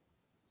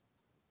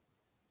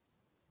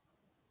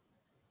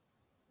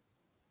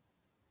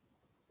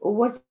 Or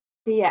was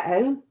he at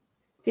home?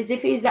 Because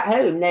if he was at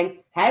home, then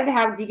how the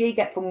hell did he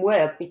get from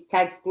work, which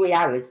takes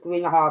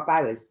 3.5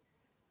 hours,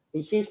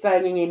 and she's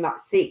phoning him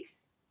at 6,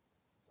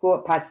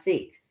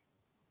 6:15,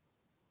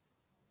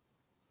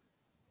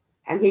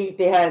 and he's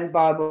be home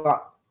by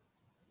what,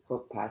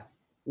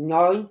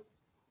 9:30,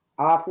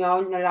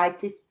 9:30 the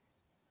latest,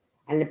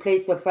 and the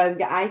police were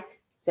phoned at 8,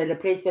 so the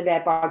police were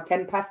there by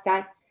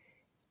 8:10.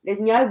 There's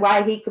no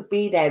way he could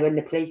be there when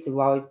the police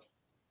arrived,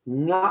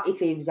 not if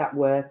he was at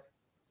work.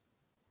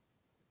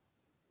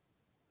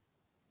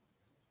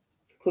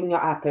 Could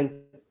not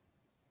happen.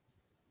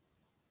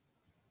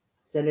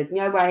 So there's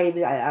no way he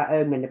was at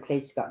home when the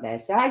police got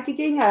there. So how did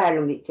you know how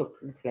long it took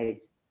for the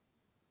police?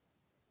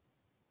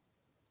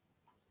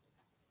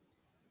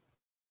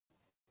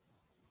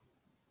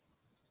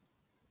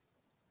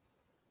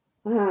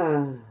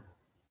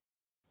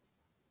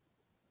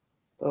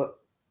 But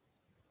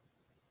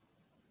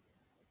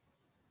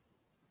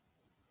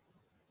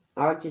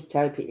I just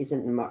hope it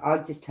isn't the mother. I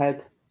just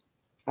hope,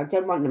 I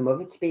don't want the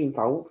mother to be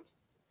involved.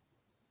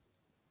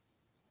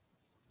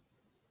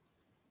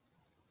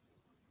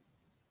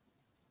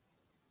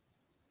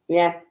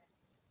 Yeah.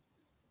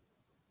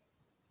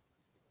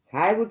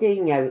 How would he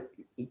know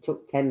it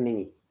took 10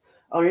 minutes?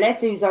 Unless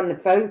he was on the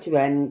phone to her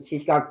and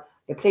she's gone,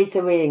 the police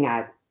are ringing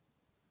out.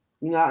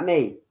 You know what I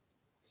mean?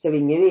 So he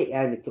knew it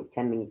only took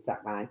 10 minutes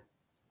that way.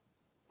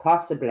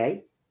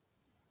 Possibly.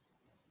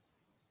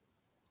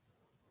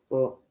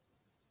 But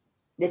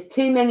there's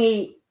too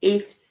many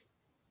ifs.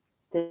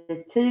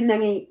 There's too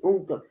many,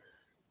 you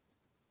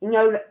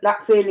know,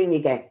 that feeling you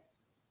get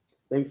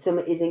when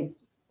something isn't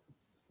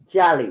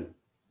jelly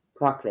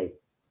properly.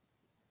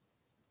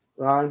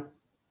 Right?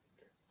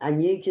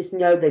 And you just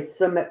know there's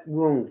something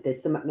wrong,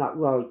 there's something not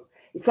right.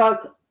 It's like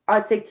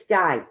I said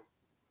today,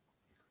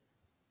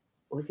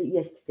 or was it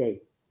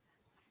yesterday?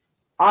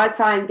 I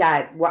found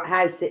out what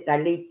house that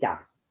they lived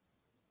at,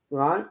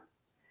 right?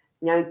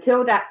 Now,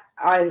 until that,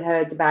 I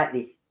heard about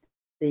this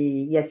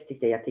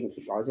yesterday, I think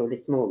it was, or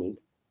this morning,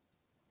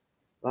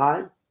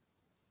 right?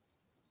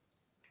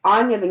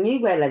 I never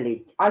knew where they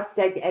lived. I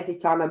said every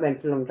time I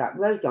went along that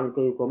road on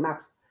Google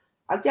Maps,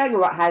 I don't know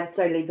what house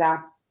they live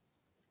at,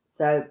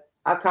 so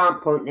I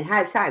can't point the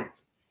house out.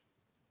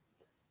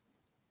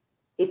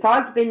 If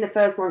I'd been the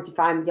first one to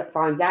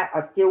find out,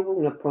 I still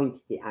wouldn't have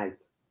pointed it out.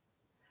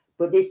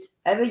 But this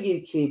other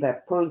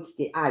YouTuber pointed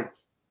it out.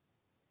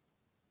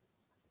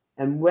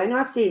 And when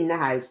I seen the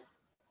house,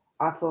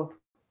 I thought,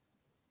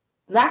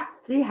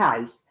 that's the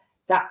house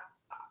that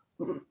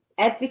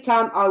every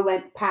time I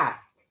went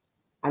past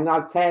and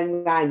I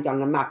turned around on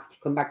the map to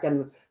come back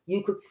down,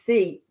 you could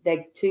see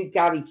the 2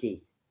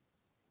 garages.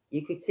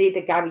 You could see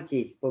the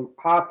garages from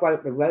halfway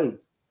up the road.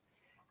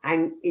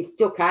 And it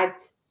stuck out.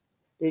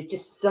 There's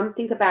just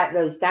something about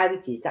those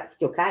garages that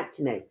stuck out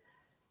to me.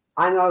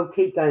 And I'll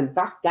keep going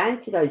back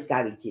down to those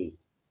garages.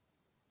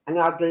 And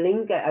I'd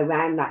linger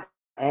around that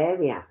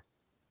area.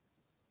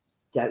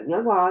 Don't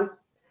know why.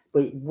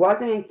 But it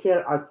wasn't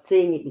until I'd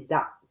seen it was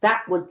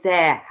that was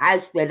their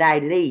house where they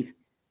live.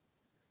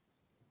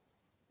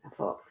 I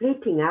thought,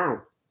 flipping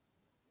out.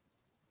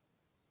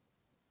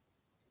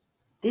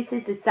 This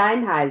is the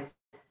same house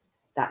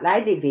that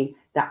they live in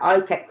that I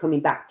kept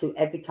coming back to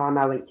every time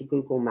I went to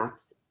Google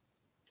Maps.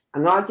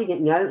 And I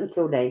didn't know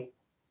until then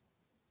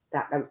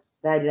that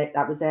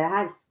that was their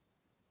house.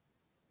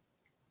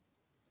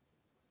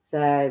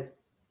 So,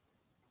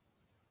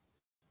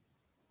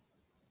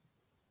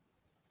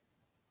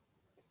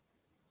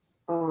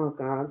 oh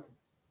God.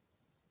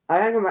 I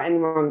don't know what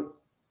anyone,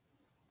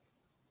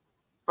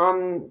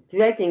 I'm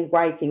dreading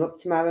waking up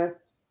tomorrow.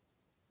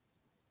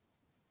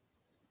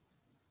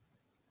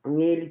 I'm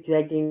really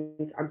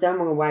dreading, I don't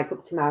want to wake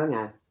up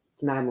tomorrow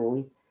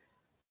morning.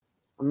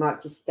 I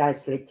might just stay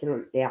asleep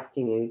till the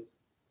afternoon.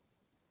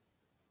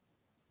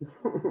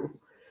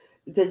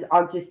 Because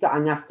I've just got a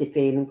nasty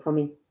feeling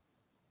coming.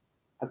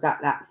 I've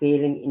got that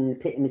feeling in the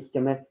pit of my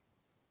stomach.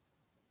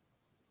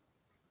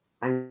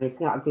 And it's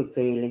not a good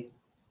feeling.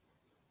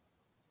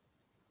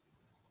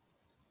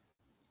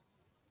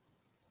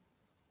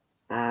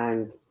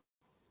 And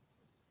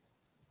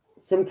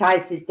some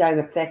cases don't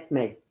affect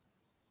me.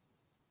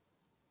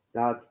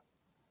 Like,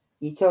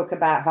 you talk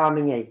about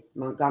Harmony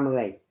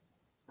Montgomery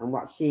and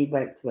what she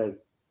went through.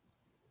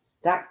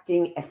 That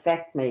didn't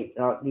affect me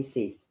like this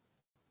is.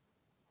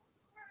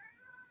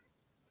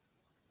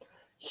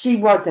 She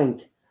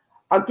wasn't.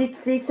 I did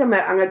see something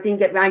and I didn't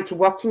get round to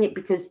watching it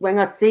because when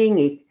I seen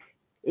it,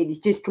 it was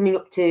just coming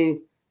up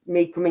to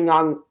me coming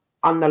on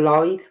the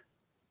live.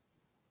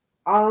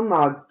 Oh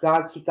my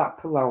God, she got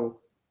parole.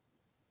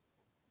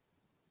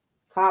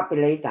 Can't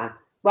believe that.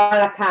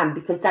 Well, I can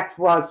because that's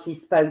why she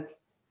spoke.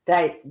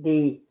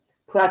 The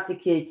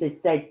prosecutor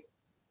said,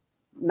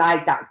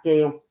 made that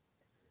deal.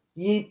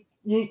 You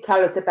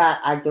tell us about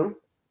Adam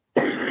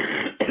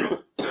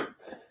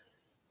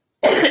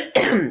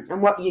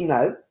and what you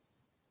know.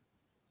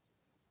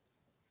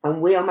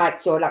 And we'll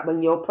make sure that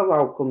when your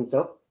parole comes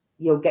up,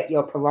 you'll get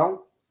your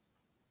parole.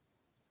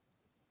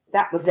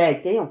 That was their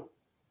deal.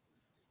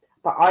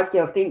 But I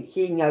still think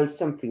she knows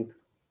something.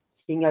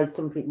 She knows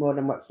something more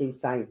than what she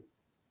was saying.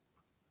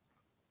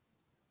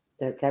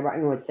 Don't care what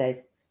anyone says.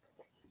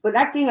 But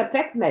that didn't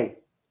affect me.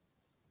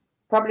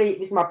 Probably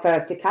it was my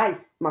first case.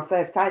 My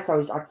first case I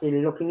was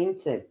actually looking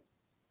into. You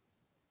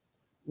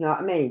know what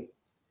I mean?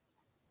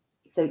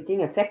 So it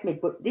didn't affect me.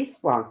 But this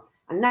one,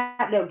 and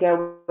that little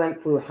girl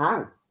went through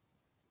hell.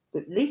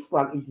 But this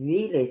one is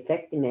really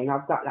affecting me. And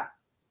I've got that.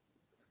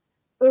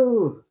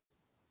 Oh.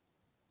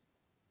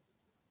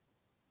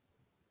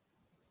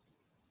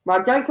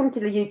 Well, don't come to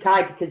the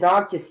UK because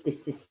our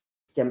justice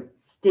system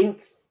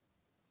stinks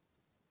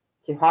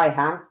to high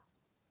hell.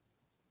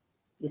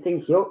 You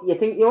think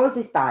yours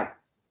is bad?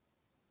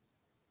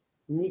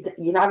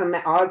 You haven't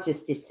met our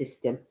justice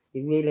system.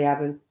 You really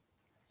haven't.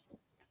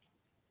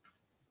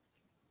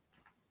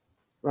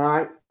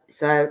 Right?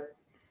 So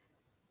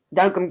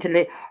don't come to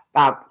the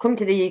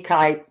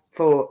UK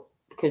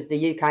because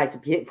the UK is a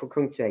beautiful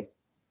country.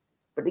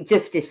 But the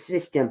justice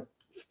system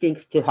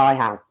stinks to high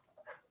hell.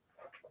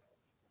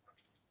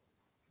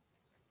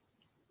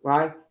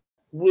 Right?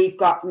 We've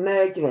got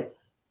murderers.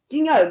 Do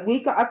you know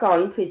we've got a guy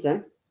in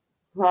prison?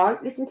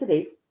 Right? Listen to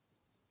this.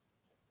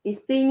 He's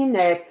been in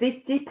there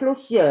 50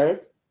 plus years.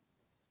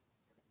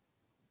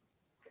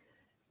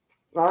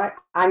 Right?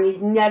 And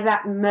he's never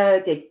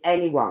murdered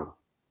anyone.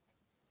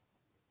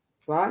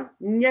 Right?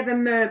 Never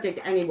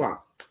murdered anyone.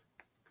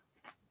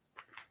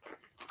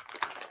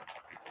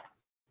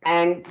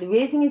 And the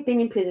reason he's been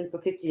in prison for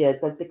 50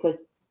 years was because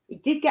he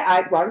did get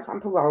out once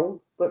on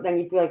parole, but then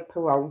he broke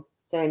parole,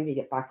 so he ended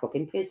up back up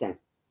in prison.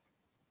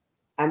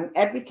 And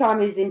every time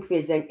he was in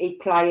prison, he'd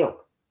play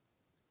up.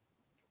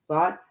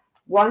 Right?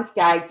 One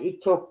stage, he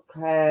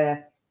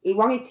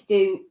wanted to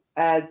do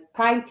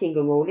painting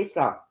and all this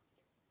lot.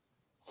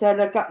 So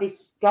they got this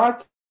guy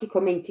to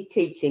come in to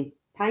teach him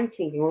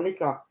painting and all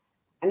this lot.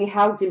 And he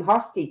held him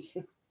hostage.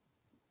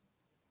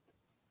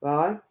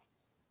 Right?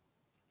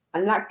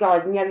 And that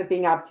guy's never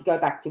been able to go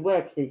back to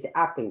work since it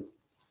happened.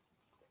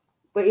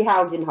 But he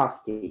held him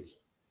hostage.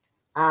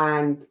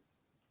 And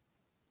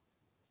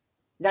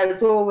they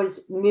was always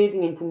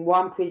moving him from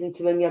one prison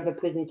to another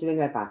prison to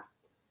another.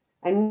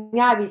 And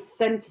now he's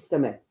sent to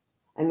Sumner.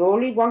 And all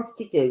he wants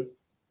to do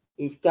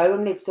is go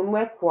and live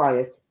somewhere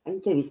quiet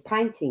and do his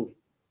painting.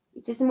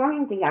 He doesn't want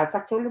anything else.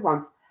 That's all he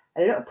wants.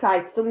 A little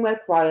place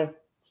somewhere quiet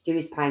to do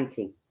his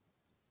painting.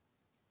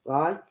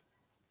 Right?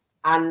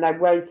 And they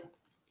won't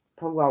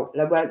parole.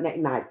 They won't let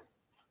him out.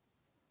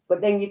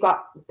 But then you've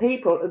got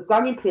people who've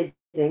gone in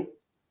prison.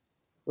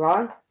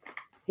 Right?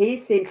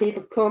 He's seen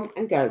people come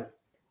and go.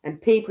 And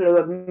people who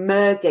have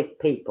murdered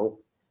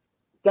people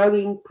go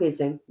in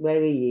prison where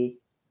he is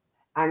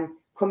and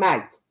come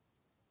out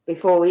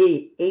before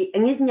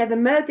and he's never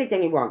murdered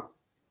anyone.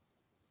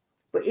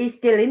 But he's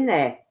still in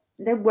there.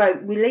 They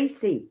won't release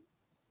him.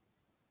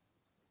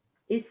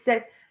 It's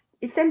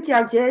St.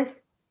 Rogers.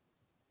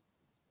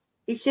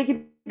 He should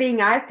have been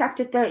out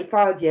after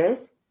 35 years.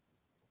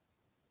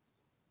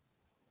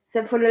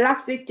 So for the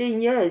last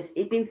 15 years,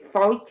 he's been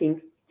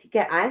fighting to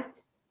get out,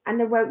 and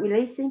they won't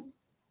release him.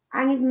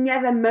 And he's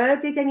never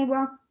murdered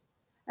anyone.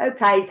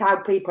 Okay, he's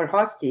held people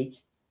hostage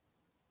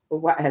or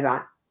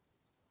whatever.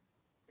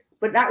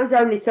 But that was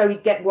only so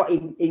he'd get what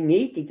he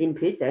needed in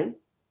prison.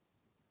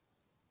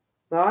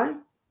 Right?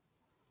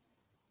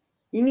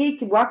 You need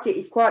to watch it.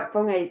 It's quite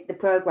funny, the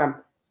programme.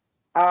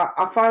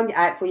 I'll find it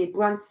out for you,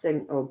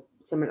 Bronson, or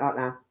something like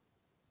that.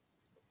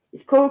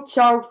 It's called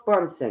Charles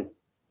Bronson.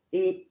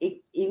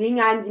 He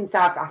renamed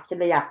himself after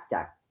the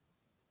actor.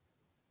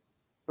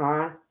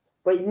 Right?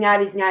 But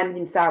now he's named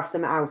himself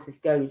something else.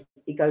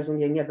 He goes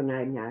under another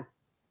name now.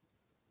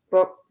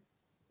 But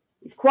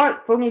it's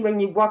quite funny when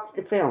you watch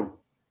the film.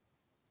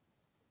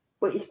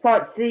 But it's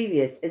quite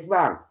serious as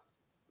well.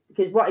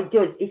 Because what he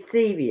does is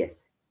serious.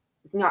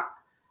 It's not,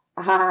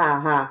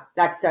 ha,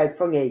 that's so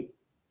funny,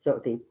 sort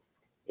of thing.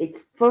 It's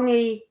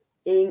funny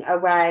in a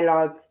way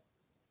like,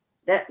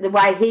 the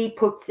way he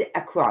puts it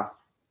across.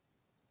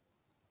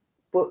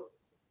 But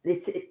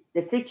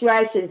the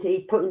situations he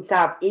put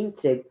himself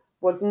into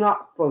was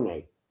not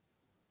funny.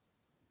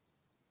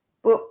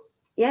 But,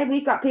 yeah,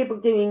 we've got people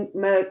going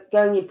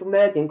in for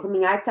murder and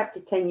coming out after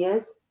 10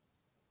 years.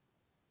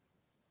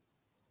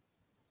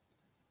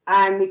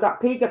 And we've got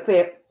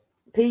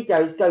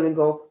pedos going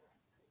up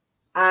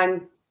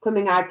and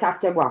coming out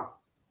after, what,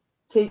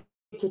 2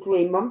 to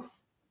 3 months?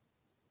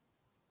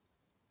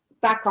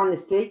 Back on the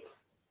streets.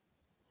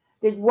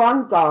 There's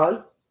one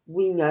guy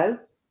we know,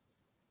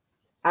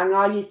 and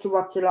I used to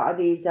watch a lot of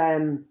these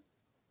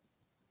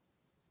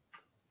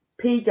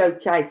pedo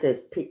chasers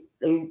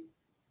who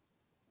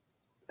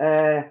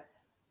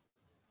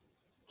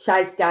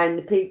chase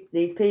down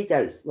these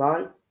pedos,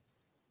 right?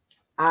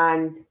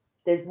 And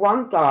there's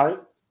one guy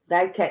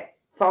they kept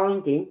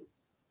finding,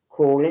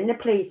 calling the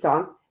police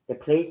on. The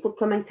police would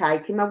come and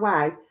take him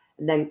away.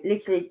 And then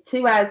literally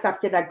 2 hours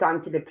after they'd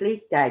gone to the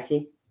police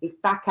station, he's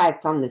back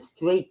out on the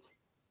street.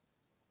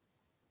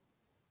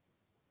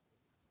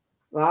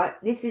 Right?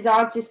 This is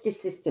our justice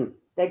system.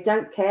 They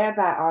don't care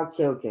about our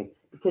children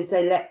because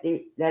they're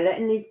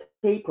letting these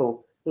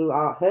people who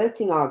are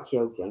hurting our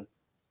children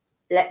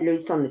let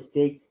loose on the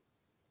street.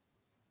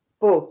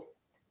 But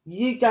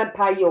you don't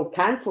pay your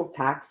council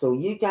tax or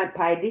you don't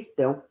pay this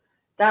bill,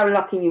 they're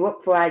locking you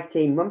up for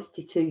 18 months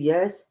to 2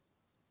 years.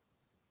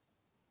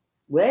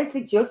 Where's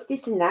the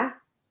justice in that?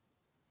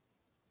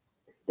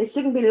 They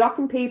shouldn't be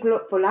locking people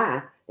up for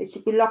that. They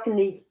should be locking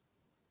these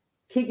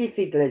kiddie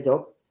fiddlers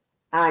up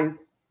and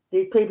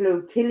these people who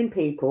are killing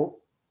people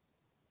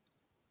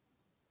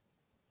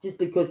just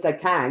because they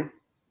can.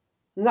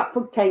 Not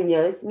for 10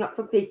 years, not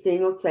for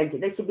 15 or 20.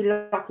 They should be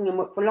locking them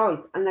up for life,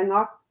 and they're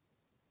not.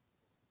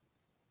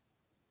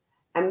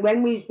 And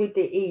when we was with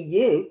the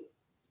EU,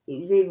 it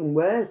was even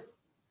worse.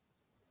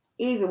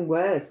 Even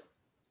worse.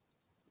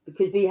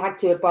 Because we had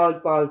to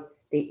abide by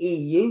the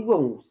EU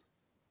rules.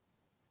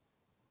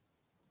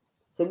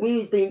 So we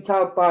was being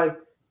told by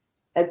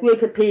a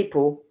group of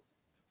people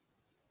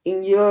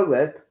in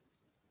Europe,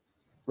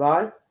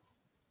 right,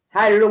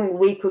 how long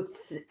we could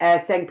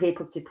send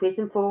people to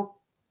prison for.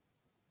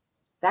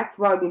 That's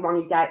why we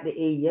wanted out the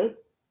EU.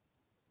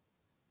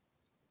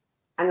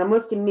 And I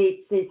must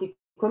admit, since we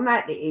come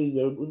out the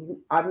EU,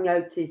 I've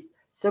noticed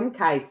some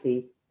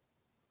cases,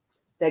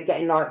 they're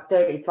getting like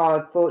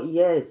 35, 40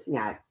 years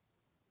now.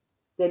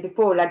 Where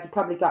before, they'd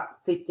probably got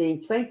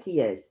 15, 20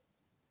 years.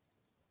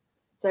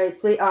 So,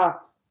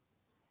 sweetheart,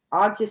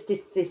 our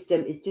justice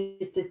system is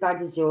just as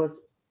bad as yours.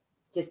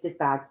 Just as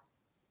bad.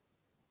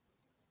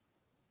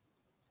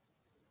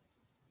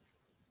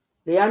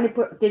 The only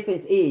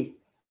difference is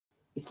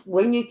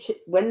when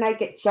they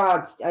get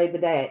charged over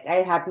there,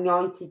 they have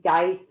 90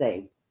 days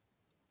then,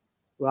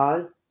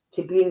 right,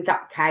 to bring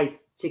that case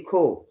to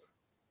court.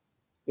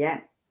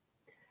 Yeah.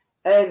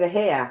 Over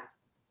here,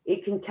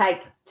 it can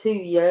take 2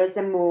 years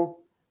and more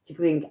to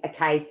bring a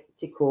case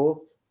to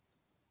court.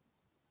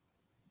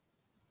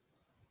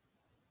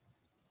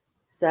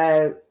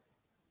 So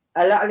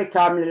a lot of the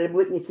time, the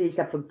witnesses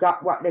have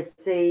forgot what they've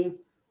seen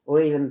or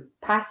even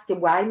passed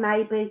away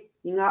maybe,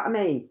 you know what I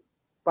mean?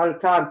 By the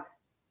time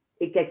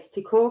it gets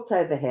to court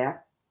over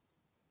here.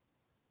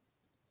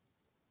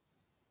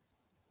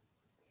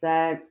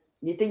 So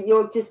you think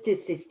your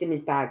justice system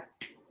is bad?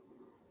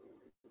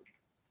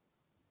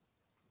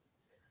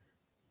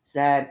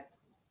 So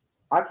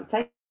I could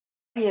tell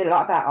you a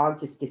lot about our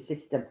justice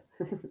system,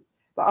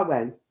 but I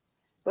won't.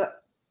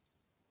 But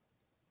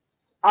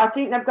I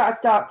think they've got to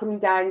start coming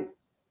down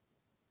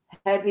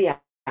heavier,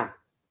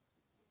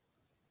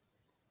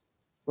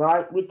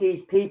 right, with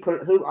these people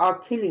who are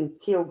killing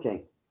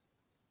children.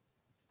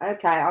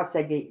 Okay, I'll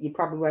say you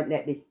probably won't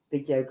let this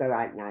video go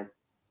out now.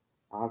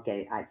 I'll get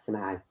it out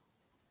somehow.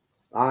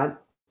 Right?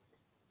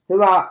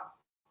 Who are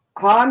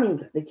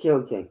harming the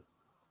children.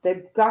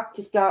 They've got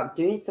to start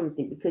doing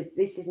something because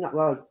this is not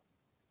right.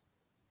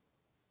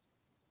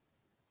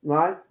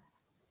 right?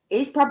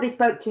 He's probably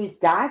spoke to his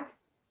dad,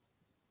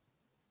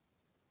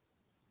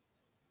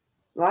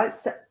 right?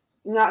 So,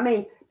 you know what I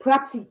mean?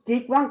 Perhaps he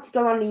did want to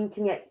go on the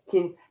internet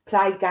to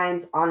play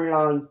games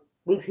online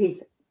with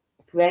his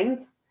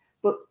friends,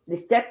 but the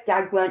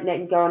stepdad won't let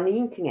him go on the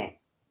internet.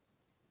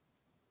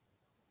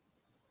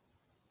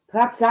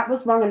 Perhaps that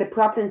was one of the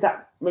problems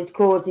that was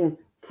causing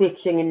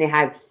friction in the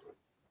house.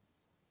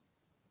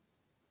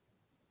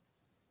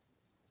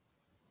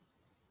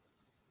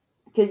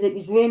 Because it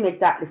was rumoured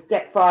that the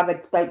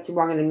stepfather spoke to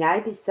one of the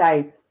neighbours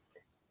saying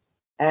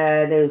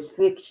there was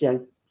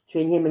friction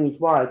between him and his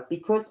wife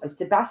because of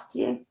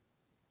Sebastian.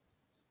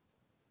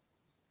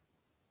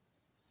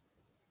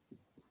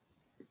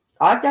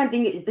 I don't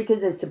think it's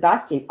because of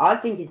Sebastian. I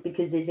think it's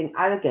because he's an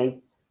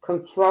arrogant,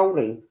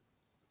 controlling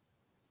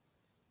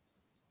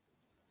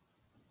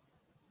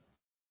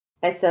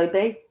SOB.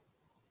 You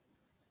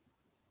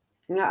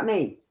know what I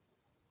mean?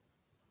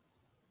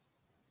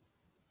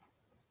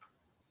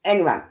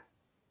 Anyway,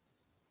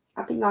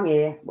 I've been on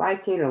here way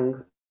too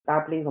long,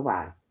 babbling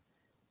away.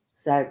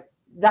 So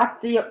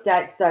that's the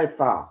update so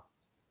far.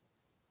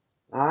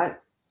 Alright.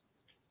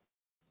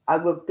 I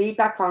will be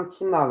back on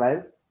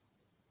tomorrow.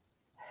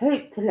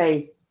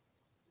 Hopefully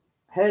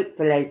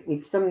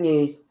with some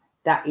news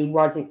that he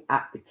wasn't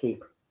at the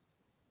tip.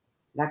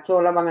 That's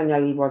all I want to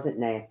know, he wasn't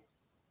there.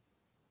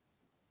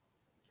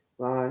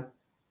 Right.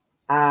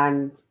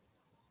 And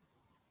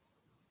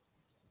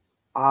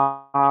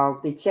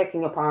I'll be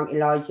checking up on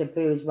Elijah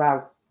Boo as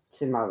well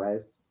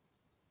tomorrow.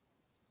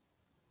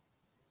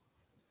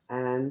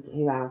 And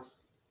who else?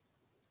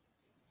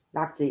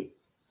 That's it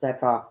so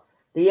far.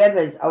 The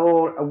others are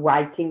all a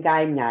waiting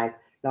game now.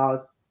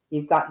 Like,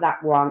 you've got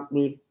that one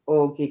with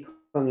Audrey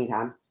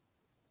Cunningham.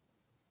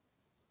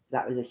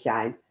 That was a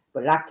shame.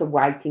 But that's a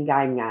waiting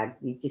game now.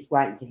 We're just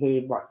waiting to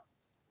hear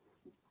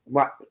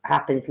what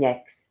happens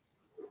next.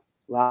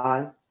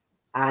 Right?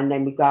 And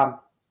then we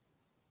got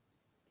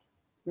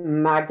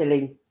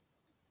Madeline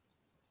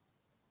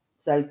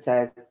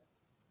Soto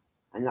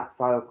and that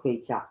foul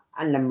creature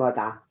and the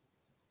mother.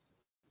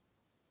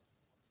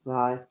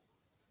 Right?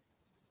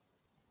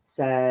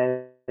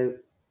 So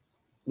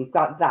we've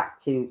got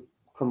that to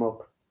come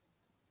up.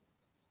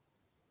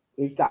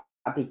 He's got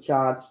to be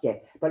charged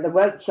yet. But they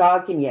won't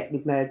charge him yet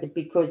with murder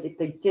because if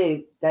they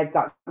do, they've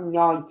got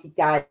 90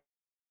 days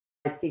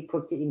to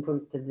put it in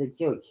front of the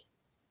judge.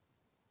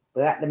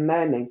 But at the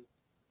moment,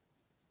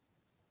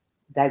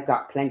 they've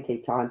got plenty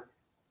of time.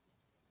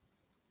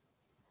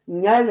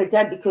 No, they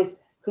don't, because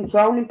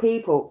controlling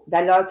people,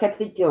 they like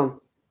everything done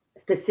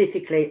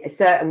specifically a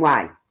certain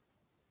way.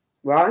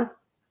 Right?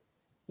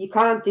 You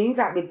can't do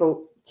that with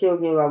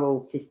children who are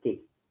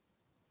autistic.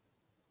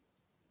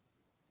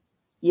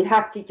 You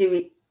have to do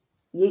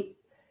it.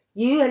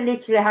 You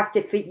literally have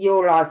to fit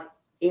your life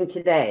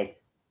into theirs,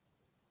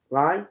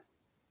 right?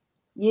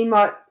 You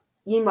might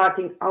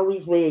think, oh,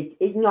 he's weird.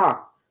 He's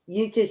not.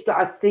 You just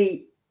got to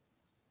see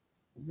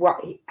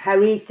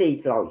how he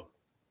sees life.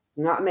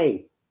 You know what I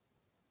mean?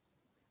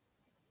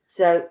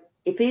 So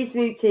if his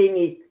routine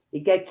is he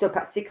gets up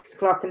at 6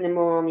 o'clock in the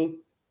morning,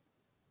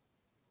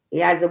 he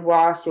has a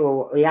wash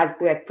or he has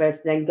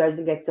breakfast, then goes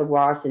and gets a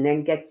wash and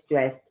then gets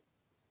dressed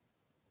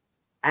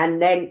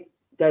and then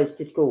goes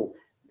to school.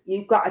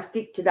 You've got to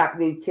stick to that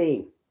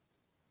routine.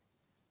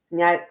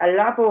 Now, a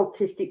lot of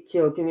autistic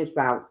children as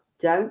well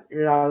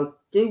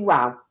do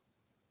well.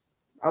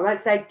 I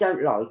won't say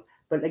don't like,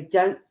 but they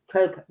don't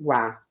cope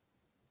well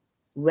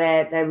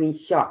where they're in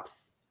shops.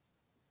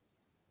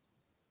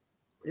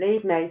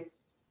 Believe me,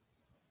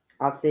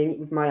 I've seen it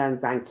with my own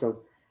grandson,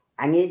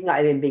 and he's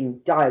not even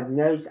been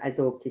diagnosed as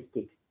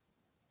autistic.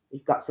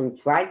 He's got some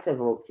traits of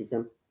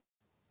autism,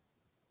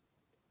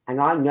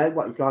 and I know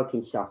what it's like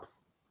in shops.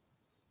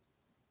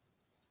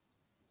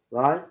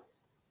 Right?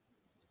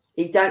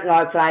 He don't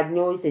like loud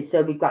noises,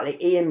 so we've got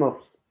the ear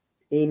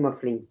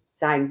muffling,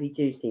 sound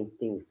reducing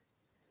things.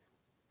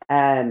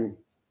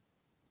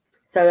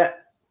 So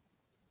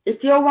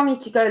if you're wanting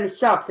to go to the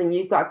shops and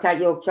you've got to take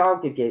your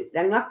child with you,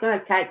 they're not going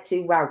to take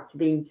too well to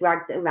being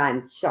dragged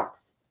around shops.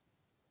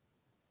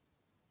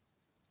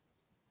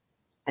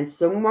 And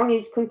someone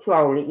who's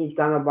controlling is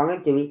going to want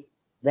to do it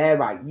their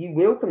way. You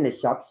will come to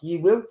shops,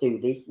 you will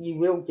do this, you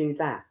will do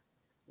that.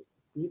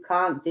 You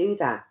can't do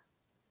that.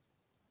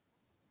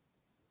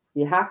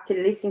 You have to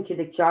listen to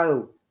the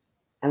child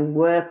and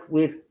work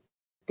with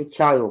the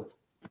child.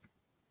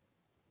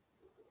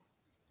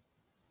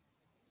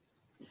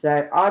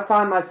 So I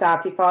find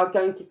myself, if I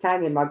go into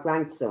town with my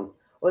grandson,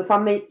 or if I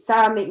meet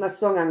my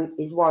son and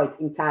his wife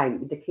in town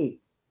with the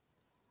kids,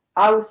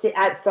 I will sit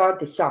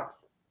outside the shops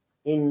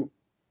in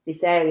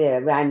this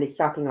area around the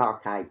shopping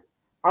arcade.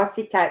 I'll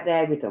sit out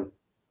there with them.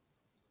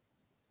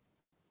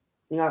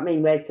 You know what I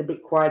mean? Where it's a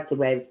bit quieter,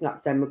 where it's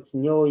not so much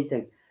noise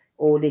and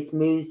all this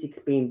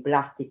music being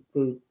blasted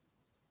through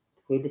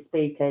the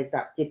speakers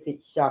at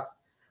different shops,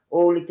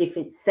 all the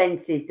different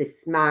senses, the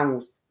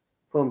smells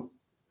from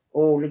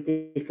all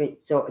the different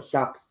sort of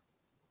shops.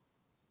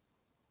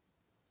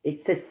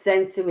 It's a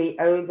sensory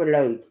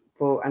overload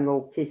for an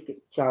autistic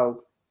child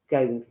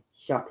going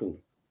shopping.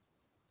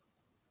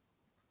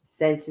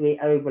 sensory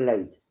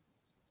overload.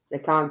 They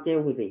can't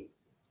deal with it.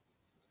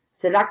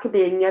 So that could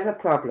be another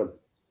problem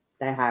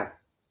they have.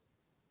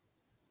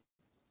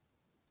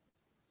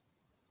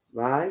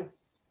 Right?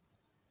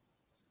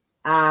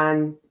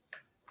 And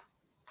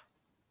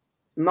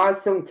my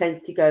son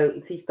tends to go,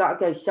 if he's got to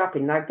go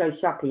shopping, they go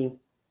shopping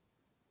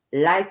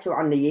later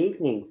on the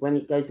evening when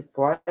it goes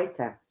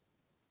quieter.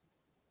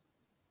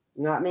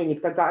 You know what I mean?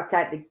 If they've got to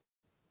take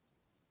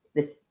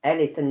the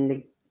Ellis and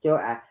the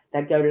daughter,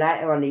 they go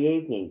later on the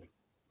evening.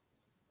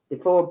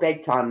 Before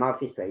bedtime,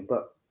 obviously,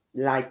 but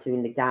later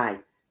in the day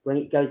when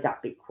it goes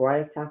that bit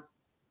quieter.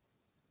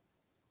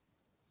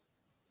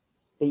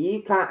 But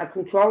you can't, a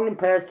controlling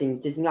person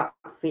does not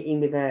fit in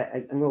with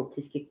an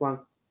autistic one.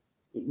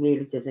 It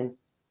really doesn't.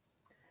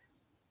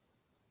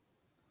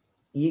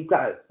 You've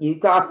got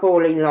to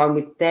fall in line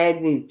with their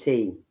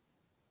routine,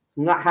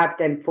 not have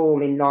them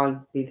fall in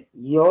line with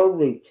your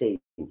routine,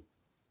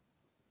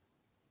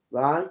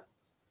 right?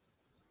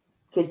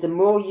 Because the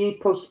more you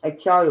push a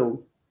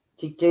child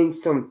to do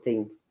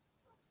something,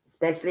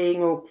 especially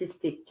an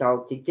autistic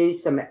child, to do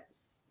something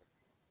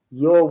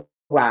your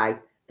way,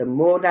 the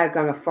more they're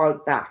going to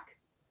fight back.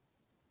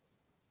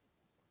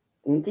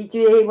 And did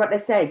you hear what they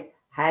said?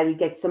 How he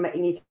gets something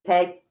in his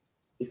head?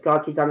 It's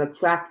like he's on a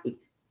track.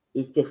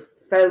 It's just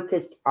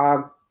focused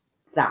on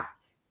that.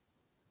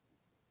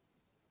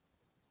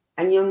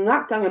 And you're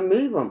not going to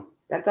move them.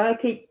 They're going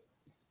to keep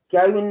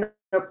going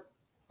up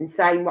and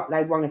saying what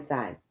they want to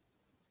say.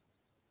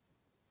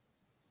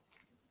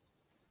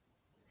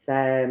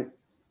 So,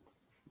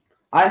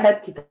 I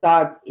hope to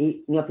God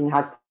nothing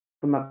has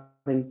come of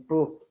him,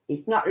 but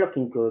it's not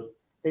looking good.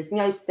 There's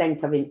no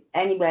scent of him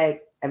anywhere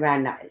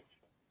around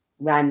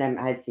them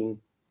housing.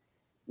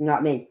 You know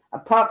what I mean?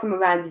 Apart from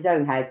around his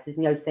own house, there's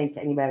no scent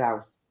anywhere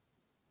else.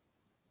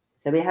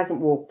 So he hasn't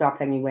walked off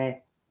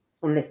anywhere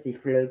unless he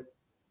flew.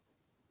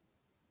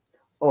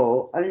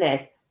 Or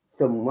unless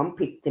someone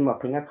picked him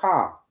up in a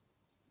car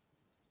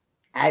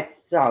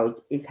outside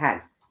his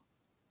house.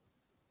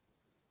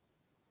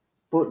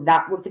 But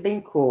that would have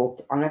been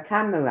caught on a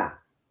camera.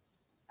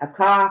 A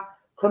car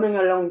coming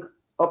along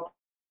up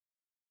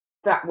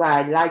that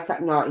way late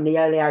at night in the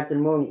early hours of the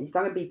morning is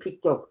going to be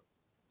picked up.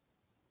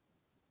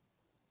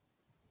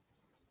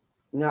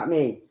 You know what I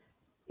mean?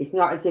 It's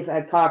not as if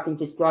a car can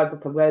just drive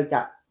up a road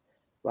at,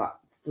 what,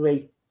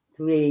 3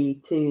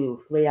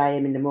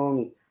 a.m. in the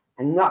morning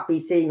and not be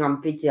seen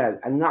on video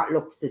and not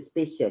look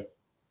suspicious,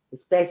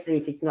 especially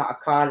if it's not a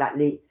car that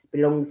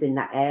belongs in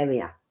that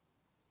area.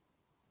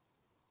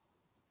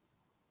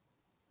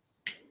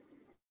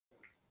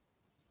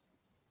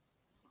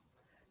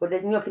 But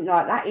there's nothing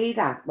like that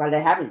either. Well,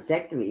 they haven't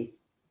said there is.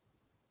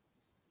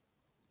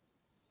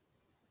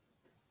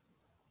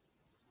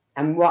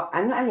 And not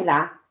only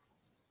that,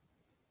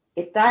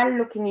 if they're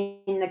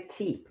looking in the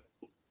tip,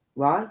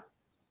 right,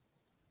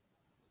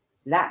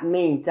 that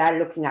means they're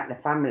looking at the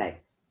family.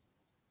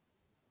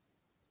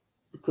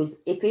 Because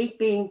if he'd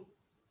been,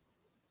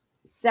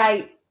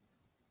 say,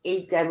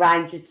 he'd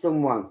arranged with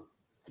someone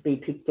to be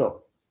picked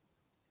up,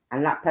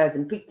 and that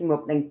person picked him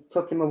up, then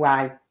took him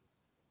away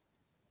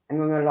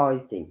and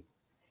unalised him.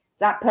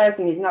 That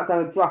person is not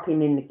going to drop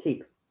him in the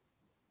tip.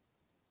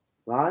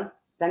 Right?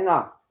 They're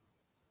not.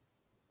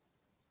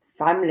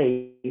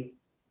 Family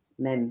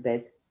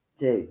members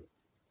do.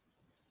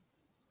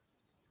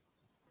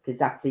 Because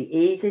that's the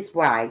easiest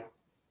way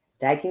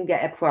they can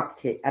get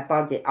a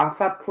body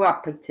off a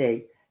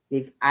property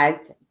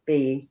without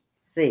being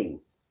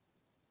seen.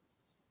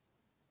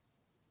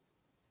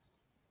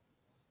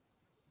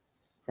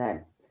 So,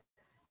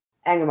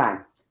 anyway,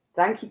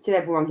 thank you to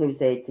everyone who's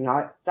here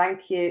tonight.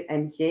 Thank you,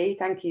 MG.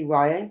 Thank you,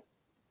 Ryan.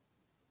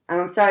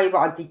 And I'm sorry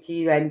what I did to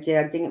you, MG.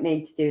 I didn't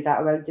mean to do that.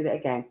 I won't do it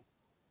again.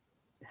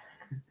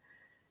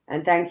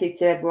 And thank you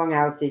to everyone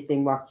else who's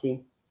been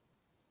watching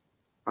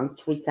on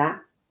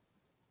Twitter.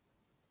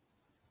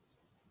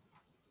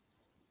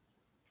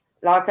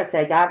 Like I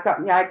said, I've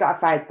got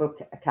a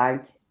Facebook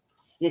account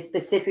just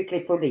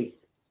specifically for this,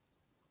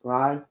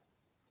 right?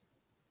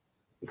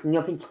 It's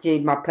nothing to do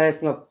with my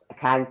personal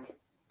account,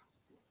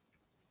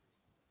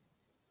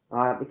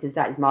 right? Because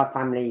that is my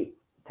family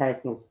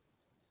personal.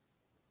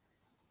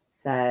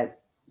 So,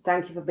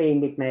 thank you for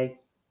being with me.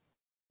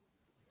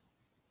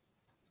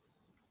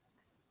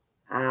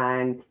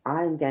 And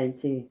I'm going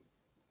to,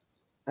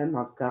 oh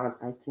my God,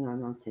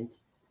 89, 19.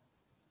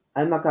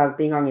 Oh my God, I've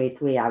been on here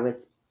 3 hours.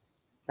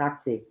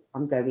 That's it.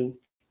 I'm going.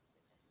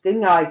 Good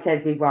night,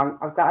 everyone.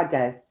 I've got to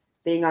go.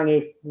 Being on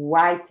here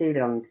way too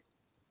long.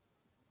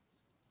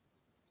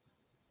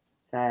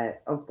 So,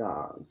 oh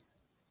God.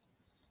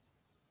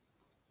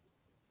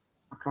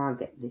 I can't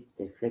get this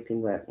to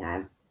flipping work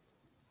now.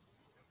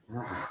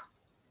 Ah.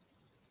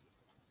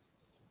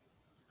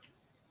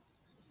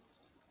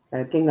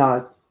 So, good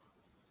night.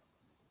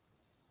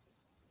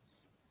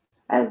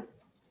 Oh,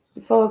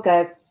 before I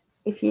go,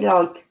 if you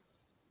like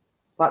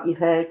what you've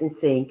heard and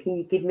seen, can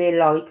you give me a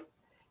like?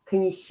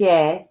 Can you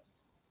share?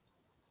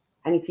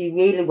 And if you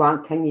really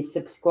want, can you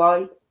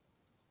subscribe?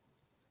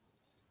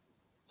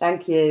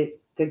 Thank you.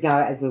 Good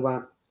night,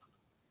 everyone.